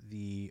with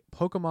the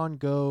Pokemon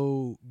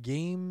Go's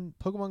game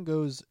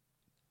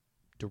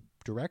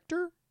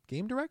director?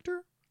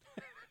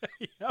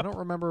 I don't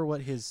remember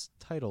what his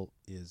title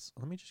is.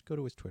 Let me just go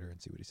to his Twitter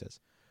and see what he says.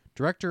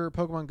 Director,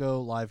 Pokemon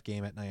Go live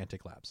game at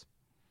Niantic Labs.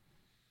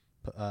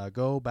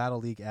 Go Battle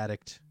League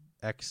Addict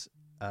X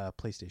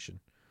PlayStation.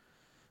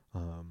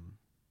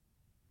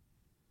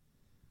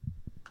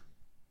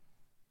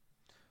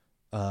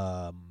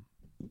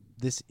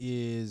 This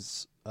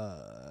is,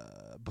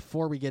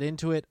 before we get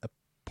into it, a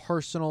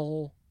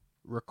personal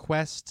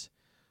request.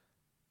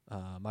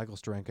 Michael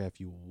Starenka,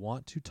 if you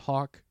want to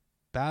talk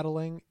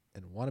battling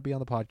and want to be on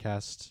the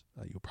podcast,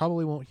 you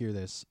probably won't hear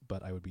this,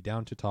 but I would be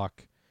down to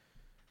talk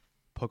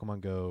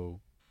Pokemon Go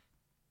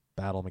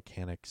battle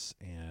mechanics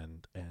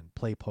and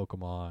play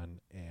Pokemon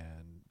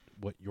and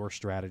what your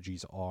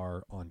strategies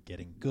are on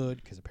getting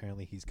good, because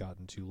apparently he's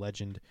gotten to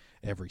Legend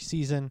every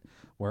season,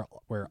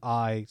 where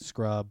I,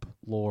 Scrub,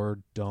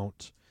 Lord,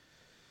 don't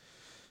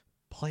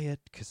play it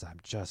because I'm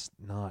just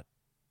not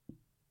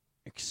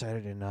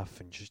excited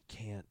enough and just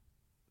can't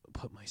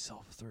put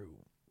myself through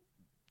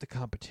the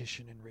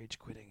competition and rage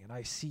quitting. And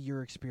I see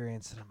your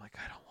experience and I'm like,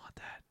 I don't want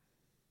that.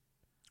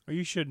 Or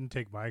you shouldn't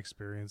take my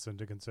experience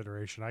into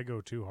consideration. I go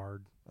too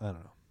hard. I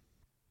don't know.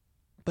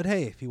 But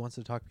hey, if he wants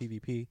to talk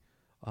PvP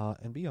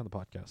and be on the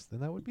podcast, then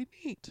that would be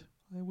neat.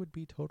 I would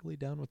be totally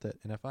down with it.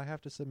 And if I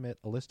have to submit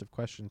a list of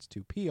questions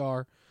to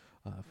PR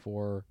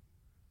for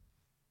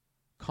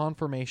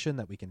confirmation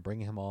that we can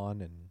bring him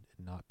on and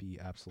not be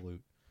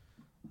absolute,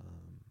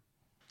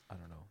 I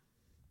don't know,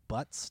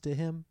 butts to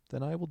him,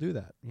 then I will do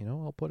that.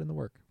 I'll put in the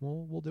work.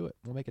 We'll do it.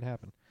 We'll make it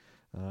happen.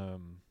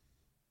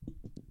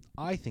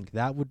 I think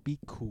that would be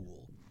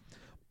cool.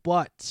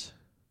 But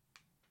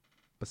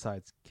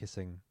besides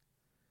kissing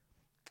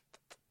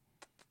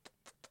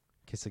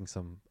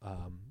some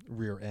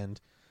rear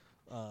end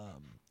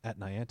at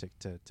Niantic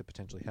to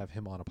potentially have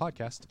him on a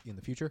podcast in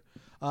the future,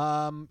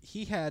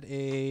 he had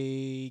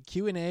a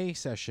Q&A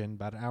session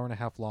about an hour and a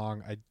half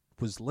long. I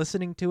was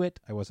listening to it.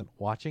 I wasn't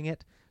watching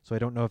it, so I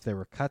don't know if there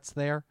were cuts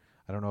there.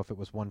 I don't know if it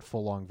was one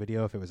full long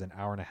video, if it was an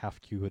hour and a half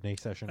Q&A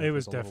session. It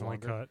was definitely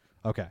cut.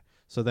 Okay.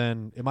 So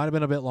then it might have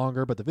been a bit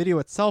longer, but the video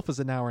itself is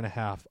an hour and a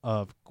half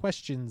of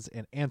questions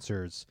and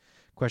answers.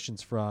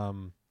 Questions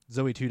from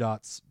Zoe 2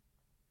 Dots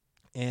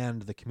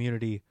and the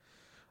community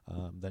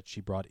that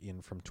she brought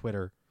in from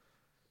Twitter.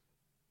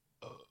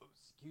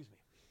 Excuse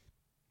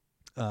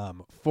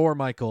me. For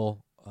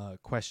Michael,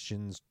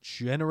 questions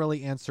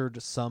generally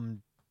answered,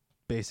 some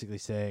basically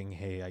saying,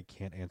 hey, I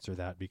can't answer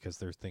that because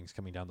there's things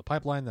coming down the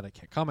pipeline that I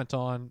can't comment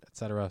on,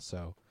 etc.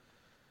 So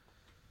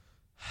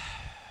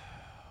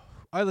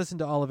I listened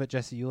to all of it.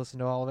 Jesse, you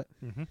listened to all of it?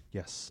 Mm-hmm.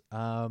 Yes.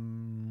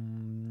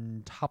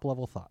 Top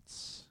level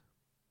thoughts.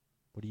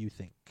 What do you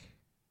think?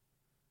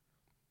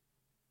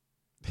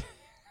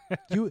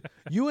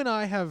 You and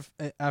I have,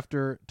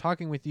 after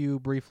talking with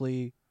you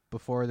briefly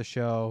before the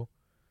show,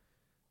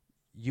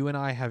 you and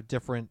I have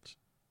different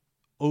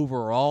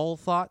overall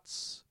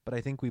thoughts, but I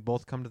think we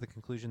both come to the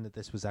conclusion that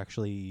this was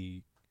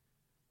actually,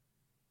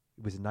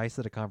 it was nice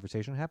that a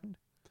conversation happened.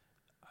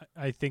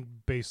 I think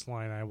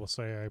baseline, I will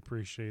say I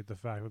appreciate the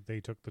fact that they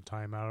took the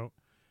time out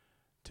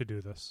to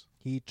do this.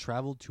 He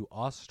traveled to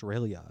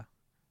Australia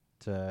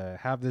to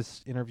have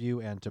this interview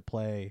and to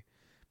play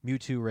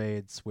Mewtwo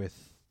raids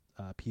with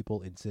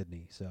people in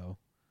Sydney, so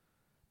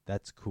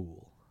that's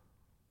cool.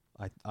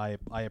 I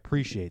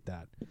appreciate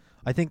that.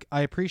 I think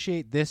I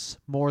appreciate this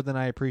more than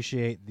I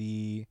appreciate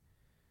the...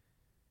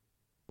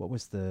 What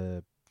was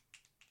the...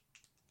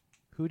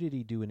 Who did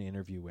he do an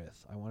interview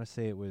with? I want to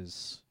say it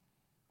was...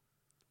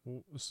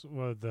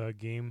 The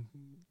game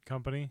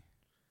company?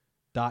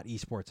 Dot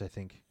Esports, I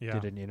think, Yeah.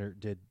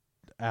 did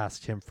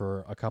ask him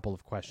for a couple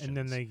of questions. And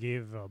then they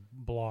gave a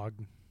blog.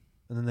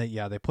 And then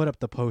they put up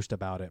the post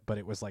about it, but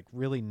it was like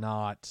really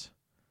not...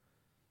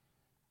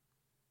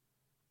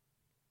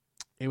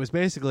 It was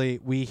basically,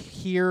 we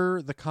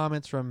hear the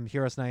comments from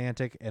Heroes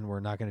Niantic and we're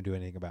not going to do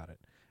anything about it.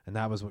 And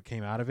that was what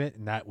came out of it,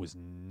 and that was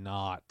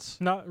not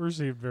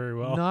received very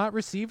well. Not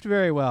received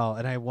very well.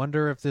 And I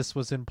wonder if this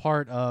was in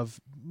part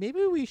of,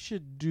 maybe we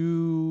should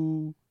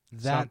do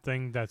that.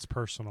 Something that's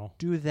personal.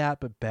 Do that,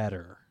 but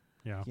better.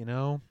 Yeah.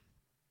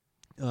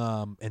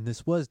 And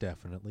this was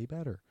definitely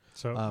better.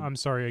 So I'm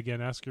sorry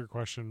again. Ask your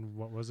question.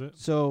 What was it?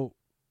 So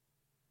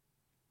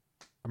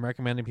I'm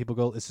recommending people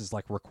go. This is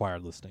like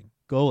required listening.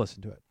 Go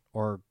listen to it,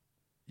 or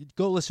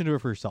go listen to it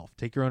for yourself.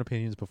 Take your own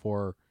opinions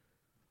before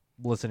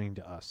listening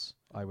to us.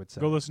 I would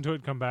say Go listen to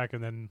it, come back,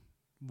 and then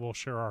we'll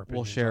share our opinions.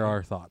 we'll share on it.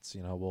 our thoughts.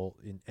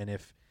 And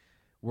if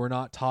we're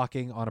not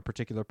talking on a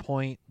particular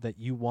point that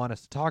you want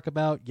us to talk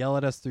about, yell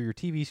at us through your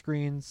TV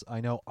screens. I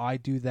know I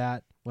do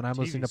that when I'm TV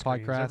listening to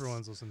screens, podcasts.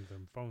 Everyone's listening to their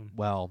phone.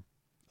 Well,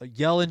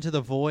 yell into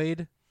the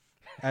void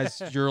as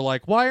you're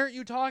like, why aren't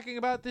you talking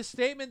about this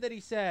statement that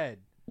he said?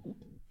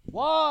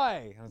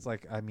 Why? And it's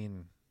like,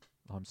 I'm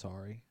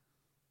sorry.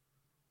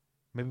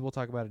 Maybe we'll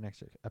talk about it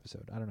next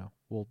episode. I don't know.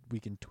 We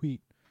can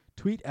tweet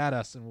at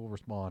us and we'll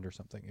respond or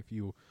something if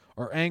you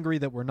are angry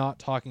that we're not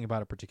talking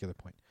about a particular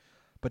point.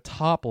 But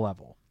top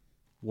level,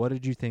 what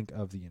did you think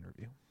of the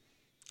interview?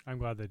 I'm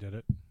glad they did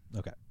it.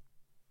 Okay.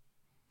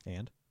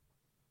 And?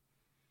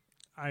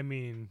 I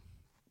mean,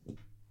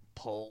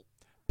 pull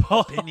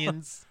Paul.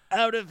 opinions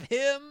out of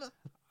him.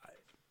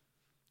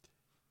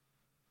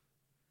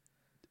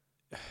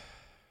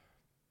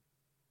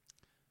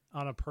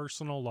 On a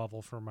personal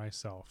level for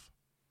myself,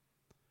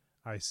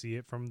 I see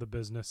it from the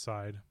business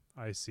side.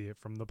 I see it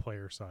from the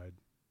player side.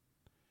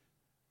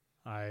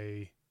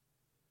 I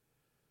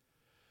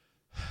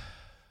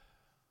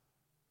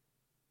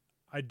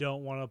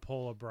don't want to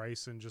pull a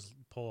Bryce and just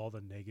pull all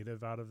the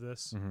negative out of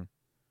this. Mm-hmm.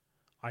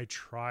 I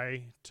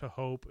try to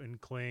hope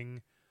and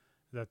cling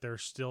that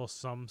there's still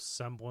some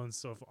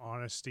semblance of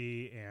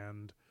honesty,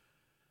 and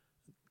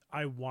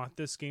I want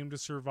this game to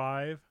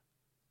survive.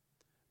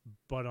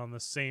 But on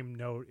the same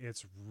note,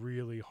 it's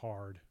really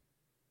hard.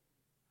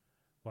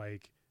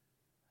 Like,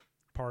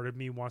 part of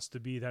me wants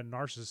to be that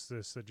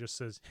narcissist that just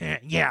says,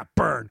 yeah,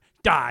 burn,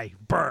 die,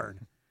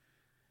 burn.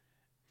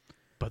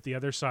 But the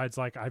other side's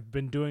like, I've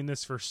been doing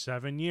this for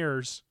 7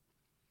 years.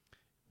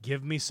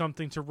 Give me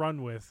something to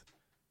run with.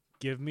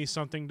 Give me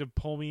something to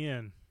pull me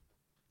in.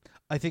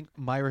 I think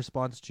my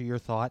response to your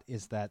thought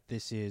is that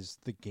this is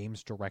the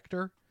game's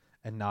director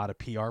and not a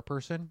PR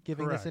person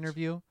giving Correct. this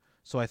interview.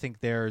 So I think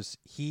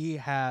he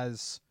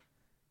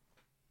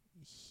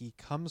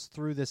comes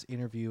through this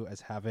interview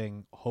as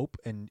having hope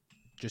and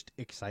just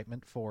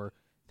excitement for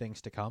things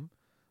to come,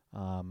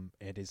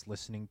 and is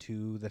listening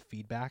to the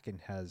feedback and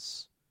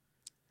has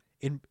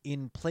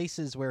in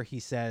places where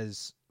he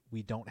says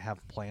we don't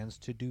have plans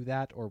to do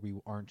that, or we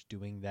aren't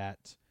doing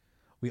that,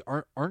 we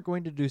aren't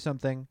going to do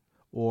something,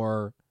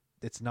 or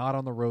it's not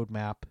on the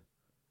roadmap.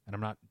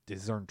 And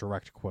these aren't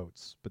direct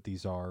quotes, but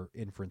these are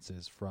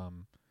inferences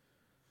from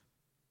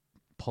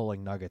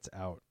pulling nuggets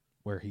out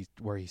where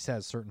he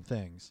says certain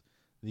things.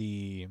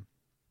 The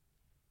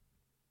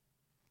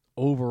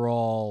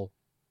overall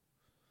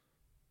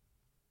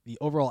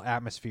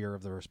atmosphere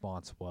of the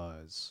response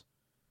was,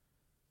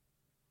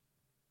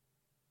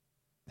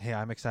 hey,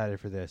 I'm excited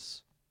for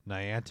this.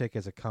 Niantic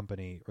as a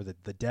company, or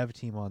the dev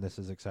team on this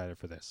is excited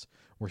for this.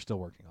 We're still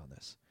working on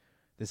this.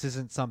 This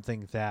isn't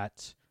something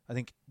that I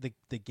think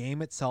the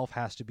game itself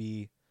has to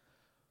be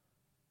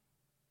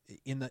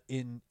in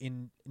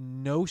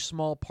no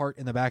small part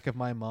in the back of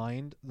my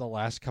mind. The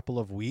last couple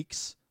of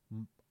weeks,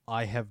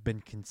 I have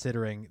been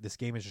considering this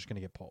game is just going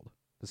to get pulled.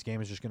 This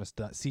game is just going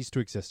to cease to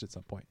exist at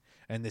some point,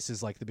 and this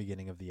is like the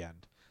beginning of the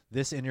end.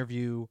 This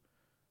interview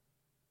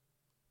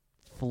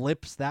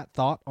flips that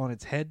thought on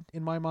its head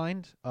in my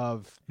mind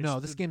of,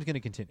 no, this game's going to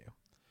continue.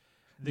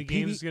 The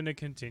game's going to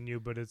continue,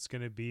 but it's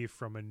going to be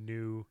from a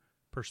new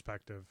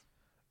perspective.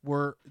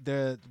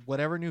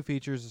 Whatever new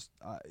features,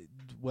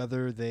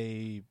 whether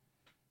they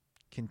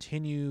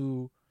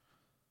continue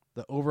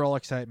the overall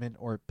excitement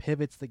or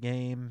pivots the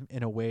game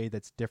in a way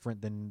that's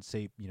different than,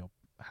 say,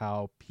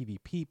 how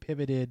PvP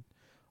pivoted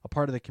a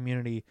part of the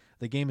community,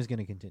 the game is going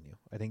to continue.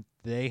 I think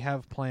they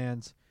have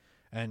plans,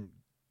 and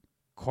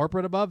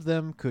corporate above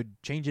them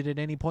could change it at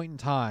any point in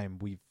time.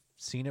 We've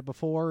seen it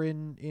before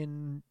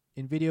in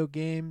video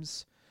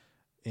games,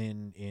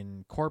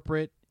 in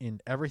corporate, in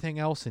everything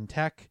else, in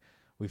tech.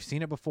 We've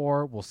seen it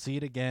before. We'll see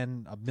it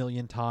again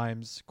 1,000,000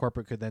 times.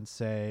 Corporate could then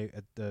say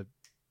at the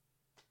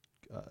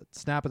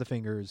snap of the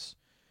fingers,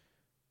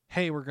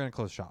 hey, we're going to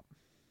close shop.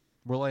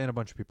 We're laying a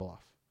bunch of people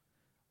off.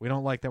 We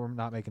don't like that we're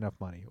not making enough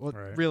money. Well,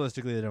 right.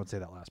 Realistically, they don't say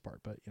that last part,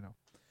 but,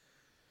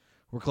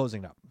 we're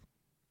closing up.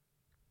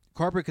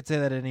 Corporate could say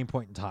that at any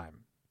point in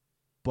time.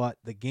 But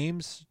the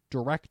game's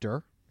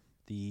director,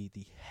 the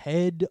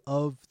head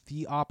of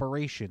the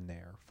operation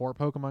there for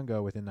Pokemon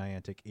Go within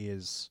Niantic,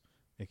 is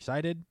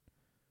excited,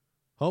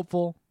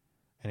 hopeful,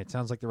 and it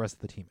sounds like the rest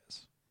of the team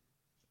is.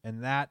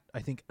 And that,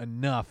 I think,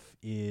 enough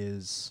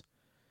is...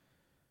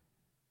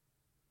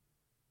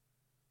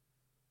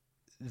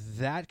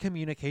 That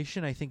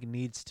communication, I think,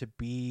 needs to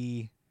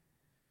be...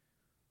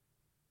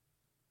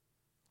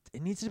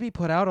 It needs to be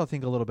put out, I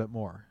think, a little bit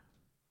more,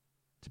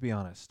 to be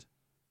honest.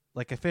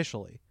 Like,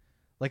 officially.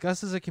 Like,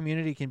 us as a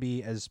community can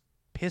be as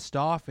pissed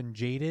off and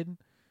jaded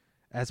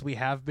as we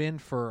have been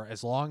for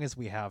as long as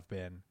we have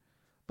been.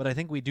 But I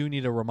think we do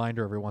need a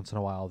reminder every once in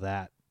a while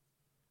that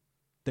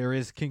there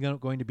is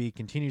going to be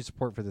continued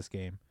support for this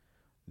game.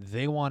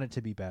 They want it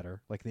to be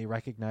better. Like, they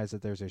recognize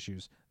that there's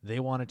issues. They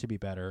want it to be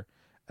better.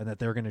 and that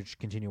they're going to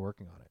continue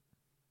working on it.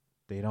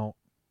 They don't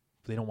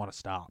want to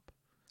stop.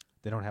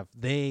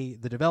 The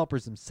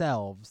developers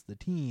themselves, the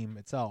team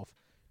itself,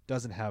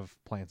 doesn't have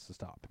plans to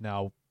stop.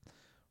 Now,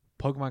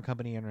 Pokemon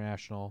Company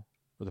International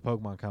or the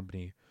Pokemon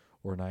Company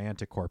or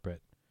Niantic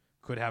Corporate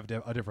could have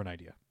a different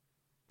idea.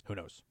 Who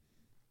knows?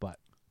 But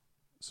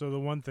So the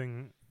one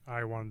thing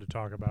I wanted to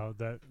talk about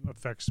that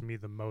affects me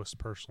the most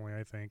personally,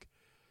 I think,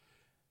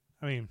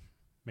 I mean,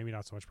 maybe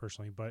not so much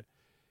personally, but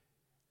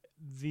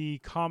the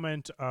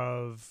comment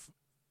of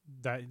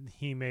that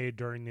he made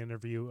during the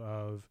interview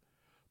of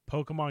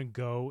Pokemon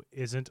Go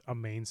isn't a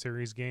main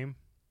series game.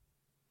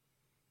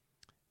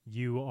 If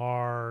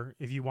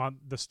you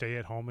want the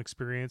stay-at-home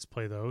experience,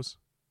 play those.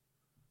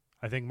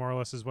 I think more or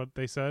less is what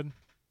they said.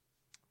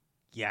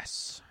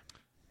 yes.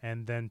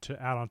 And then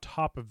to add on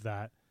top of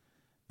that,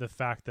 the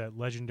fact that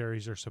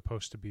legendaries are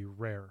supposed to be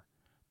rare.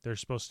 They're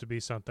supposed to be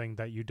something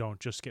that you don't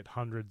just get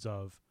hundreds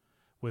of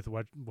with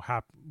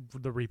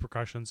the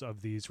repercussions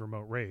of these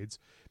remote raids.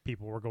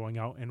 People were going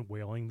out and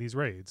whaling these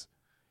raids.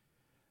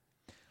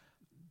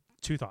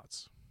 Two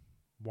thoughts.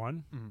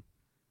 One,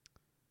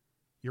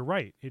 you're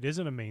right. It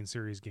isn't a main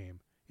series game.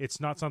 It's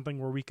not something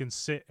where we can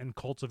sit and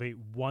cultivate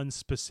one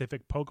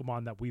specific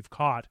Pokemon that we've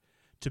caught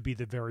to be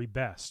the very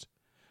best.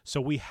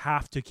 So we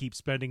have to keep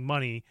spending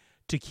money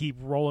to keep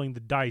rolling the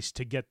dice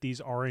to get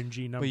these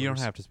RNG numbers. But you don't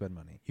have to spend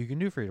money. You can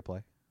do free to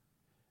play.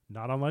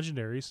 Not on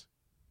legendaries.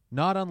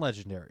 Not on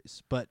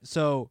legendaries. But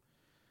so...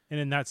 And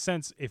in that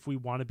sense, if we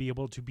want to be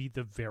able to be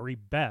the very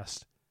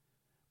best,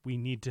 we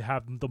need to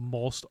have the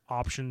most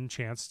option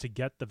chance to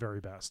get the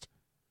very best.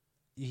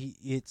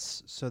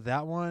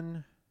 That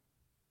one...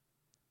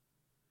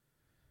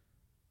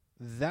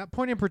 That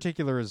point in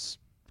particular is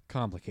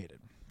complicated.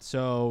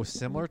 So,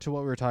 similar to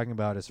what we were talking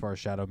about as far as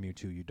Shadow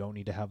Mewtwo, you don't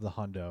need to have the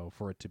hundo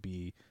for it to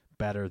be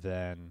better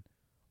than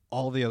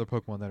all the other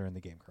Pokemon that are in the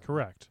game currently.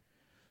 Correct.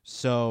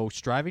 So,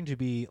 striving to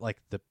be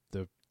like the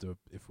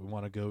if we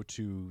want to go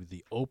to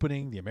the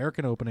opening, the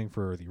American opening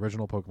for the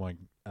original Pokemon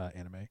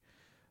anime,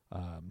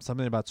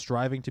 something about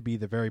striving to be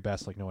the very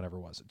best like no one ever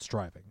was. It's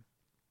striving.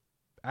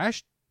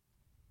 Ash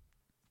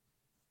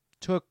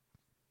took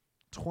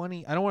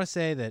 20... I don't want to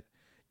say that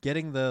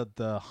getting the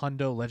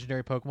hundo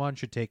legendary Pokemon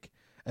should take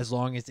as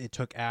long as it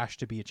took Ash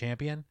to be a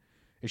champion.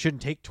 It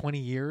shouldn't take 20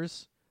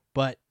 years,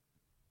 but...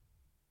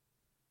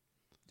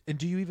 And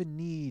do you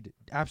even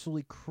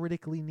absolutely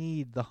critically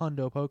need the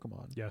hundo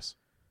Pokemon? Yes.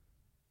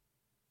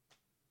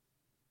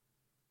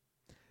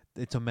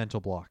 It's a mental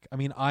block. I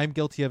mean, I'm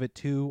guilty of it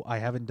too. I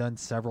haven't done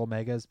several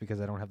megas because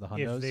I don't have the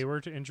hundos. If they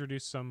were to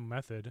introduce some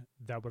method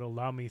that would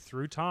allow me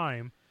through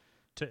time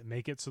to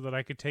make it so that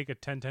I could take a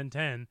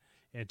 10-10-10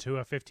 into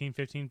a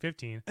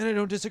 15-15-15. And I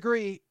don't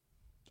disagree.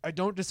 I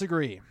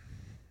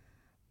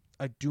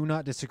do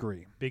not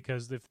disagree.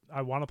 Because if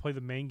I want to play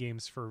the main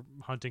games for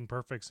hunting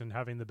perfects and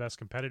having the best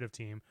competitive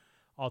team,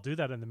 I'll do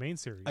that in the main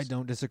series. I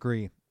don't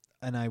disagree.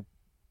 And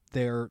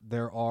there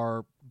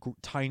are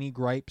tiny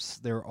gripes,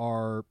 there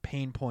are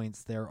pain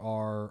points, there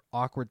are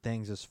awkward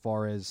things as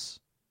far as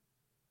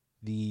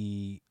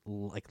the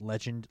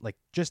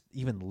just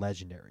even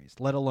legendaries,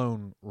 let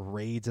alone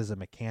raids as a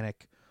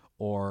mechanic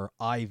or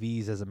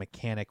IVs as a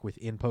mechanic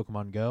within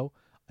Pokemon Go.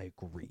 I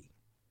agree.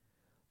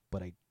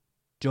 But I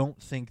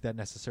don't think that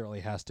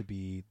necessarily has to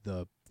be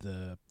the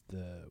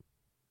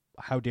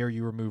how dare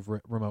you remove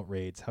remote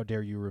raids, how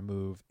dare you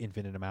remove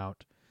infinite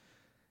amount,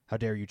 how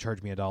dare you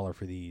charge me $1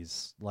 for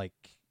these. Like,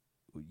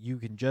 you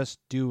can just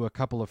do a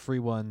couple of free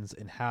ones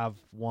and have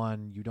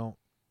one. You don't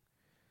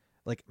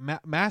like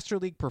Master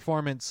League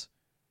performance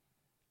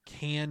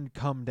can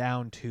come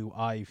down to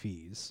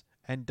IVs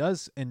and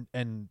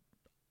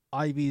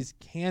IVs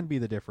can be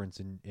the difference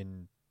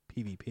in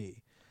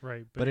PvP.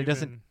 Right, but it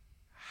doesn't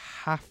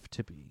have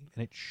to be,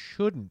 and it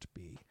shouldn't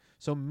be.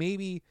 So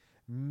maybe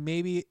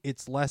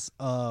it's less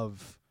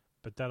of...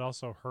 But that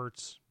also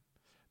hurts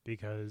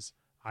because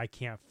I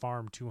can't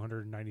farm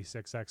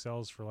 296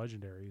 XLs for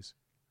legendaries.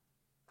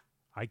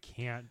 I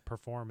can't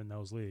perform in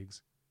those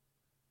leagues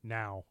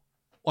now.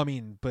 I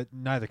mean, but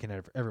neither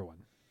can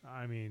everyone.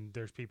 I mean,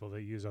 there's people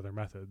that use other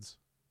methods.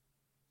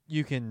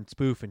 You can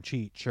spoof and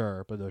cheat,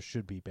 sure, but those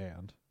should be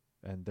banned,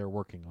 and they're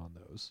working on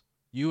those.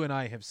 You and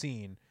I have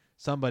seen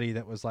somebody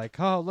that was like,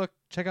 oh, look,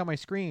 check out my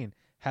screen,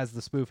 has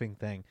the spoofing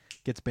thing,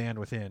 gets banned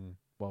within,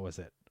 what was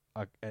it,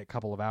 a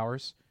couple of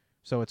hours.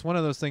 So it's one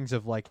of those things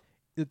of like,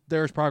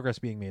 there's progress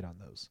being made on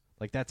those.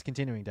 Like, that's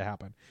continuing to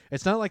happen.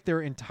 It's not like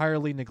they're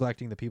entirely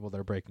neglecting the people that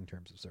are breaking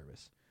terms of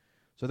service.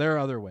 So there are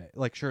other ways.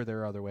 Like, sure,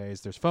 there are other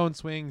ways. There's phone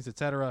swings,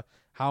 etc.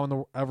 How in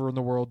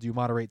the world do you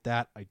moderate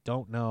that? I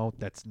don't know.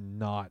 That's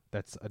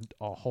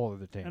a whole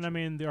other tangent. And I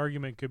mean, the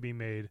argument could be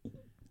made,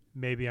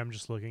 maybe I'm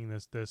just looking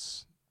at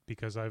this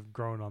because I've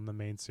grown on the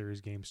main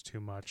series games too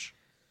much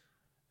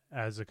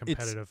as a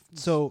competitive.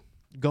 So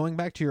going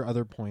back to your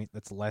other point,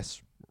 that's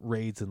less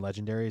raids and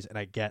legendaries, and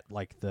I get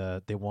like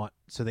they want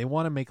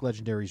to make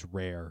legendaries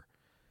rare,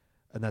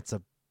 and that's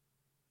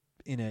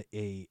in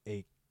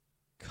a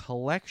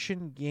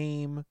collection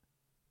game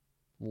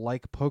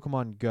like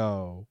Pokemon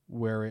Go,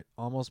 where it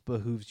almost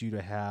behooves you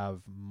to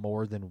have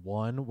more than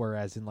one,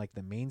 whereas in like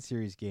the main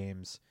series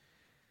games,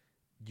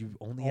 you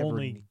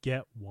only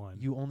get one.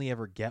 You only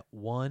ever get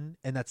one,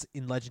 and that's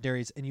in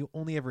legendaries, and you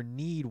only ever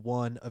need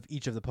one of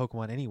each of the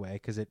Pokemon anyway,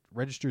 because it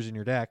registers in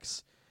your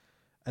dex,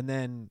 and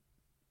then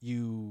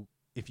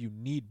if you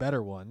need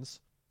better ones,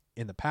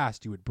 in the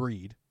past you would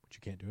breed, which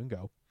you can't do in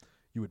Go.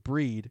 You would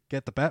breed,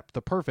 get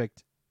the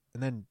perfect,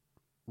 and then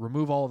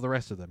remove all of the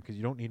rest of them because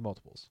you don't need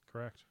multiples.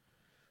 Correct.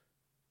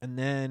 And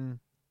then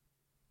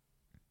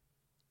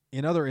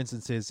in other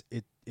instances,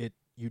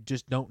 you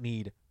just don't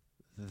need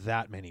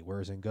that many.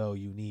 Whereas in Go,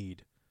 you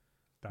need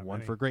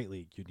one for Great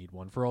League, you need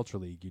one for Ultra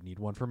League, you need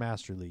one for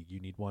Master League, you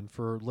need one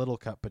for Little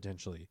Cup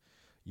potentially.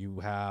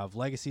 You have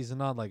legacies and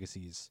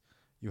non-legacies.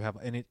 You have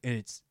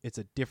it's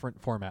a different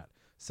format.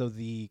 So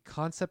the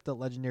concept that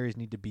legendaries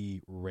need to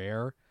be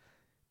rare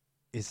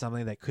is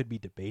something that could be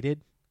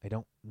debated. I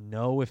don't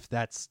know if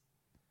that's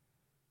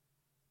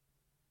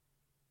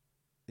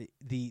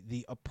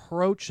the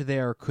approach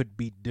there could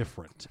be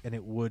different, and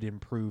it would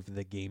improve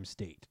the game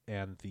state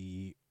and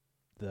the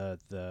I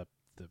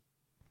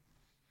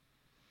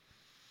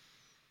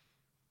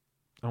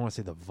don't want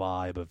to say the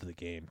vibe of the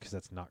game, because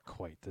that's not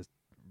quite the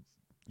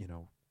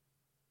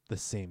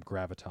same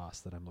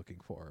gravitas that I'm looking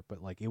for,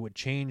 but like it would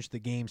change the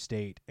game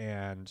state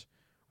and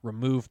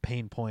remove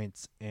pain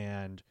points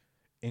and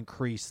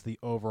increase the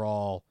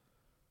overall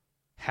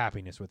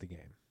happiness with the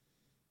game.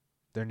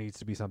 There needs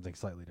to be something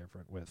slightly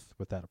different with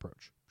that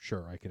approach.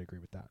 Sure, I can agree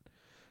with that.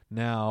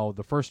 Now,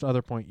 the first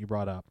other point you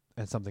brought up,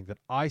 and something that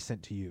I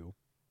sent to you,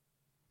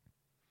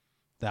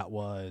 that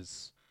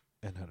was,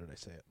 and how did I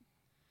say it?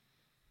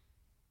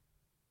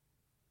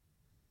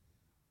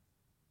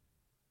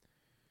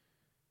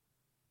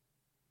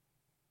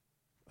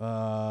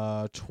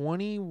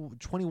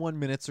 21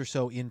 minutes or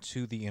so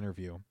into the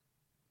interview.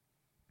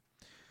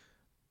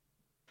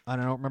 I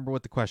don't remember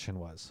what the question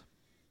was,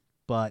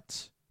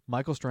 but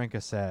Michael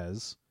Stranka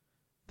says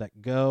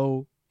that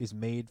Go is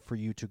made for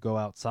you to go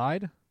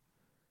outside.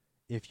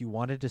 If you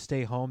wanted to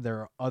stay home, there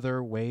are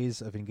other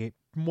ways of engage.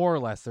 More or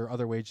less, there are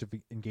other ways of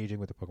engaging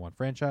with the Pokemon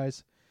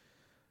franchise,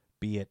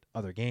 be it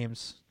other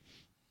games,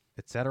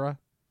 etc.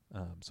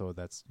 So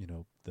that's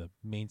the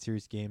main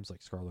series games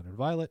like Scarlet and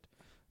Violet.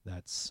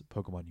 That's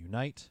Pokemon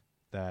Unite.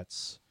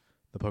 That's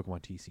the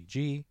Pokemon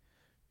TCG.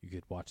 You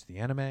could watch the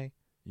anime.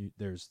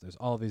 There's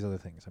all of these other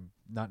things. I'm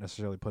not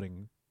necessarily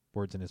putting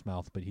words in his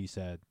mouth, but he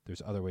said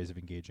there's other ways of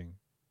engaging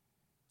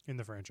in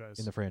the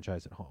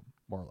franchise at home,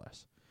 more or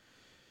less.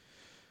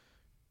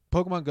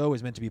 Pokemon Go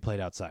is meant to be played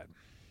outside,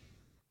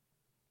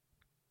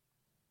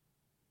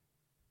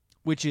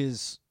 which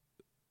is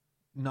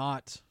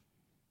not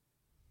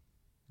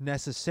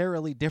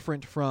necessarily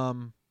different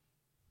from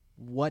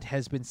what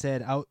has been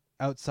said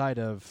outside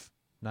of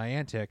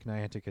Niantic.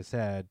 Niantic has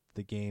said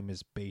the game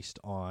is based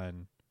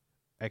on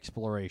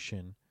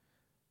exploration,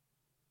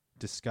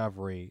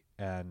 discovery,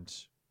 and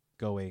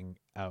going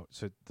out.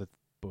 So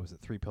what was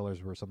it? 3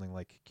 pillars were something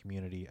like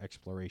community,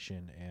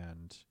 exploration,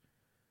 and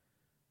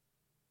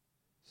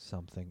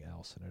something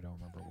else, and I don't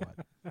remember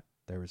what.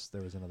 There was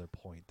another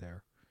point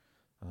there,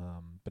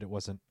 but it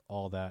wasn't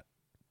all that.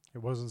 It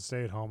wasn't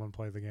stay at home and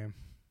play the game.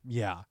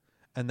 Yeah,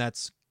 and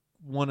that's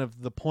one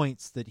of the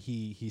points that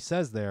he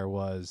says there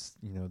was,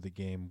 the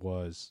game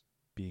was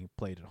being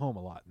played at home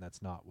a lot, and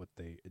that's not what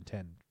they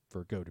intend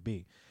for Go to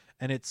be.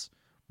 And it's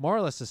more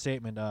or less a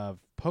statement of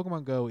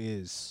Pokemon Go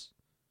is,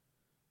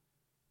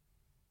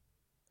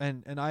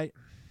 and I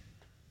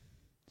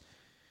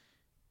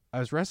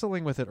was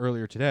wrestling with it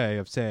earlier today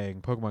of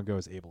saying Pokemon Go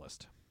is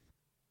ableist.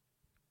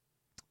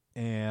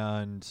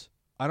 And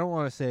I don't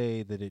want to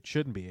say that it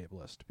shouldn't be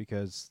ableist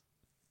because,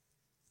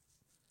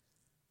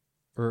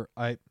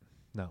 let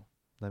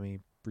me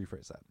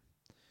rephrase that.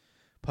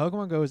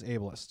 Pokemon Go is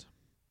ableist.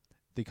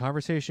 The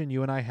conversation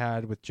you and I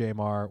had with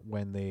Jamar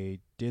when they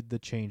did the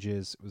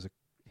changes, it was a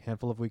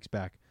handful of weeks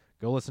back.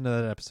 Go listen to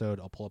that episode.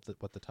 I'll pull up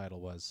what the title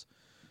was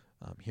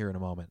here in a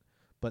moment.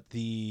 But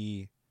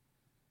the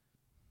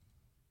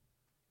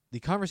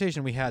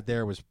conversation we had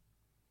there was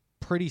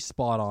pretty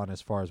spot on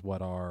as far as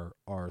what our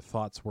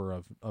thoughts were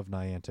of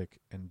Niantic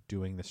and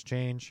doing this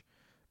change.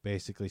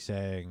 Basically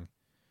saying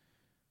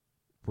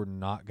we're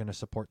not going to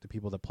support the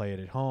people that play it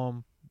at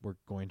home. We're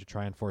going to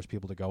try and force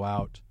people to go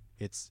out.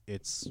 It's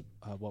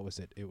what was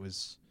it? It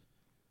was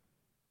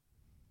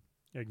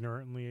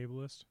ignorantly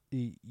ableist.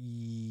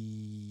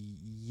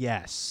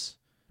 Yes,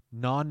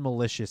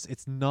 non-malicious.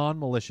 It's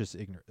non-malicious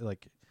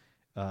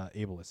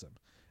ableism.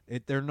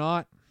 They're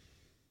not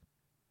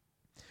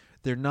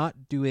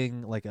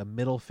doing like a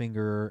middle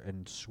finger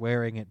and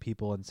swearing at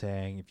people and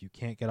saying if you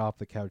can't get off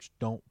the couch,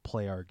 don't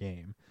play our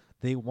game.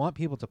 They want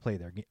people to play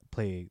the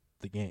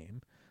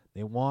game.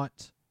 They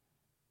want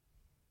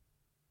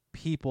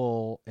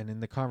people, and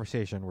in the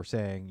conversation we're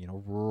saying,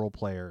 rural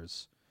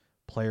players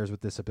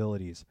with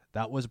disabilities.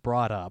 That was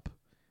brought up,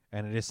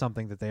 and it is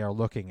something that they are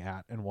looking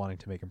at and wanting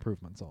to make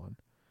improvements on.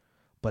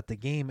 But the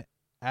game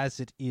as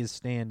it is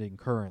standing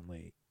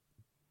currently,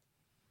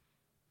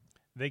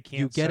 They You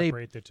can't get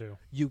separate the two.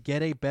 you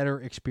get a better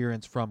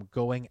experience from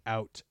going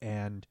out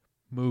and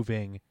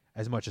moving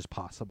as much as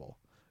possible.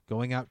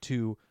 Going out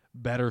to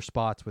better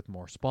spots with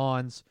more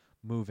spawns,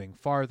 moving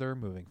farther,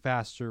 moving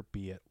faster,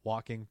 be it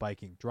walking,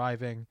 biking,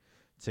 driving,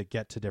 to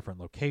get to different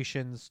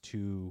locations,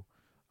 to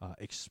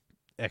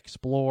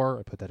explore,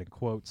 I put that in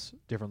quotes,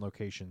 different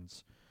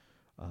locations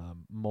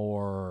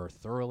more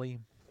thoroughly,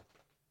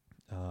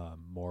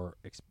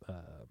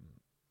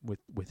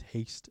 with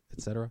haste,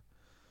 etc.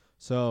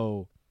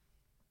 So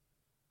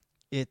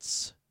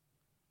it's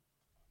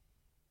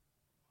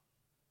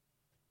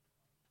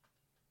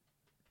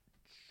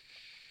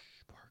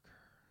Parker.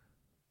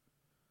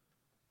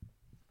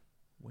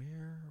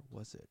 Where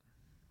was it?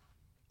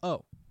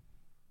 Oh,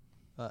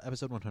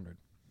 episode 100.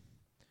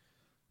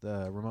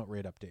 The remote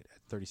raid update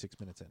at 36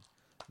 minutes in.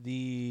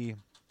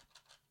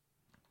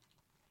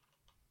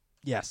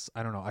 Yes,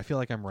 I don't know. I feel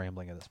like I'm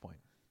rambling at this point.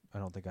 I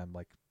don't think I'm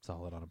like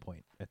solid on a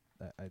point at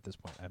this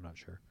point. I'm not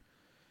sure.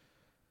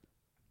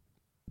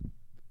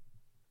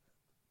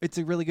 It's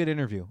a really good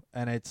interview,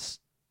 and it's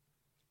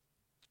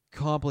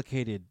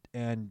complicated,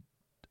 and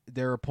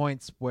there are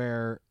points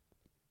where,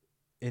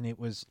 and it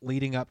was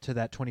leading up to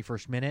that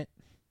 21st minute,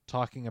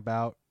 talking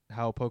about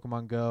how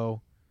Pokemon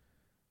Go,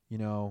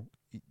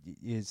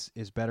 is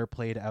better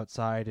played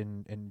outside,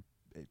 and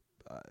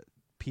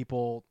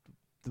people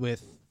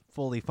with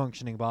fully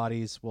functioning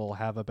bodies will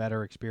have a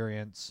better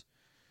experience,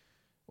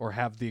 or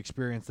have the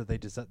experience that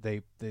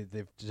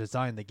they've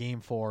designed the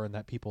game for, and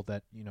that people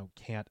that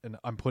can't. And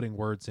I'm putting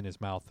words in his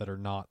mouth that are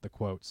not the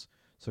quotes.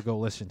 So go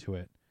listen to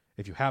it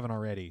if you haven't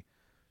already.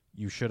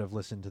 You should have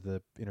listened to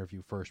the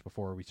interview first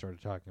before we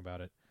started talking about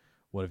it.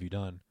 What have you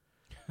done?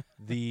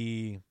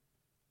 The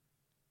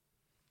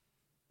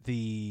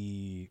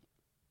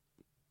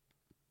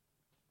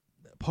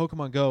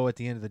Pokemon Go at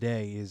the end of the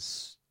day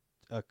is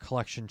a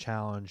collection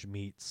challenge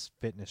meets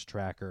fitness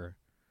tracker.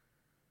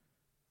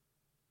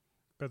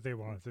 But they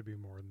want it to be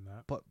more than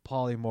that. But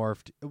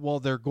polymorphed. Well,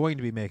 they're going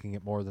to be making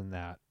it more than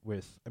that.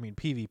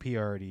 PvP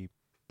already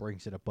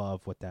brings it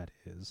above what that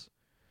is.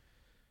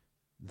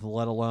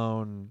 Let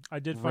alone, I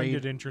did find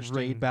it interesting.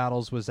 Raid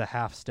battles was a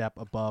half step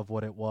above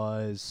what it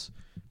was.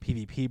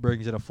 PvP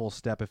brings it a full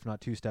step, if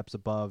not 2 steps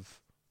above.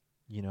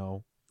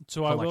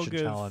 So I will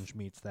collection challenge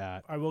meets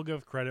that. I will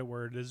give credit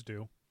where it is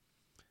due.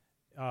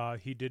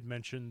 He did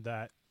mention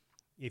that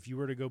if you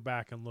were to go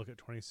back and look at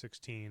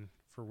 2016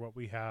 for what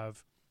we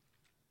have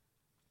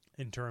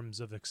in terms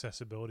of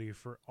accessibility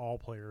for all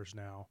players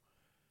now,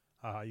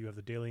 you have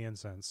the daily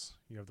incense,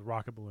 you have the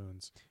rocket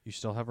balloons. You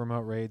still have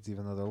remote raids,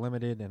 even though they're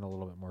limited and a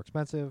little bit more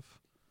expensive.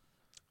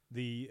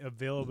 The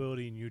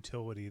availability and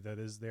utility that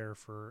is there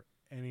for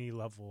any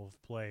level of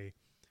play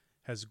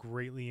has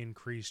greatly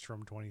increased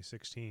from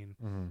 2016.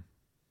 Mm-hmm.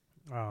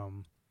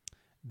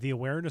 The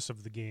awareness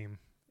of the game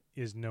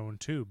is known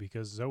too,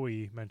 because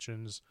Zoe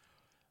mentions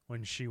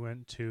when she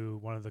went to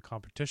one of the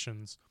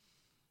competitions,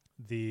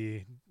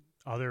 the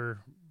other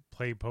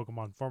play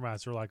Pokemon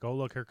formats are like, oh,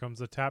 look, here comes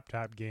the tap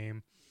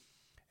game.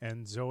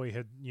 And Zoe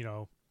had,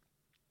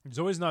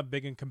 Zoe's not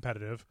big and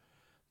competitive,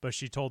 but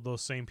she told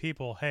those same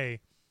people, hey,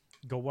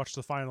 go watch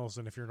the finals,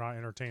 and if you're not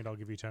entertained, I'll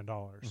give you $10.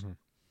 Mm-hmm.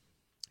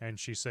 And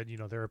she said,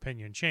 their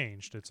opinion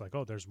changed. It's like,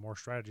 oh, there's more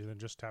strategy than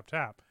just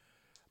tap.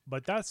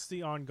 But that's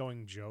the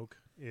ongoing joke,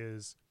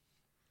 is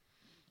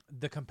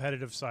the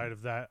competitive side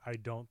of that I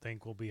don't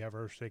think will be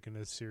ever taken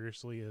as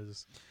seriously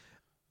as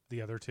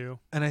the other two.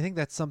 And I think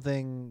that's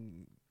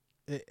something,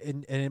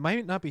 and it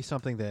might not be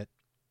something that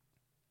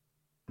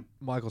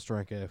Michael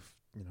Steranka, if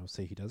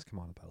say he does come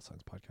on the Battle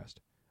Science podcast,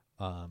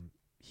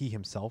 he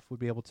himself would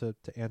be able to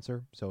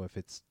answer. So if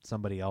it's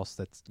somebody else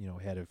that's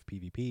head of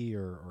PvP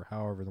or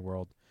however in the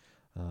world,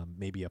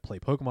 maybe a Play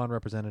Pokemon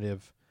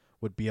representative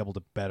would be able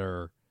to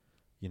better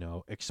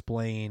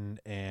explain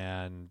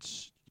and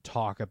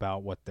talk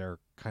about what their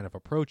kind of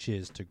approach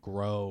is to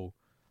grow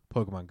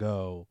Pokemon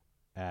Go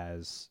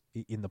as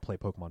in the Play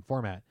Pokemon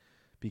format.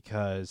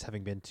 Because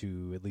having been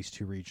to at least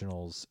 2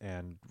 regionals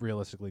and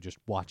realistically just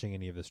watching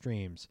any of the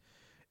streams,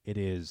 it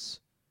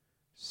is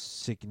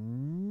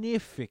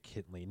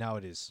significantly, now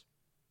it is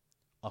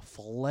a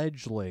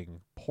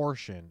fledgling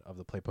portion of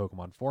the Play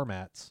Pokemon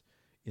formats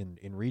in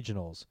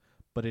regionals,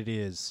 but it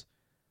is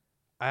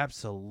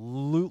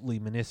absolutely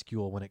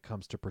minuscule when it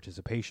comes to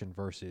participation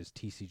versus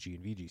TCG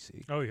and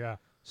VGC. Oh, yeah.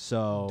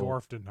 So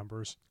dwarfed in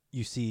numbers.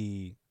 You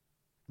see,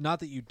 not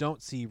that you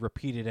don't see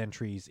repeated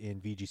entries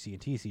in VGC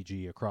and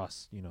TCG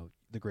across,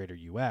 the greater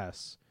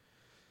US.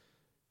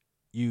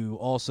 You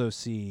also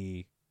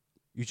see,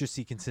 you just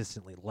see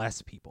consistently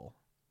less people.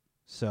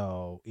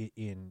 So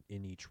in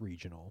each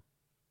regional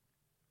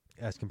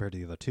as compared to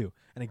the other two.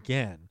 And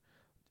again,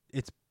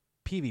 it's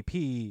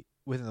PvP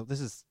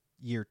this is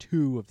year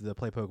 2 of the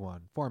Play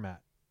Pokemon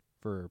format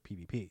for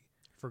PvP.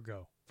 For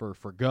Go.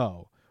 For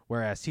Go.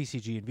 Whereas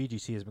TCG and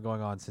VGC has been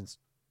going on since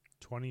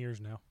 20 years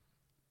now.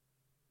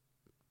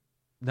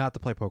 Not the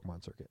Play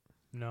Pokemon circuit.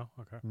 No?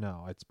 Okay.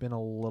 No, it's been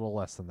a little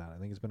less than that. I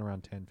think it's been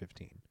around 10,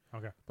 15.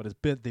 Okay.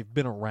 But they've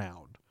been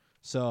around.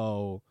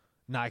 So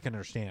now I can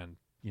understand,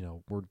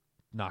 we're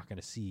not going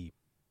to see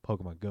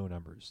Pokemon Go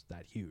numbers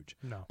that huge.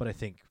 No. But I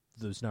think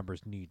those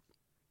numbers need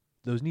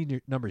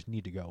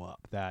to go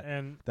up.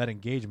 And That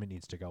engagement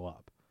needs to go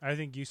up. I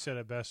think you said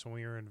it best when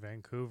we were in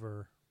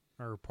Vancouver,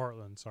 or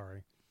Portland,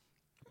 sorry.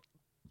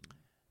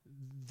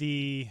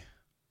 The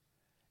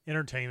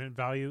entertainment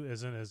value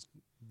isn't as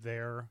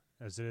there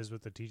as it is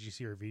with the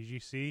TGC or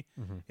VGC.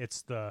 Mm-hmm.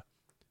 It's the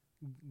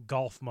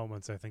golf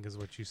moments, I think is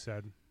what you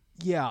said.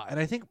 Yeah, and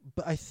I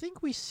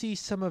think we see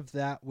some of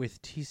that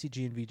with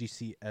TCG and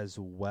VGC as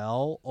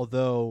well,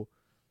 although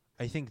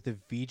I think the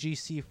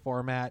VGC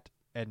format,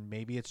 and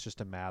maybe it's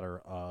just a matter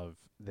of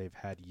they've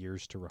had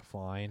years to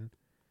refine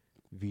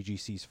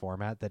VGC's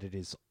format, that it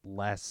is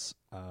less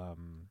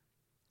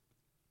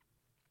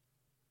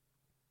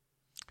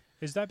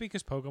Is that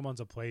because Pokemon's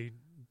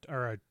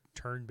a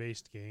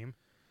turn-based game?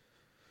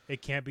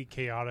 It can't be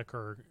chaotic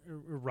or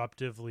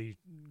eruptively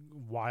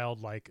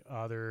wild like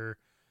other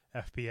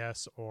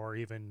FPS or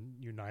even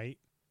Unite.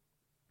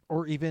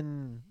 or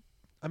even,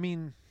 I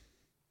mean,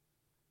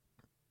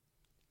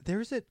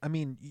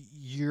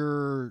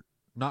 you're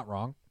not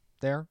wrong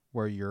there,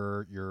 where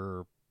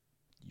you're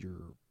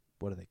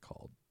what are they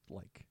called?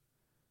 Like,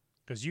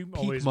 Because you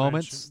peak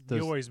moments,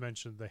 always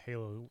mention the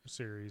Halo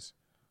series.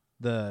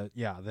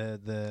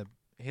 the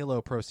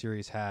Halo Pro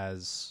Series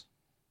has.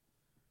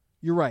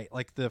 You're right.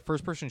 Like, the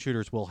first-person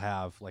shooters will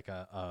have like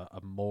a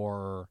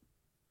more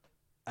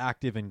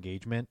active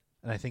engagement,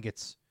 and I think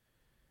it's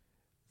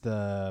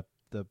the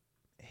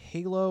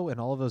Halo and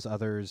all of those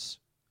others.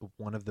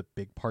 One of the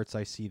big parts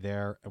I see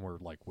there, and we're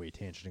like way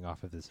tangenting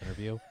off of this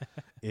interview,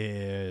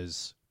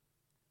 is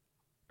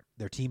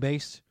they're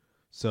team-based.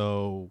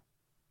 So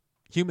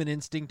human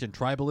instinct and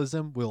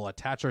tribalism will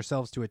attach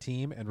ourselves to a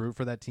team and root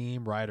for that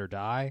team, ride or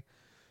die.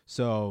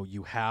 So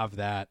you have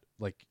that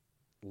like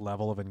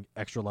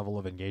extra level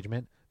of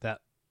engagement that,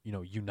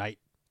 Unite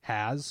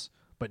has,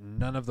 but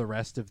none of the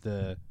rest of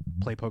the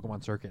Play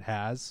Pokemon circuit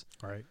has.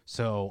 Right.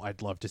 So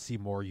I'd love to see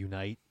more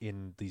Unite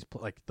in these.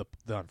 Like, the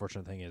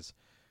unfortunate thing is,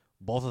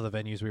 both of the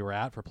venues we were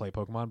at for Play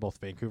Pokemon, both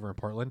Vancouver and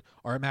Portland,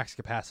 are at max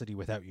capacity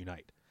without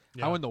Unite.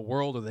 Yeah. How in the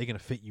world are they going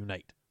to fit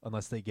Unite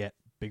unless they get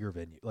bigger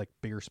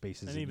bigger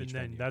spaces? And in even each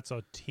then, venue? that's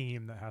a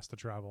team that has to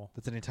travel.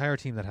 That's an entire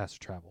team that has to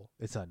travel.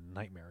 It's a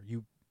nightmare.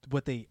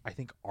 What they, I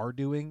think, are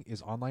doing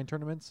is online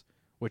tournaments,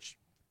 which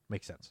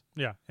makes sense.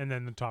 Yeah, and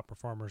then the top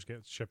performers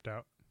get shipped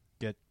out.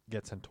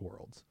 Get sent to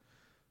Worlds.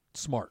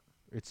 Smart.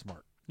 It's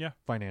smart. Yeah.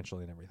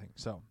 Financially and everything.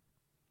 So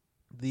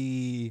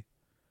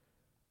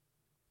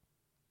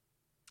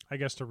I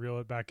guess to reel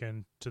it back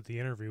into the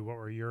interview, what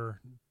were your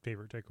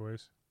favorite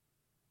takeaways?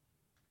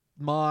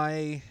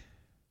 I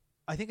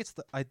think it's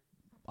I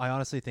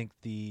honestly think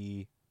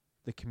the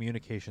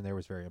communication there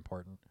was very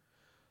important.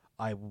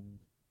 I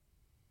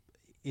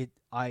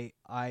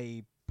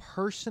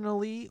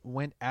personally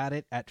went at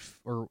it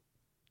or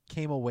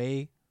came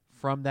away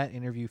from that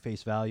interview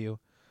face value.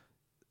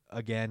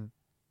 Again,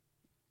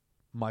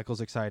 Michael's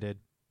excited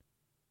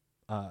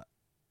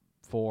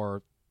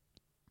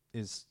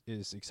is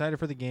excited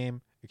for the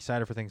game,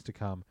 excited for things to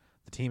come.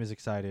 The team is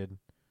excited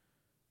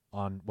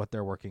on what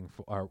they're working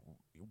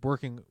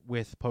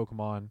with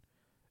Pokemon,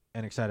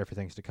 and excited for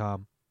things to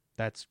come.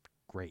 That's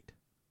great.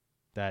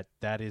 That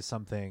is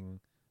something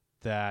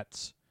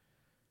that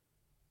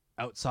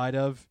outside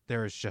of,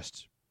 there is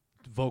just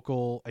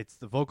it's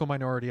the vocal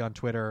minority on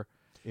Twitter.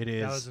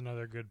 That was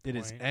another good point. It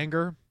is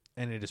anger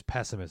and it is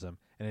pessimism,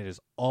 and it is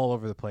all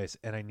over the place,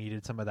 and I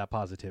needed some of that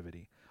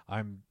positivity.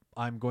 I'm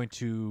going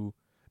to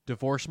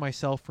divorce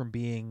myself from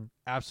being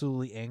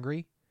absolutely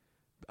angry.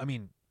 I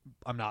mean,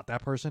 I'm not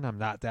that person. I'm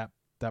not that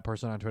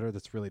person on Twitter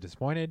that's really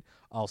disappointed.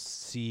 I'll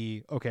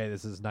see, okay,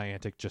 this is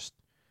Niantic just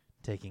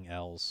taking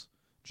L's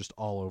just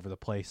all over the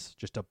place.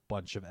 Just a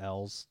bunch of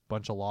L's,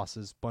 bunch of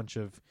losses, bunch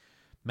of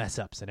mess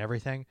ups and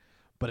everything.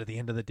 But at the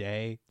end of the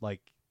day,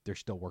 like, they're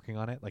still working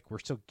on it. Like, we're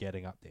still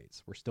getting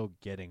updates. We're still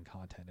getting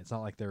content. It's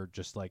not like they're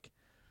just like,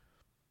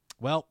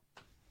 well,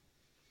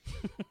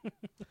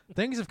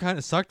 things have kind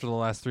of sucked for the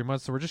last 3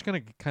 months, so we're just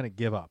going to kind of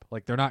give up.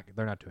 Like, they're not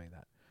doing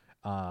that.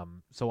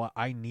 So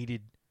I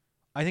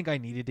think I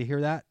needed to hear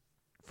that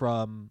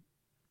from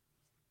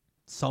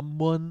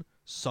someone,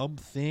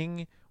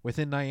 something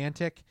within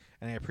Niantic,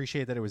 and I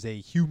appreciate that it was a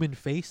human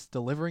face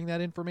delivering that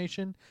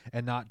information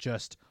and not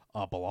just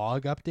a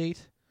blog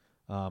update.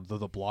 Though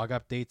the blog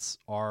updates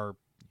are,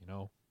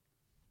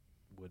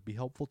 would be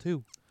helpful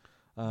too.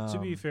 To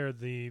be fair,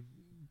 the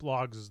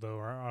blogs, though,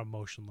 are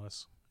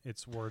emotionless.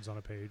 It's words on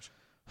a page.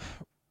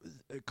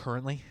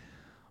 Currently,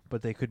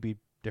 but they could be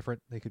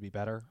different. They could be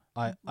better.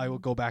 I will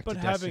go back to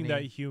Destiny. But having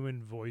that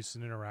human voice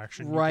and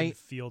interaction, right, you can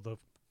feel the...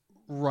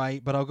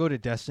 Right, but I'll go to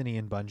Destiny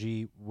and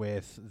Bungie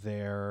with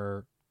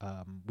their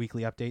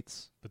weekly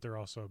updates. But they're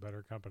also a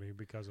better company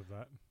because of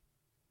that.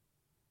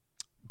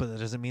 But that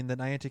doesn't mean that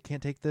Niantic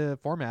can't take the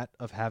format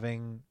of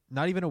having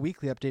not even a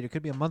weekly update. It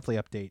could be a monthly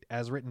update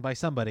as written by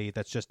somebody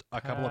that's just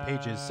a couple of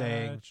pages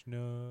saying... Patch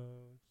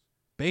notes.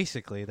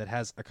 Basically, that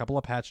has a couple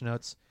of patch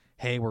notes.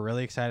 Hey, we're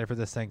really excited for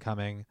this thing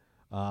coming.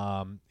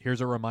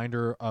 Here's a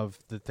reminder of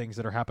the things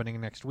that are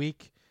happening next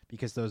week,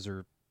 because those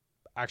are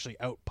actually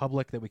out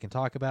public that we can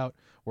talk about.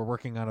 We're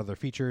working on other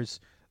features.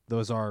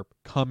 Those are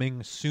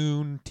coming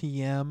soon,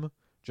 TM.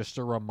 Just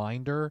a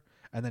reminder.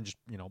 And then just,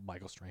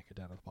 Michael Stranka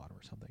down at the bottom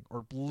or something.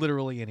 Or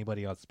literally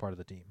anybody else that's part of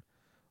the team.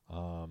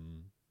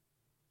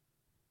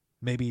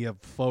 Maybe a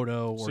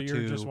photo or two. So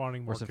you're just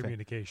wanting more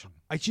communication.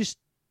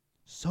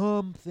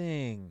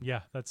 Something.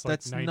 Yeah, that's like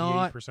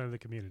 98% of the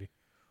community.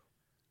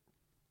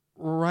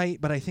 Right,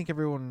 but I think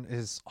everyone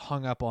is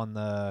hung up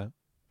on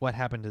what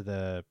happened to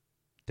the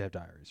Dev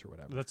Diaries or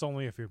whatever. That's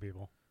only a few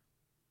people.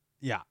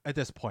 Yeah, at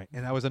this point.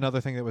 And that was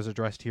another thing that was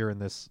addressed here in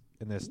this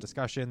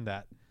discussion,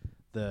 that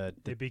the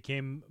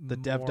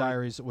Dev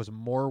Diaries was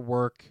more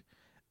work,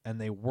 and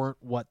they weren't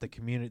what the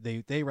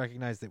community they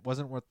recognized it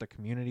wasn't what the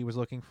community was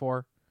looking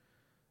for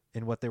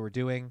in what they were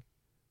doing.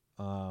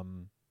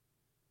 And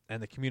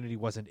the community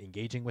wasn't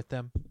engaging with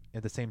them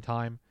at the same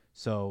time,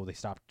 so they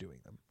stopped doing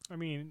them. I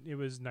mean, it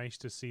was nice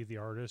to see the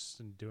artists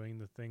and doing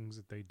the things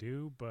that they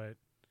do, but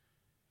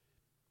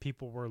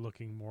people were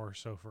looking more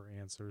so for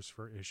answers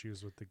for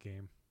issues with the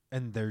game.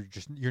 And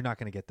you're not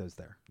going to get those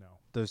there. No.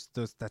 Those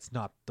that's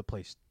not the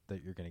place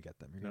that you're going to get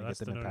them. You're going to get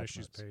them in patch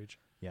notes. That's the known issues page.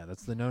 Yeah,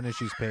 that's the known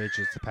issues page.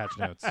 It's the patch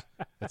notes,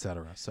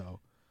 etc. So,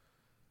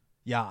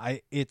 yeah,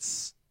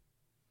 it's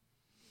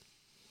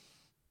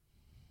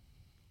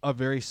a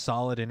very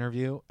solid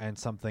interview and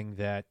something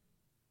that,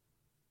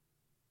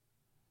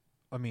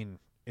 I mean,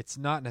 it's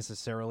not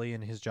necessarily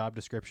in his job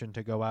description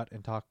to go out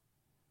and talk,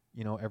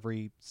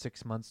 every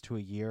 6 months to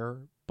a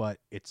year, but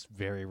it's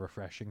very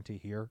refreshing to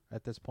hear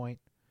at this point.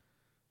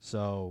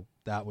 So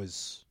that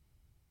was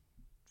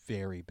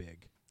very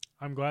big.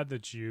 I'm glad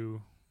that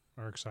you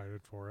are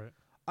excited for it.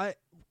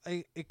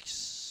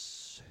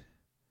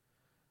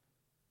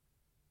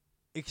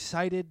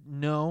 Excited?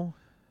 No.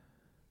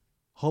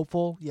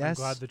 Hopeful? Yes.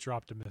 I'm glad that you're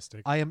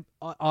optimistic. I am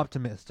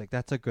optimistic.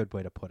 That's a good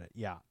way to put it.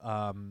 Yeah.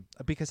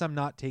 Because I'm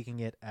not taking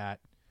it at,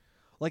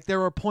 like, there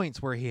were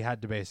points where he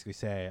had to basically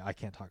say, I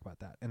can't talk about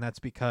that. And that's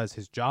because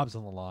his job's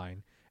on the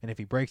line. And if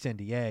he breaks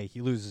NDA,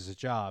 he loses his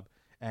job.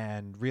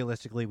 And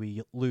realistically,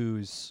 we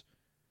lose,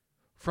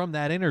 from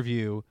that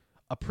interview,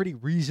 a pretty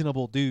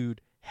reasonable dude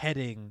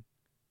heading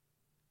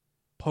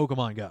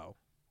Pokemon Go.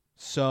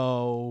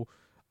 So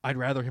I'd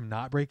rather him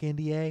not break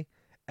NDA,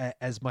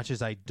 as much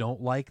as I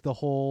don't like the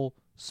whole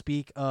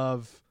speak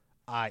of,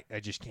 I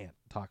just can't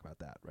talk about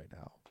that right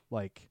now.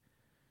 Like,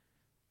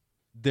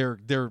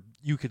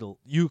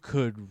 you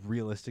could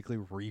realistically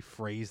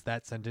rephrase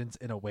that sentence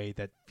in a way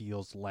that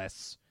feels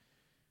less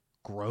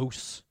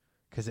gross,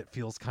 because it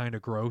feels kind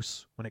of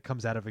gross when it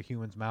comes out of a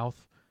human's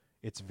mouth.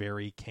 It's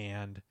very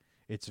canned.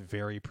 It's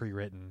very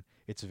pre-written.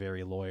 It's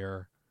very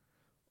lawyer.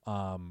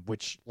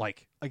 Which,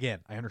 like, again,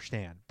 I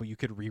understand, but you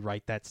could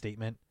rewrite that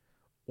statement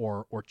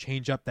or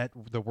change up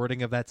the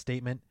wording of that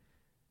statement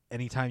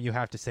anytime you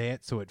have to say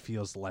it so it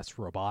feels less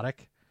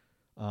robotic.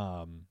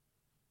 But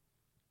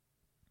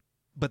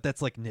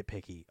that's like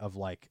nitpicky of,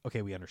 like,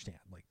 okay, we understand.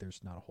 Like,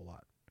 there's not a whole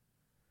lot,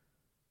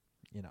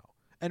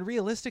 And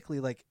realistically,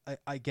 like,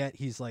 I get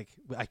he's like,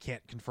 I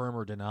can't confirm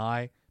or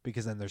deny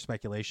because then there's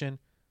speculation.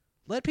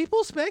 Let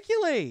people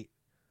speculate.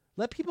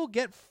 Let people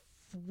get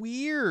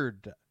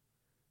weird.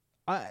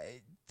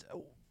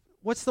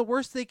 What's the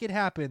worst that could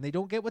happen? They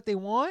don't get what they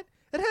want?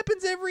 It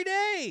happens every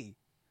day.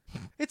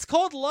 It's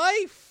called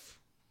life.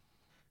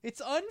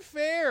 It's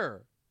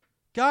unfair.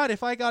 God,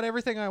 if I got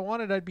everything I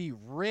wanted, I'd be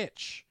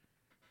rich.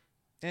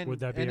 And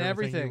would that be and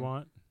everything you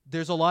want?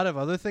 There's a lot of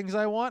other things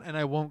I want, and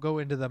I won't go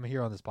into them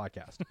here on this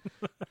podcast.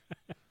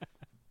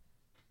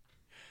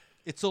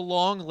 It's a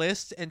long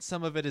list, and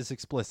some of it is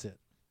explicit.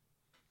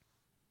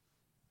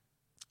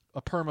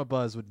 A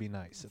permabuzz would be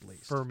nice, at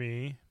least. For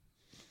me,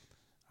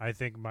 I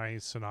think my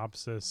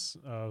synopsis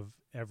of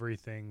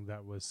everything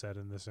that was said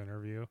in this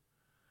interview,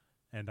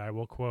 and I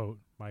will quote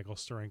Michael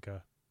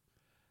Starinka,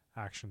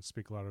 actions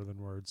speak louder than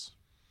words.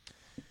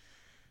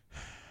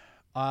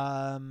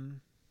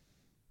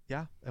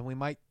 Yeah, and we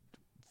might,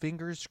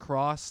 fingers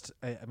crossed.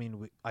 I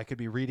mean, I could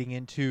be reading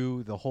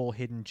into the whole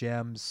Hidden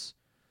Gems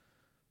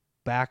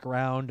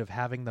background of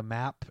having the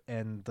map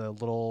and the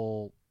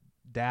little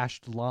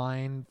dashed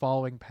line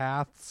following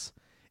paths.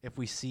 If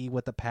we see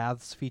what the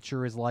paths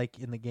feature is like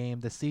in the game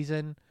this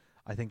season,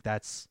 I think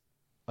that's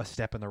a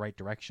step in the right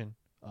direction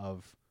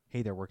of,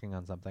 hey, they're working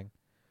on something.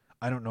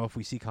 I don't know if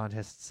we see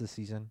contests this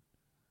season.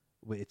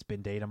 It's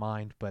been data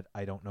mined, but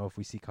I don't know if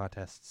we see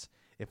contests.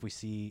 If we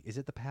see, is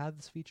it the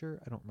paths feature?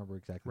 I don't remember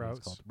exactly what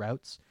it's called.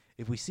 Routes.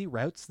 If we see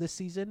routes this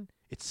season,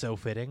 it's so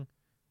fitting.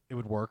 It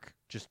would work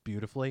just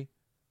beautifully.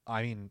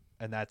 I mean,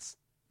 and that's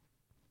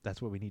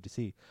what we need to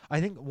see.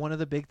 I think one of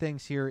the big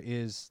things here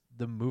is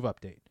the move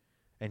update.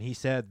 And he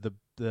said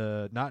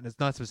it's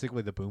not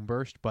specifically the boom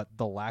burst, but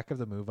the lack of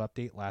the move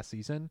update last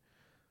season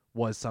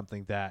was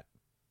something that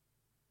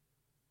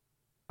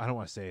I don't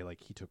want to say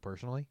like he took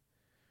personally.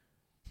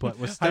 But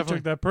was I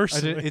took that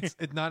personally.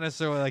 It's not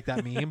necessarily like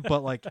that meme,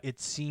 but like it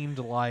seemed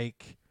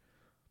like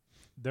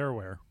they're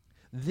aware.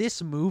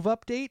 This move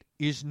update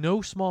is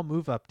no small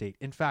move update.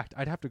 In fact,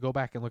 I'd have to go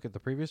back and look at the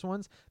previous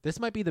ones. This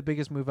might be the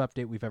biggest move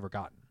update we've ever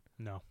gotten.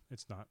 No,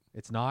 it's not.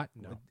 It's not?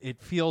 No.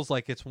 It feels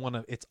like it's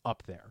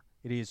up there.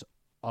 It is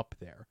up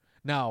there.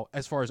 Now,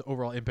 as far as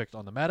overall impact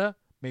on the meta,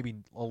 maybe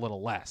a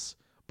little less.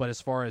 But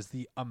as far as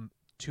the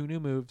 2 new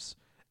moves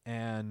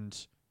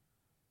and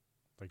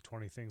like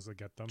 20 things that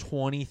get them.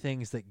 20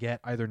 things that get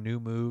either new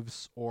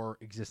moves or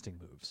existing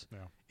moves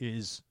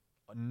is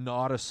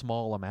not a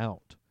small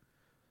amount.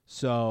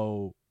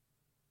 So,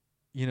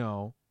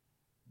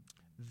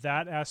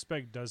 that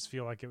aspect does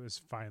feel like it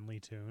was finely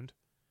tuned.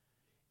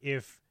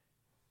 If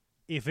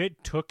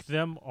it took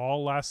them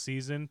all last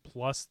season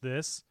plus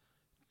this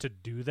to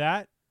do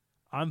that,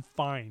 I'm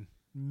fine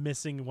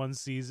missing one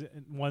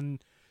season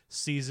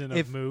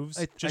of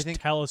moves. Just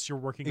tell us you're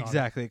working on it.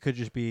 Exactly. It could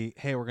just be,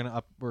 hey,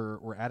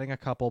 we're adding a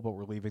couple, but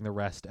we're leaving the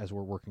rest as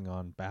we're working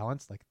on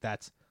balance. Like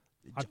that's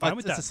I'm fine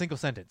with that. It's a single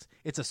sentence.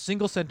 It's a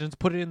single sentence.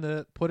 Put it in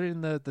the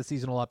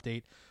seasonal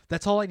update.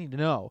 That's all I need to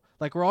know.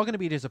 Like we're all going to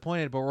be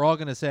disappointed, but we're all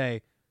going to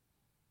say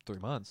 3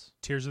 months.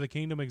 Tears of the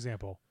Kingdom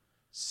example.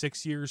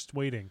 6 years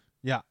waiting.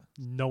 Yeah.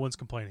 No one's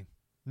complaining.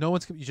 You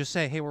just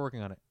say, hey, we're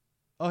working on it.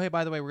 Oh, hey,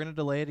 by the way, we're going to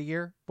delay it a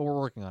year, but we're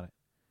working on it.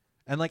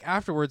 And like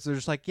afterwards, they're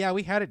just like, yeah,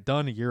 we had it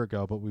done a year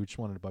ago, but we just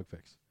wanted a bug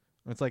fix.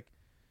 And it's like,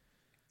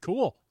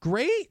 cool.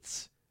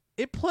 Great.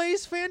 It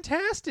plays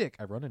fantastic.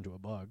 I run into a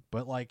bug,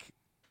 but like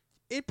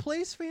it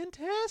plays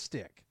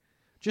fantastic.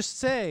 Just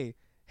say,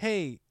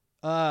 hey,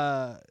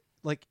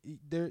 like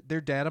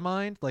they're data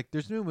mined, like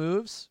there's new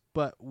moves,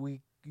 but we're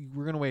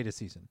going to wait a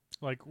season.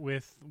 Like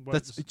with what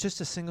that's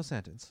just a single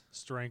sentence.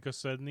 Steranko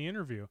said in the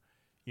interview,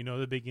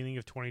 the beginning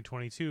of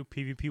 2022,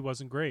 PvP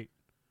wasn't great.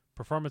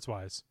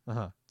 Performance-wise,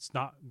 It's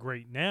not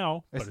great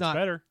now, but it's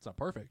better. It's not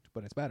perfect,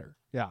 but it's better.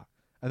 Yeah,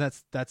 and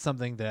that's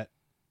something that,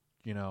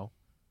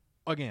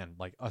 again,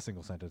 like a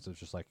single sentence is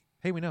just like,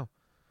 hey, we know.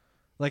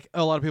 Like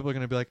a lot of people are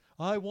going to be like,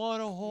 I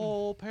want a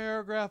whole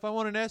paragraph. I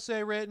want an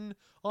essay written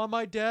on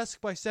my desk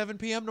by 7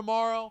 p.m.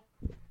 tomorrow.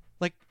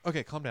 Like,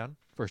 okay, calm down.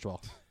 First of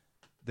all,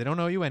 they don't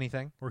owe you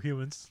anything. We're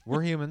humans.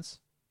 We're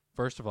humans.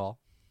 First of all,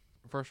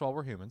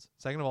 we're humans.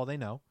 Second of all, they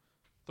know.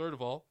 Third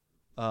of all.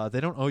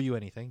 They don't owe you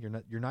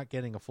anything. You're not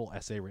getting a full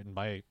essay written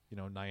by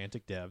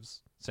Niantic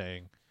devs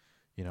saying,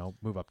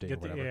 move update Get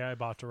or whatever. the AI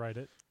bot to write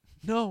it.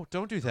 No,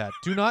 don't do that.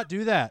 Do not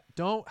do that.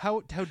 Don't.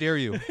 How dare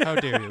you? How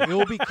dare you?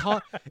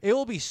 It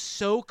will be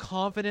so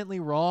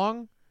confidently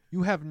wrong.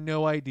 You have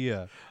no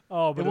idea.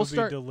 Oh, but it'll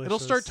start. Delicious. It'll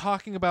start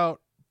talking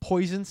about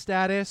poison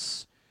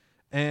status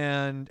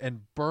and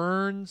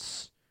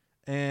burns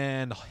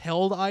and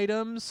held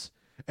items,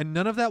 and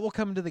none of that will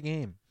come into the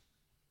game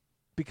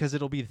because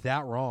it'll be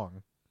that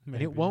wrong. Maybe.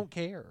 And it won't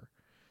care.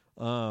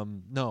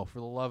 No, for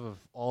the love of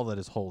all that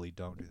is holy,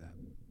 don't do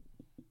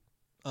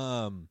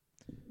that.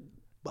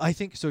 I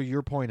think so.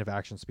 Your point of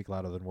actions speak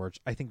louder than words.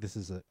 I think this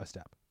is a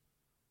step.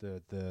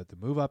 The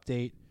move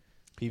update,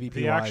 PvP.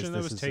 The action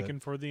that was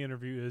taken for the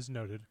interview is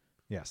noted.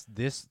 Yes,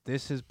 this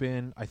has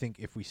been. I think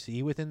if we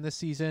see within this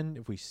season,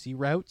 if we see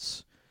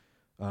routes,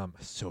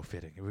 so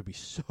fitting. It would be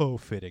so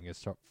fitting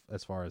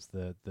as far as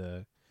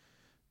the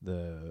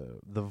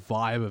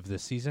vibe of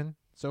this season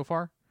so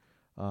far.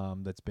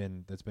 That's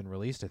been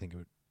released. I think it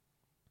would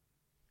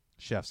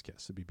chef's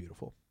kiss. It'd be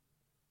beautiful.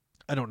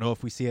 I don't know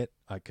if we see it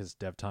because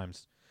dev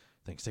times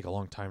things take a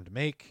long time to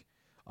make.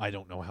 I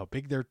don't know how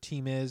big their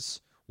team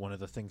is. One of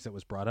the things that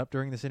was brought up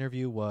during this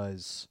interview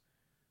was,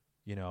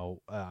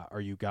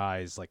 are you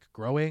guys like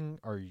growing?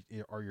 Are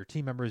your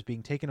team members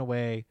being taken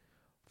away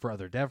for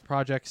other dev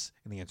projects?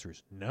 And the answer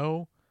is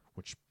no,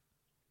 which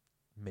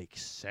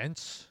makes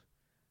sense.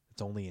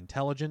 It's only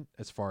intelligent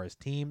as far as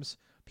teams.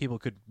 People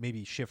could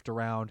maybe shift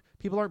around.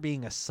 People aren't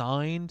being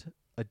assigned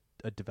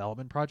a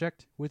development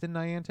project within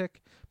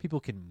Niantic. People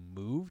can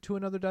move to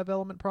another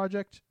development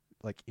project,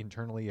 like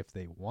internally if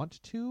they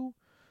want to.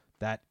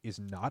 That is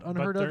not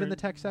unheard of in the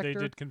tech sector. They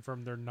did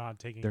confirm they're not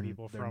taking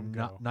people from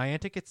Go.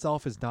 Niantic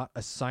itself is not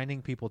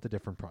assigning people to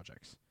different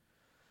projects,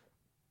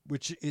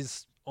 which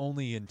is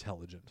only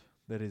intelligent.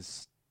 That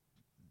is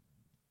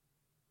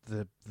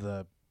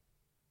the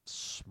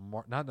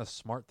smart, not a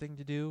smart thing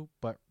to do,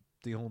 but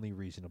the only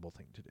reasonable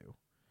thing to do.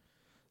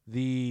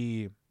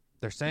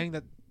 They're saying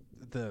that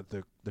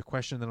the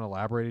question then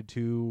elaborated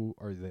to,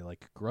 are they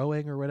like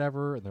growing or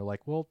whatever? And they're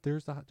like, well,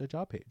 there's the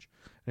job page.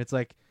 And it's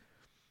like,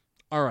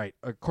 all right,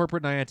 a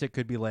corporate Niantic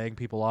could be laying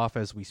people off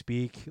as we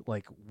speak.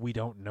 Like, we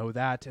don't know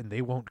that, and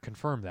they won't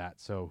confirm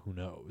that, so who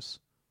knows?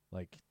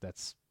 Like,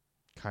 that's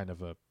kind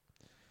of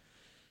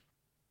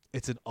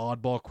it's an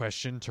oddball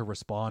question to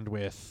respond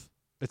with.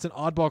 It's an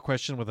oddball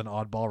question with an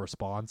oddball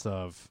response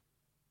of,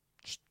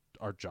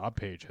 our job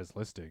page has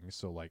listings,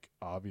 so like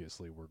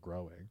obviously we're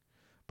growing.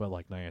 But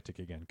like Niantic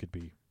again could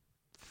be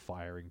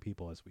firing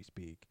people as we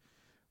speak,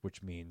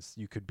 which means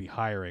you could be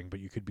hiring,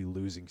 but you could be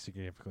losing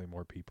significantly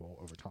more people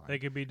over time. They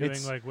could be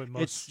doing like what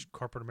most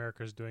corporate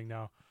America is doing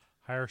now.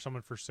 Hire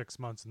someone for 6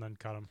 months and then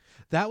cut them.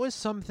 That was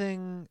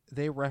something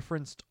they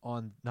referenced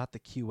on not the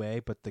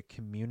QA, but the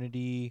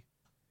community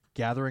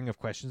gathering of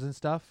questions and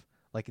stuff.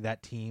 like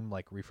that team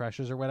like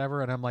refreshes or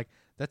whatever, and I'm like,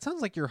 that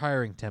sounds like you're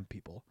hiring temp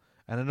people,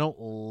 and I don't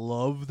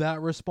love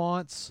that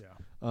response.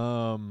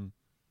 Yeah.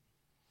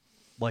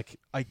 Like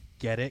I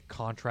get it,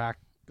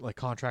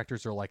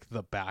 contractors are like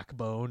the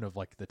backbone of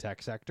like the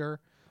tech sector,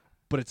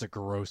 but it's a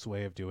gross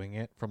way of doing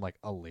it from like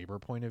a labor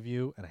point of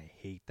view, and I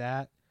hate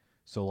that.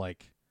 So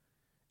like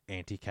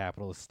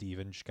anti-capitalist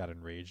Steven just got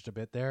enraged a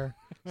bit there.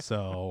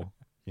 So,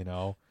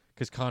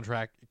 because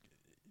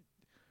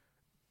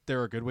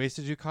there are good ways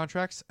to do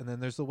contracts, and then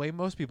there's the way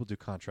most people do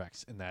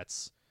contracts, and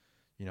that's,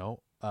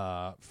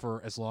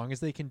 for as long as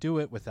they can do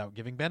it without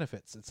giving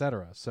benefits,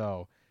 etc.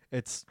 So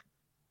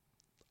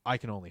I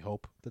can only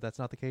hope that that's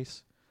not the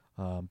case.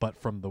 But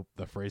from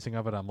the phrasing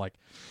of it, I'm like,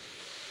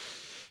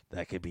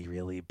 that could be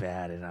really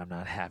bad, and I'm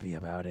not happy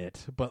about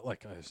it. But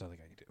like, there's nothing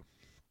I can do.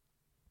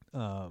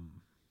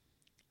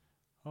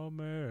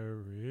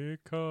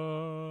 America.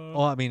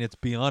 Well, I mean, it's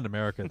beyond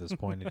America at this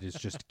point. It is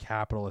just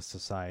capitalist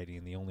society,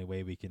 and the only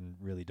way we can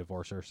really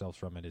divorce ourselves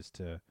from it is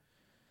to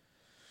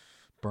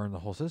burn the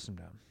whole system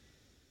down.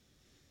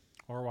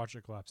 Or watch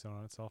it collapse in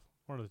on itself.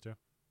 One of the two.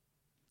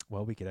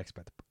 Well, we could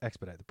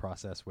expedite the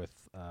process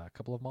with a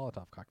couple of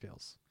Molotov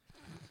cocktails.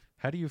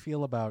 How do you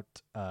feel about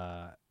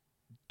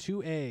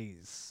 2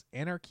 A's,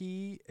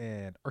 anarchy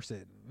and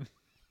arson?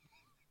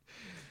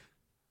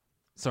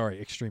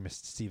 Sorry,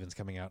 extremist Steven's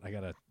coming out. I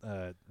gotta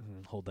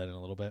hold that in a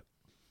little bit.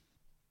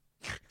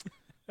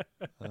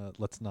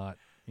 Let's not,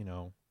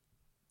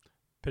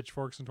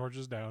 Pitchforks and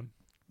torches down.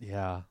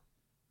 Yeah.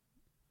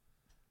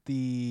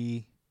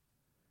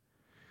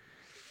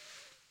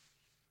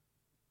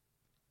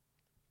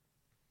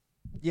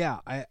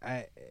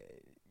 I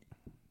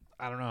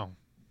don't know.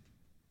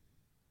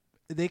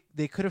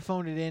 They could have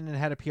phoned it in and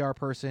had a PR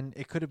person.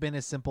 It could have been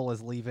as simple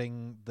as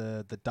leaving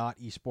the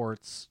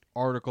 .esports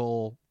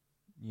article,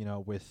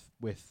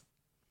 with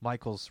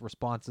Michael's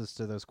responses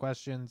to those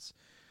questions.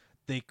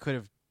 They could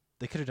have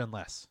done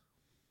less.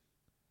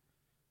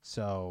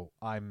 So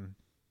I'm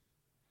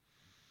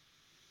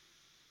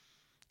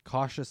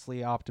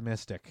cautiously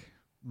optimistic.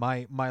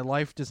 My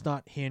life does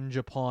not hinge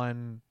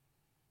upon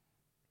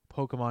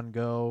Pokemon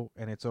Go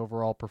and its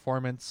overall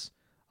performance.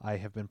 I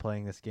have been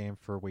playing this game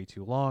for way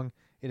too long.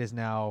 It is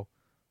now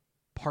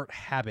part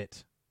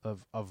habit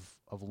of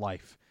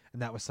life,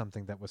 and that was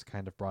something that was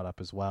kind of brought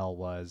up as well.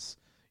 Was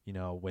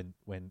when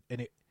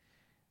and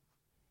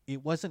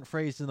it wasn't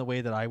phrased in the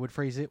way that I would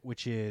phrase it,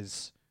 which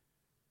is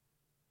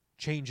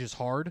change is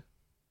hard.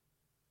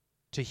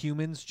 To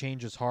humans,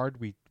 change is hard.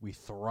 We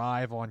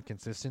thrive on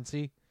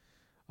consistency,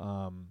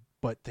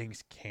 but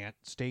things can't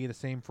stay the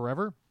same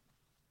forever.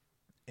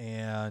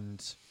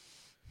 And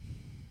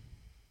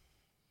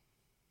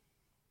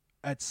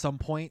at some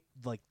point,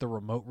 like the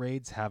remote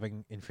raids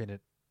having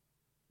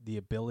the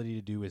ability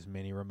to do as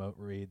many remote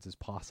raids as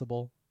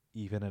possible,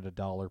 even at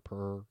 $1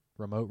 per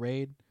remote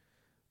raid,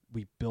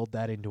 we build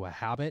that into a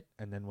habit.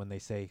 And then when they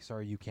say,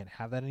 sorry, you can't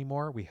have that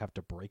anymore, we have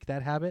to break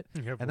that habit.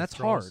 And that's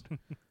hard.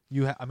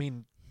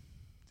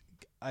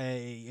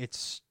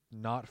 It's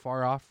not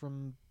far off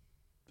from,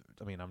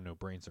 I'm no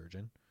brain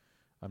surgeon.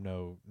 I'm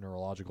no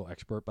neurological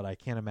expert, but I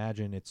can't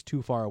imagine it's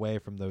too far away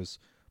from those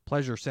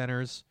pleasure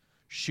centers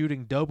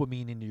shooting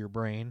dopamine into your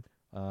brain,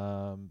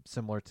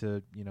 similar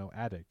to,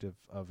 addict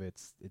of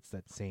it's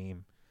that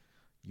same,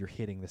 you're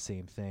hitting the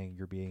same thing,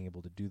 you're being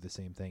able to do the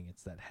same thing.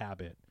 It's that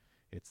habit.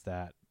 It's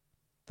that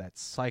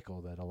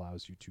cycle that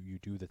allows you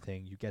do the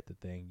thing, you get the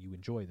thing, you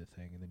enjoy the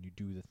thing, and then you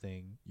do the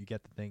thing, you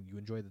get the thing, you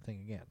enjoy the thing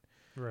again.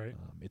 Right.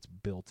 It's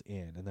built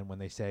in. And then when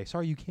they say,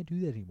 sorry, you can't do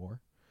that anymore,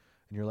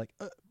 and you're like,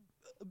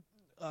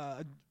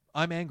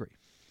 I'm angry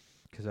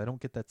because I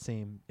don't get that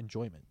same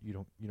enjoyment.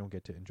 You don't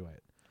get to enjoy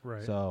it.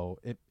 Right. So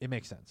it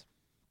makes sense.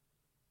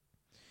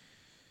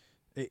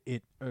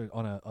 It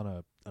on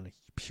a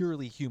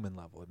purely human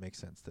level, it makes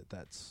sense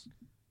that's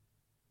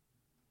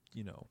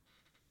I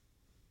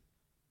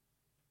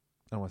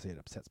don't want to say it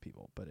upsets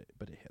people, but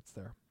it hits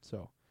there.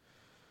 So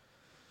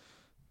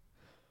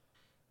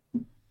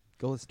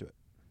go, let's do it.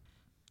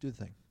 Do the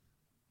thing.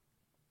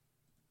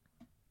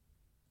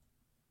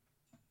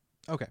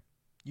 Okay.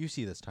 You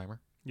see this timer.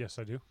 Yes,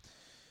 I do.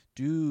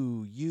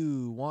 Do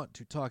you want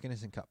to talk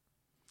Innocent Cup?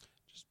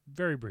 Just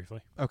very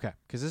briefly. Okay,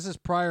 because this is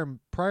prior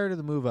to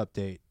the move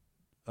update.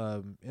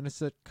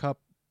 Innocent Cup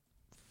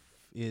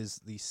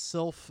is the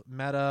Sylph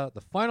meta,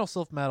 the final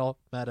Sylph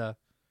meta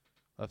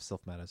of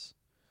Sylph metas.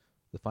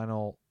 The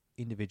final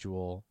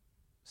individual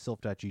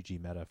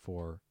Sylph.gg meta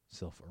for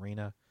Sylph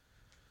Arena.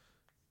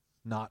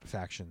 Not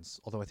factions,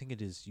 although I think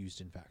it is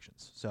used in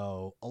factions.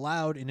 So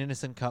allowed in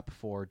Innocent Cup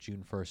for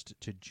June 1st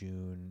to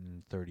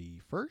June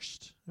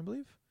 31st, I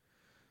believe.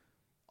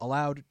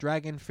 Allowed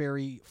Dragon,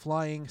 Fairy,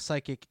 Flying,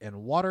 Psychic, and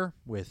Water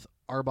with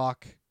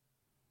Arbok,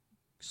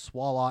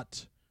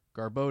 Swalot,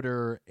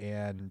 Garbodor,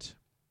 and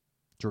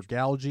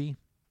Dragalge.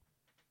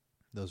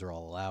 Those are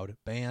all allowed.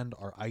 Banned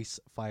are Ice,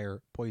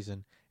 Fire,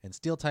 Poison, and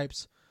Steel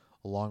types,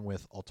 along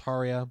with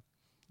Altaria,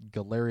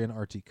 Galarian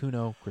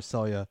Articuno,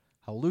 Cresselia,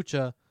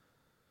 Howlucha,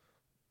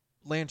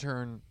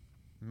 Lantern,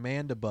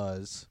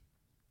 Mandibuzz,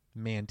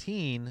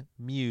 Mantine,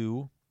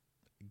 Mew,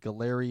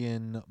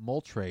 Galarian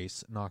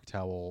Moltres,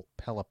 Noctowl,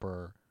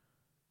 Pelipper,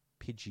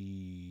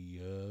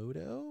 Pidgeot,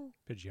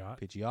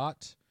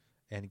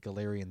 and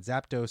Galarian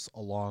Zapdos,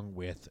 along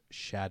with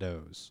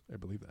Shadows. I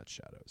believe that's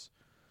Shadows.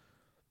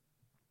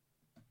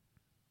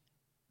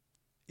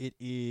 It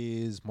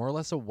is more or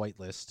less a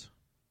whitelist.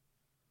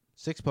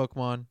 6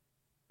 Pokemon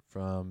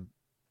from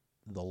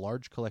the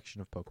large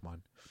collection of Pokemon.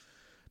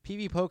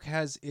 PvPoke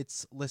has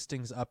its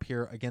listings up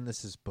here. Again,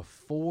 this is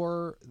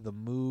before the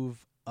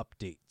move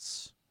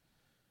updates.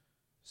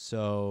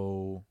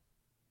 So,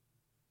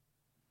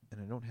 and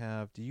I don't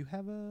have... Do you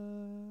have a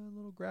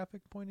little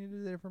graphic pointing to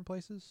the different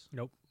places?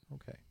 Nope.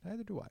 Okay,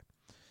 neither do I.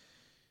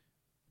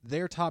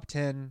 Their top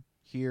 10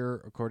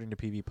 here, according to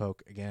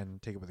PvPoke, again,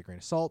 take it with a grain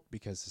of salt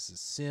because this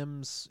is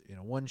Sims in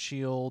a one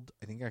shield.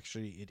 I think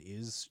actually it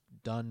is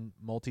done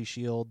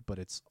multi-shield, but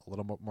it's a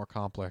little more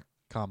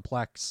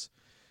complex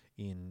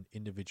in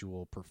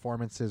individual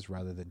performances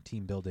rather than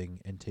team building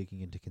and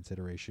taking into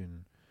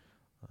consideration,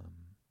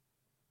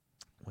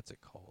 what's it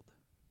called?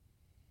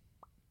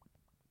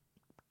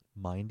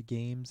 Mind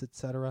games,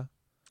 etc.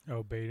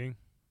 Oh, baiting?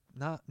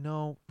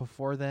 No,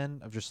 before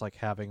then, of just like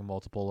having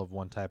multiple of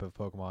one type of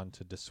Pokemon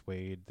to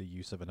dissuade the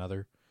use of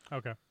another.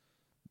 Okay.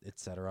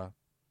 Etc.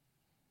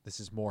 This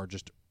is more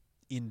just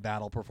in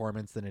battle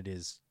performance than it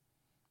is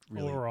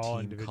really overall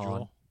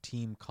individual.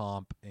 Team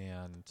comp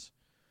and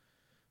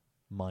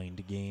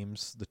mind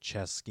games, the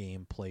chess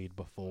game played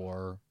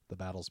before the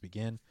battles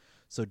begin.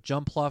 So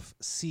Jumpluff,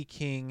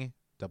 Seaking,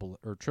 double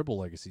or triple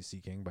legacy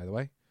Seaking, by the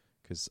way,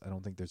 because I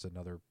don't think there's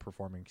another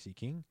performing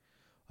Seaking.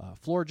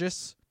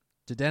 Florges,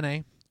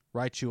 Dedenne,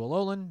 Raichu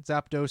Alolan,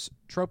 Zapdos,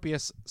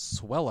 Tropius,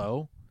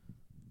 Swellow,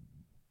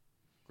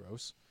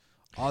 gross,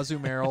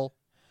 Azumarill,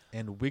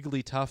 and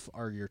Wigglytuff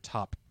are your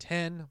top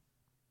 10.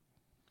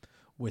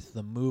 With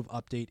the move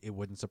update, it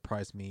wouldn't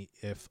surprise me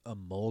if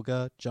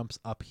Emolga jumps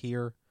up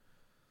here.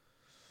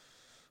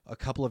 A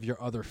couple of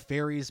your other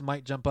fairies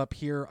might jump up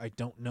here. I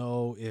don't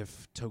know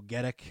if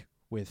Togetic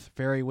with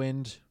Fairy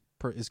Wind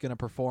is going to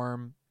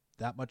perform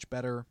that much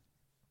better.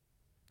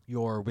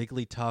 Your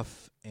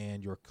Wigglytuff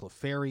and your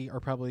Clefairy are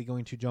probably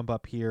going to jump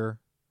up here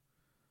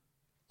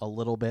a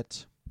little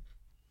bit.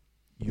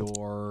 I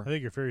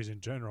think your fairies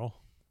in general,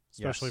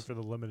 especially Yes. for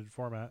the limited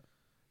format.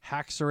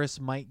 Haxorus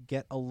might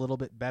get a little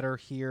bit better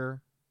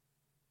here.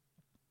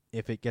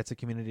 If it gets a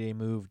Community Day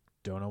move,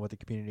 don't know what the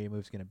Community Day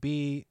move is going to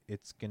be.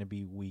 It's going to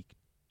be week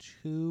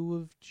 2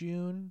 of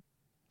June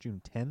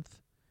 10th.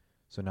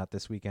 So not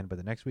this weekend, but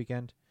the next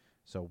weekend.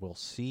 So we'll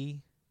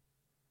see.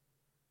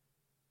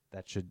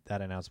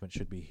 That announcement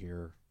should be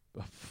here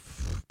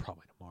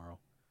probably tomorrow.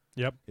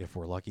 Yep. If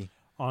we're lucky.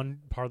 On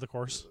par of the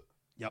course.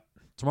 Yep.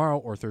 Tomorrow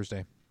or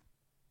Thursday.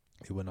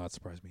 It would not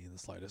surprise me in the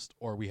slightest.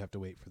 Or we have to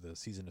wait for the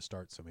season to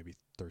start, so maybe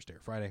Thursday or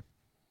Friday.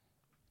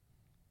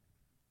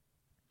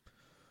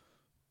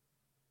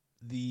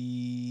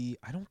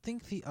 I don't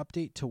think the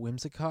update to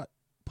Whimsicott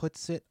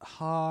puts it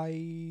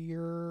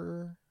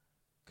higher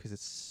because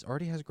it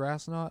already has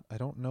Grass Knot. I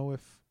don't know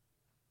if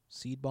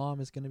Seed Bomb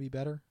is going to be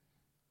better.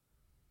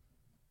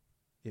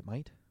 It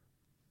might.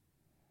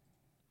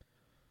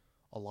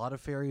 A lot of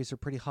fairies are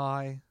pretty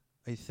high.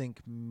 I think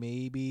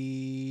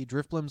maybe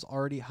Drifblim's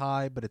already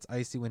high, but it's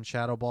Icy Wind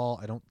Shadow Ball.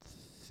 I don't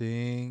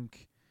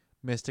think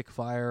Mystic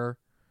Fire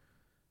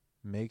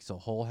makes a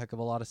whole heck of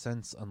a lot of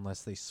sense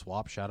unless they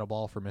swap Shadow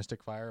Ball for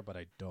Mystic Fire, but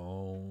I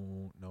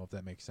don't know if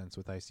that makes sense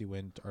with Icy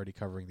Wind already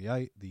covering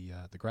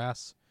the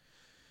grass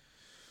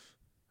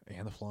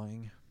and the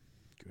flying.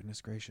 Goodness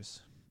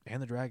gracious.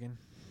 And the dragon.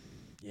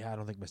 Yeah, I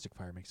don't think Mystic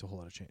Fire makes a whole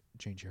lot of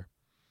change here.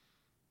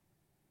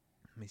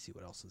 Let me see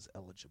what else is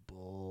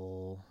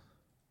eligible.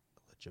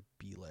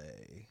 Eligible.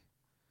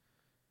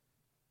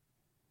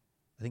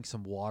 I think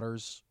some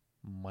waters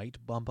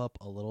might bump up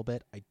a little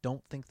bit. I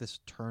don't think this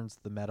turns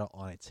the meta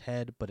on its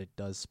head, but it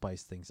does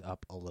spice things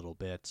up a little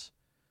bit.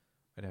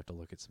 I'd have to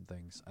look at some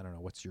things. I don't know.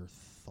 What's your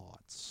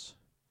thoughts?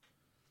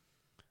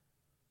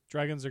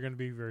 Dragons are going to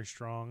be very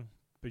strong,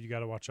 but you got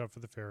to watch out for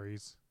the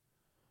fairies.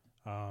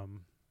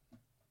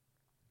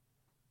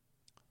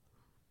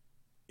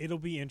 It'll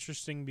be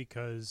interesting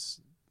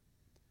because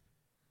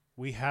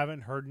we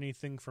haven't heard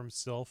anything from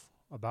Sylph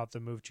about the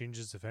move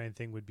changes, if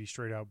anything would be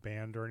straight out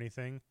banned or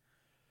anything.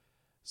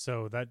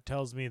 So that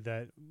tells me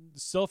that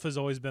Sylph has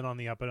always been on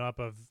the up and up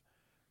of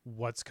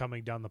what's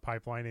coming down the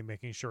pipeline and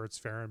making sure it's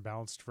fair and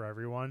balanced for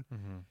everyone.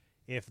 Mm-hmm.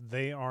 If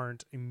they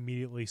aren't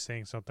immediately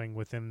saying something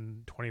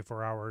within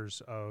 24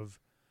 hours of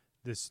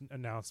this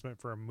announcement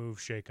for a move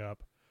shakeup,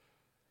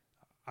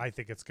 I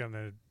think it's going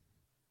to...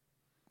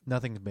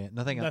 Nothing's banned.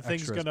 Nothing's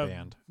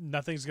banned.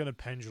 Nothing's going to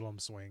pendulum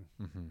swing.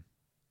 Mm-hmm.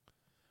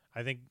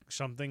 I think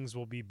some things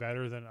will be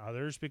better than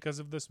others because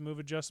of this move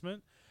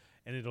adjustment,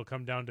 and it'll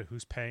come down to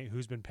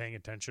who's been paying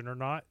attention or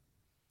not.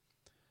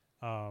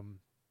 Yeah,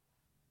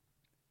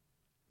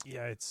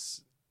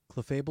 it's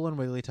Clefable and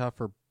Wigglytuff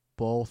are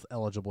both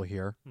eligible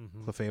here.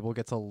 mm-hmm. Clefable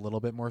gets a little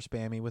bit more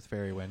spammy with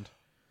Fairy Wind.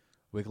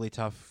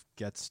 Wigglytuff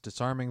gets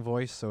Disarming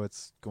Voice, so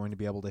it's going to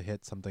be able to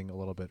hit something a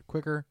little bit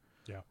quicker.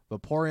 Yeah.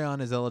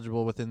 Vaporeon is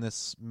eligible within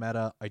this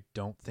meta. I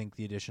don't think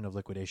the addition of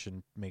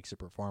Liquidation makes it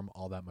perform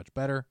all that much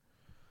better.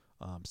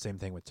 Same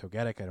thing with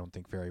Togetic. I don't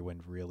think Fairy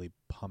Wind really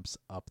pumps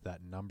up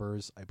that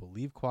numbers. I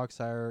believe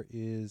Quagsire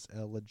is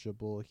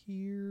eligible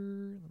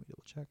here. Let me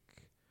double check.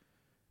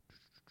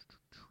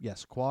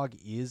 Yes, Quag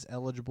is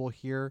eligible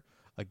here.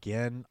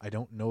 Again, I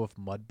don't know if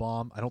Mud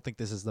Bomb. I don't think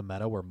this is the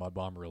meta where Mud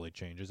Bomb really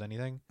changes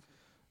anything.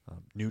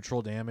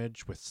 Neutral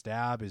damage with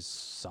Stab is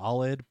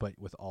solid, but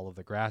with all of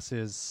the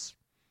grasses,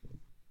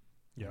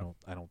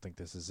 I don't think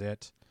this is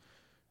it.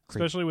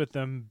 Especially with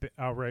them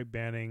outright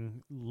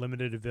banning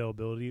limited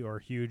availability or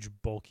huge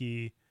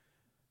bulky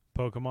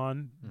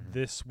Pokemon,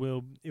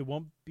 it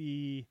won't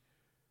be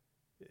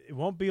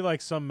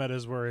like some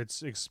metas where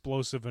it's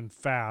explosive and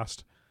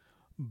fast,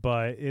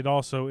 but it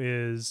also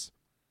is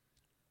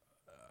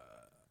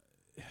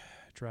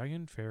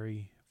Dragon,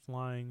 Fairy,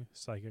 Flying,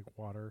 Psychic,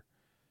 Water.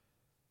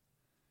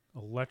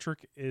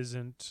 Electric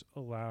isn't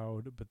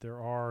allowed, but there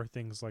are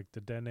things like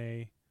the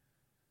Dene.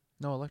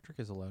 No, Electric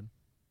is allowed.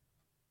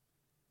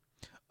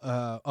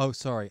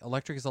 Sorry.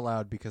 Electric is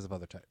allowed because of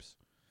other types.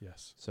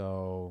 Yes.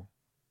 So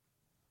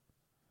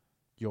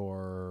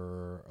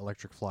your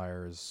Electric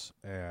Flyers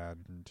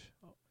and...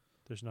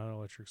 There's not an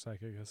Electric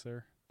Psychic, is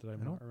there? That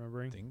I'm not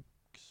remembering? Let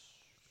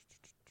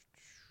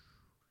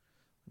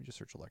me just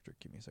search Electric.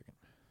 Give me a second.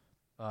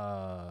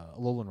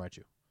 Alolan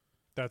Raichu.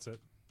 That's it.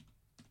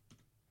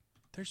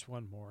 There's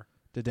one more.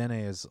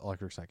 Dedenne is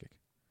Electric Psychic.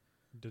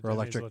 Or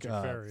Electric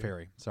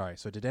Fairy. Sorry.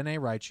 So Dedenne,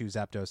 Raichu,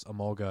 Zapdos,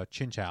 Emolga,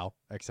 Chinchou,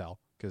 XL,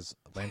 because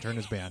Lantern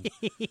is banned.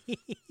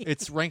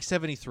 It's rank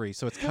 73,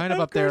 so it's kind of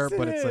up there,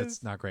 but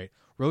it's not great.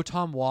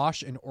 Rotom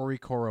Wash and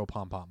Oricoro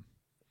Pom Pom.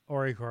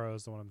 Oricoro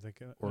is the one I'm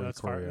thinking. No,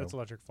 that's fire. That's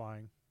Electric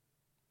Flying.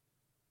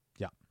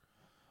 Yeah.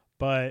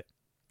 But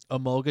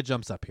Emolga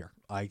jumps up here.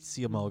 I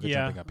see Emolga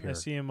jumping up here. I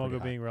see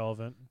Emolga being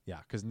relevant. Yeah,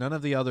 because none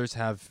of the others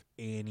have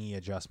any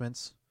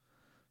adjustments.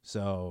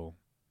 So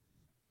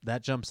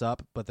that jumps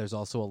up, but there's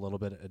also a little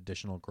bit of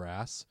additional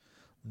grass.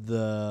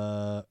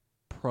 The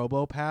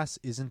Probo Pass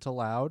isn't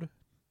allowed.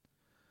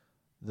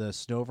 The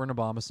Snover and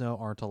Abomasnow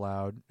aren't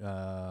allowed.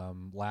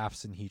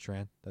 Laughs and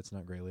Heatran. That's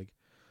not Grey League.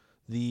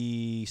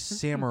 The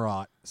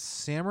Samurott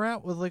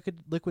with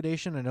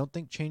Liquidation, I don't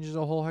think changes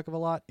a whole heck of a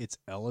lot. It's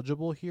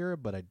eligible here,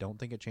 but I don't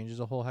think it changes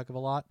a whole heck of a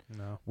lot.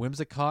 No.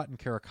 Whimsicott and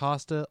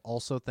Caracosta,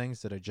 also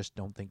things that I just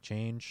don't think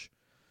change.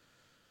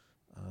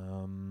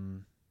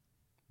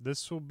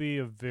 This will be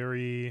a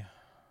very...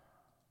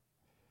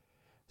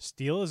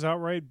 Steel is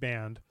outright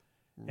banned,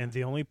 and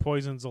the only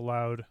poisons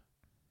allowed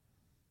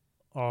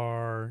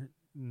are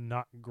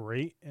not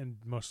great, and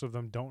most of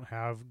them don't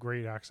have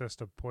great access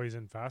to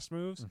poison fast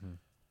moves.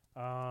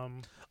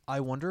 I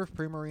wonder if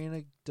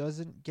Primarina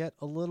doesn't get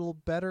a little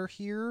better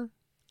here.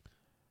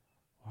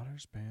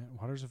 Water's banned.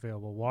 Water's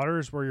available. Water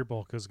is where your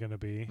bulk is going to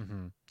be.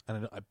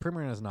 And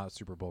Primarina is not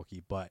super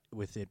bulky, but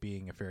with it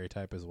being a fairy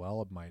type as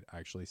well, it might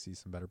actually see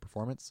some better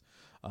performance.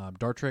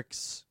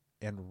 Dartrix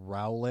and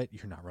Rowlet.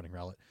 You're not running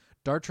Rowlet.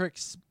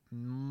 Dartrix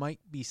might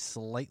be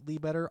slightly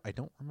better. I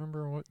don't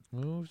remember what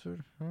moves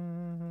are.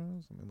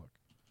 Let me look.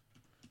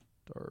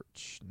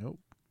 Nope.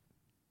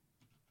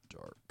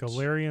 Dart.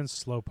 Galarian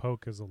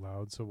Slowpoke is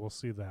allowed, so we'll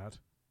see that.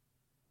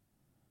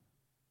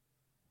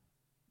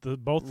 But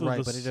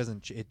it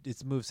doesn't.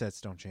 Its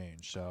movesets don't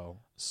change. So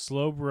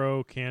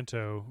Slowbro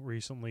Kanto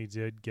recently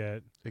did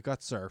get. It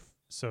got Surf,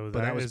 so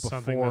that is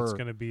something that's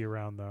going to be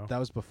around though. That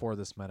was before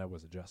this meta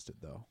was adjusted,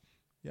 though.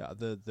 Yeah,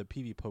 the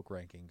PV Poke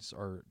rankings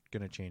are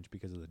going to change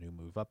because of the new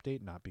move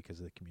update, not because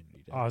of the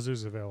community day.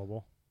 Azu's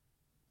available.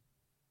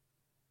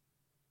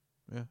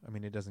 Yeah, I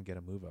mean it doesn't get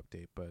a move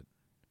update, but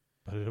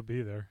it'll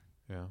be there.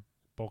 Yeah,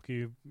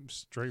 bulky,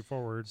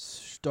 straightforward.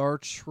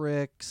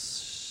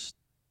 Dartrix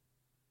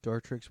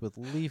with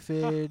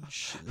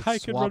Leafage. I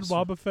could run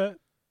Wobbuffet.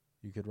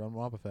 You could run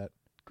Wobbuffet.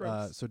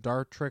 So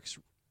Dartrix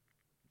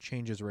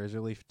changes Razor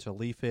Leaf to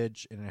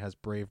Leafage, and it has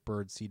Brave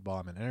Bird, Seed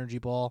Bomb, and Energy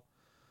Ball.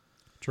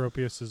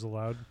 Tropius is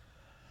allowed.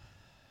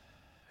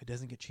 It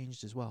doesn't get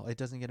changed as well. It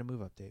doesn't get a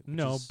move update.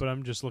 No, but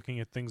I'm just looking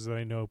at things that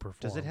I know perform.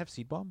 Does it have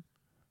Seed Bomb?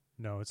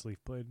 No, it's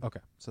Leaf Blade. Okay,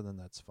 so then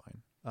that's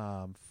fine.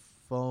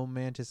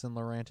 Fomantis and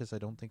Lurantis I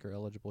don't think are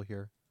eligible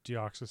here.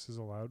 Deoxys is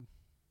allowed.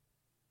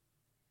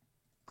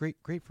 Great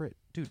for it.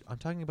 Dude, I'm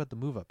talking about the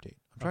move update.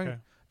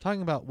 I'm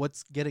talking about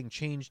what's getting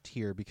changed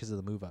here because of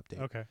the move update.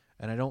 Okay.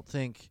 And I don't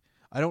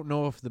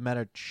know if the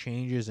meta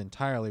changes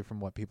entirely from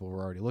what people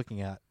were already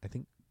looking at. I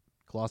think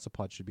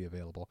Glossopod should be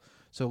available.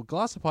 So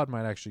Glossopod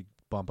might actually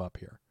bump up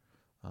here.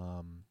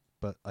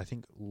 But I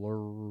think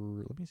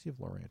let me see if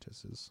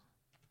Lurantis is.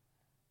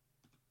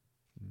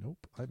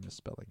 Nope, I'm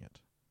misspelling it.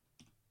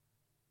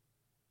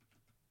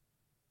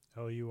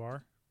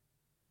 LUR?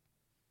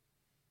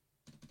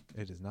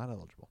 It is not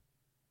eligible.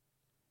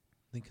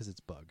 I think because it's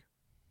bug.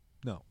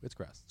 No, it's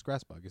grass. It's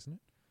grass bug, isn't it?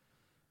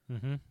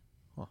 Mm-hmm.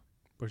 Huh.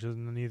 Which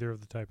isn't neither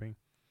of the typing.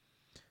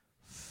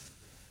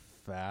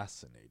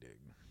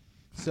 Fascinating.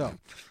 So,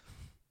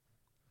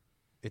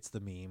 it's the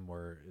meme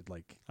where it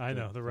I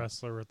know, the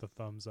wrestler with the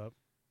thumbs up.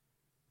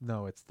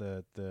 No, it's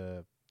the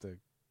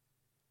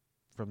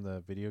from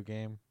the video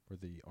game where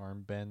the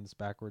arm bends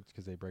backwards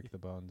because they break the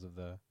bones of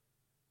the.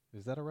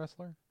 Is that a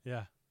wrestler?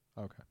 Yeah.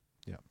 Okay.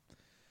 Yeah.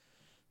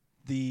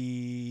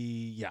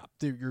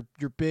 Your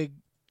big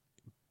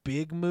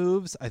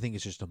moves. I think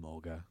it's just a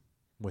Mulga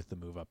with the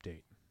move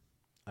update.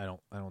 I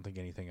don't think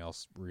anything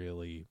else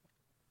really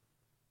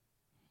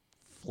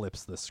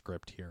flips the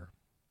script here.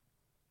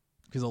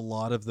 Because a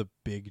lot of the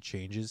big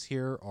changes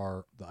here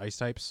are the ice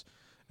types,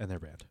 and they're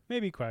banned.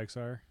 Maybe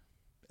Quagsire.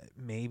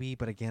 Maybe,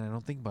 but again, I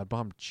don't think Mud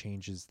Bomb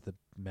changes the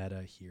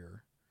meta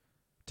here.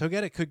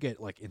 Togetic could get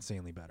like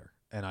insanely better,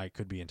 and I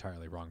could be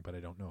entirely wrong, but I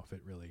don't know if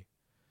it really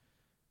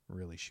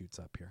shoots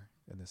up here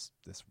in this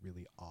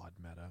really odd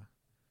meta.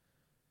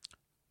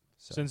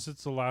 So, Since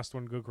it's the last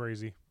one, go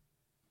crazy.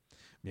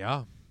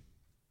 yeah,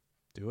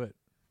 do it.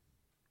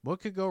 What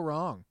could go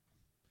wrong?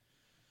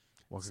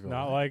 What It's could go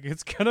not right? like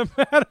it's gonna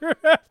matter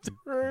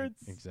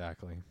afterwards.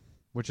 Exactly,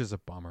 which is a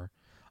bummer.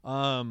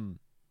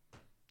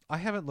 I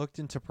haven't looked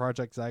into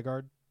Project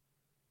Zygarde.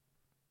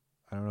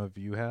 I don't know if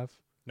you have.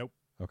 Nope.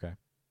 Okay.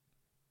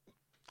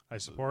 I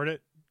support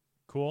it.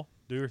 Cool.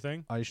 Do your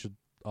thing. I should.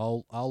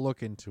 I'll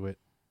look into it.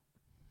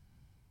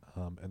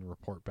 And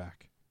report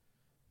back,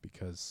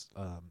 because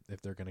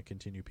if they're going to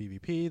continue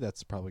PvP,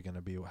 that's probably going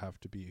to have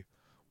to be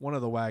one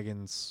of the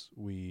wagons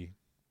we're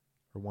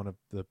a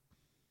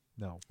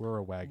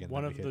wagon.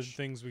 One that of we the hitch.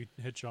 things we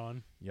hitch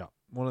on. Yeah,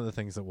 one of the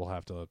things that we'll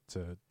have to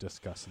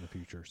discuss in the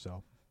future.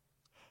 So,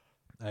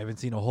 I haven't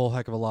seen a whole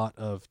heck of a lot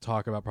of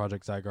talk about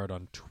Project Zygarde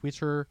on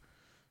Twitter,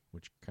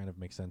 which kind of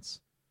makes sense.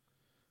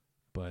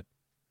 But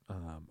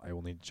I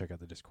will need to check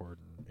out the Discord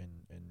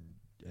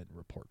and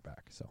report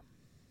back. So,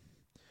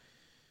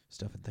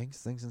 stuff and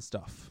things and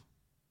stuff.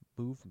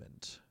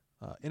 Movement.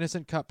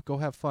 Innocent Cup. Go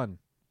have fun.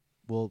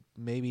 We'll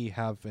maybe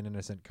have an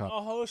Innocent Cup.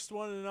 I'll host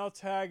one and I'll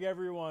tag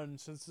everyone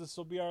since this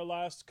will be our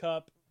last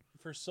cup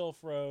for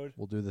Sylph Road.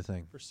 We'll do the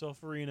thing. For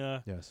Sylph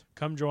Arena. Yes.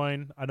 Come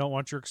join. I don't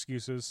want your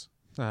excuses.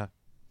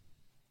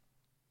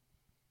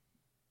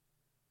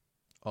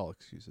 All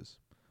excuses.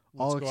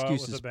 Let's All go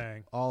excuses. out with a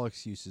bang. All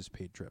excuses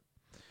paid trip.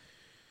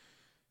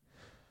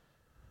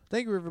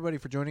 Thank you, everybody,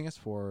 for joining us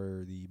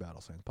for the Battle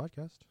Science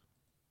Podcast.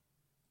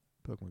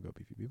 Pokemon Go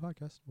PvP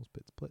Podcast. We'll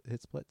split.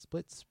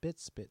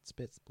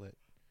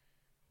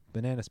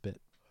 Banana spit.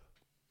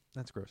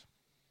 That's gross.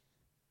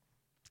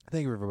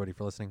 Thank you, everybody,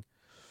 for listening.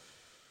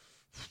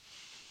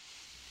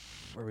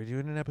 Are we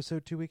doing an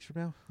episode 2 weeks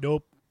from now?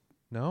 Nope.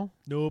 No?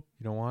 Nope.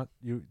 You don't want...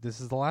 This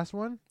is the last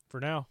one? For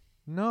now.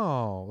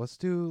 No. Let's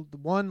do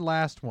one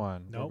last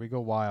one. Where Nope. we go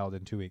wild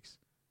in 2 weeks.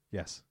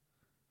 Yes.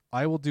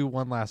 I will do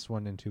one last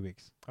one in 2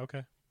 weeks.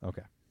 Okay.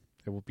 Okay.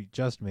 It will be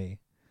just me.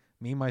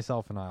 Me,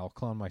 myself, and I. I'll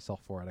clone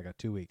myself for it. I got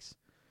 2 weeks.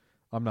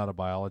 I'm not a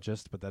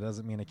biologist, but that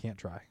doesn't mean I can't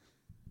try.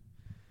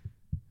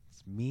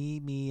 It's me,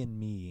 and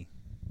me.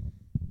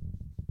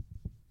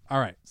 All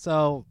right.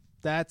 So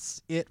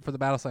that's it for the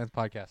Battle Science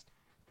Podcast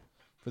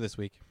for this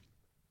week.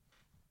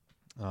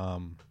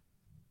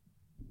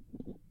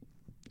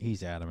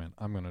 He's adamant.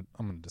 I'm gonna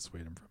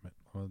dissuade him from it.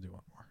 I'm gonna do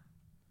one more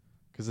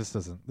because this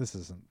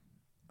isn't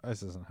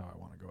how I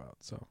want to go out.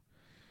 So,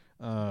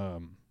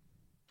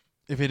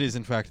 if it is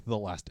in fact the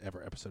last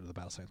ever episode of the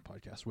Battle Science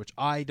Podcast, which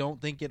I don't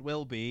think it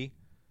will be,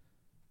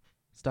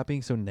 stop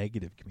being so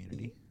negative,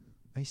 community.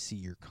 I see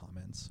your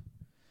comments.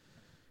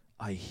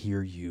 I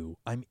hear you.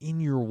 I'm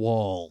in your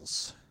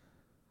walls.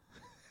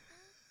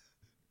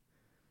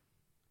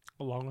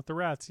 Along with the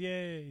rats.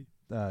 Yay.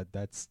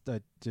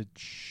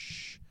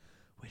 Shh.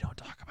 We don't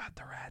talk about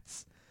the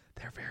rats.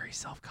 They're very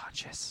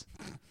self-conscious.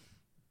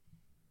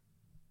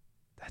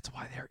 That's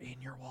why they're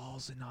in your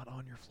walls and not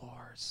on your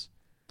floors.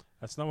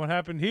 That's not what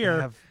happened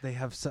here.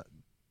 That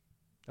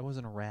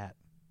wasn't a rat.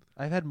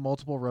 I've had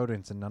multiple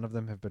rodents and none of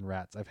them have been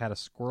rats. I've had a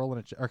squirrel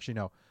and actually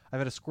no. I've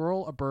had a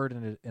squirrel, a bird,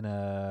 and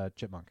a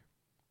chipmunk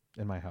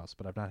in my house,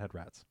 but I've not had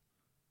rats.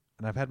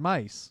 And I've had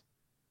mice,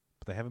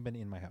 but they haven't been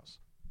in my house.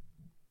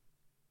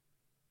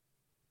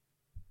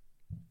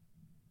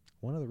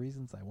 One of the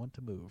reasons I want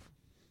to move.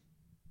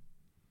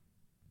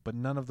 But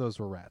none of those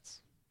were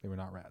rats. They were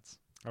not rats.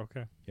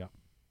 Okay. Yeah.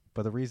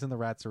 But the reason the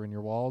rats are in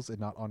your walls and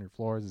not on your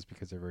floors is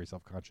because they're very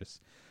self-conscious.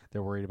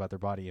 They're worried about their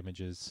body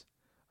images.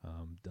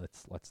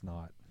 Let's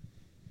not,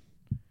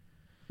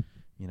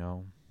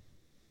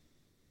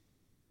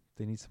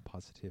 they need some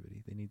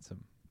positivity. They need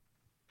some,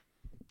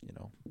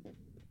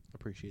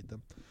 appreciate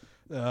them.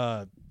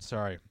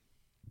 Sorry.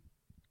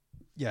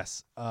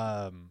 Yes.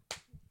 Thank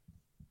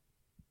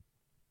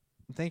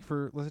you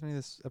for listening to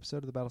this episode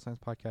of the Battle Science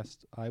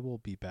Podcast. I will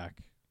be back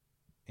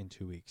in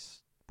 2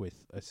 weeks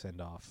with a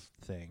send-off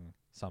thing,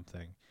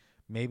 something.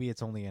 Maybe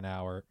it's only an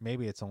hour.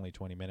 Maybe it's only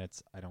 20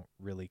 minutes. I don't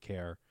really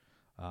care.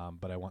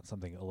 But I want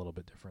something a little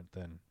bit different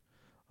than,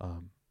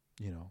 not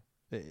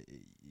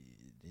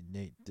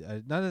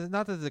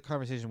that the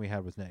conversation we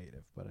had was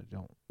negative, but I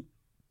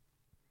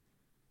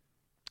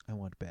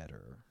want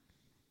better.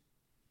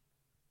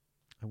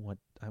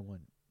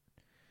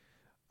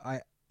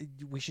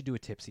 We should do a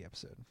tipsy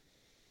episode.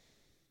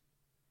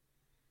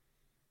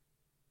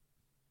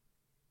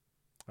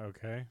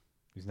 Okay.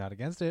 He's not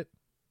against it.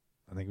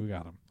 I think we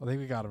got him.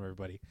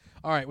 Everybody.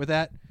 All right, with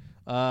that,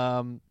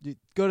 go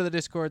to the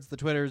Discords, the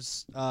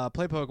Twitters,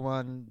 play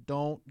Pokemon.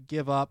 Don't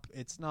give up.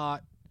 It's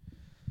not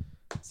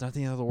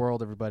the end of the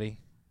world, everybody.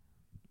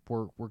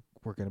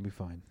 We're gonna be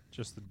fine.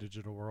 Just the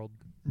digital world.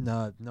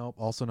 No,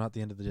 also not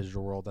the end of the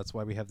digital world. That's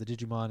why we have the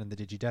Digimon and the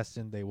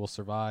Digidestined. They will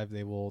survive.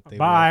 They will.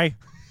 Bye.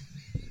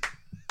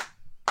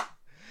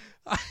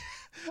 I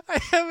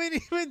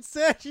haven't even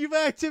said you've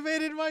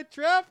activated my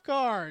trap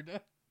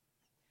card.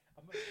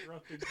 I'm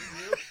interrupting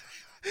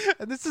you.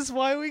 And this is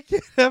why we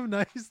can't have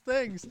nice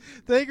things.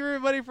 Thank you,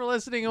 everybody, for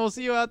listening, and we'll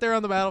see you out there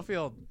on the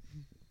battlefield.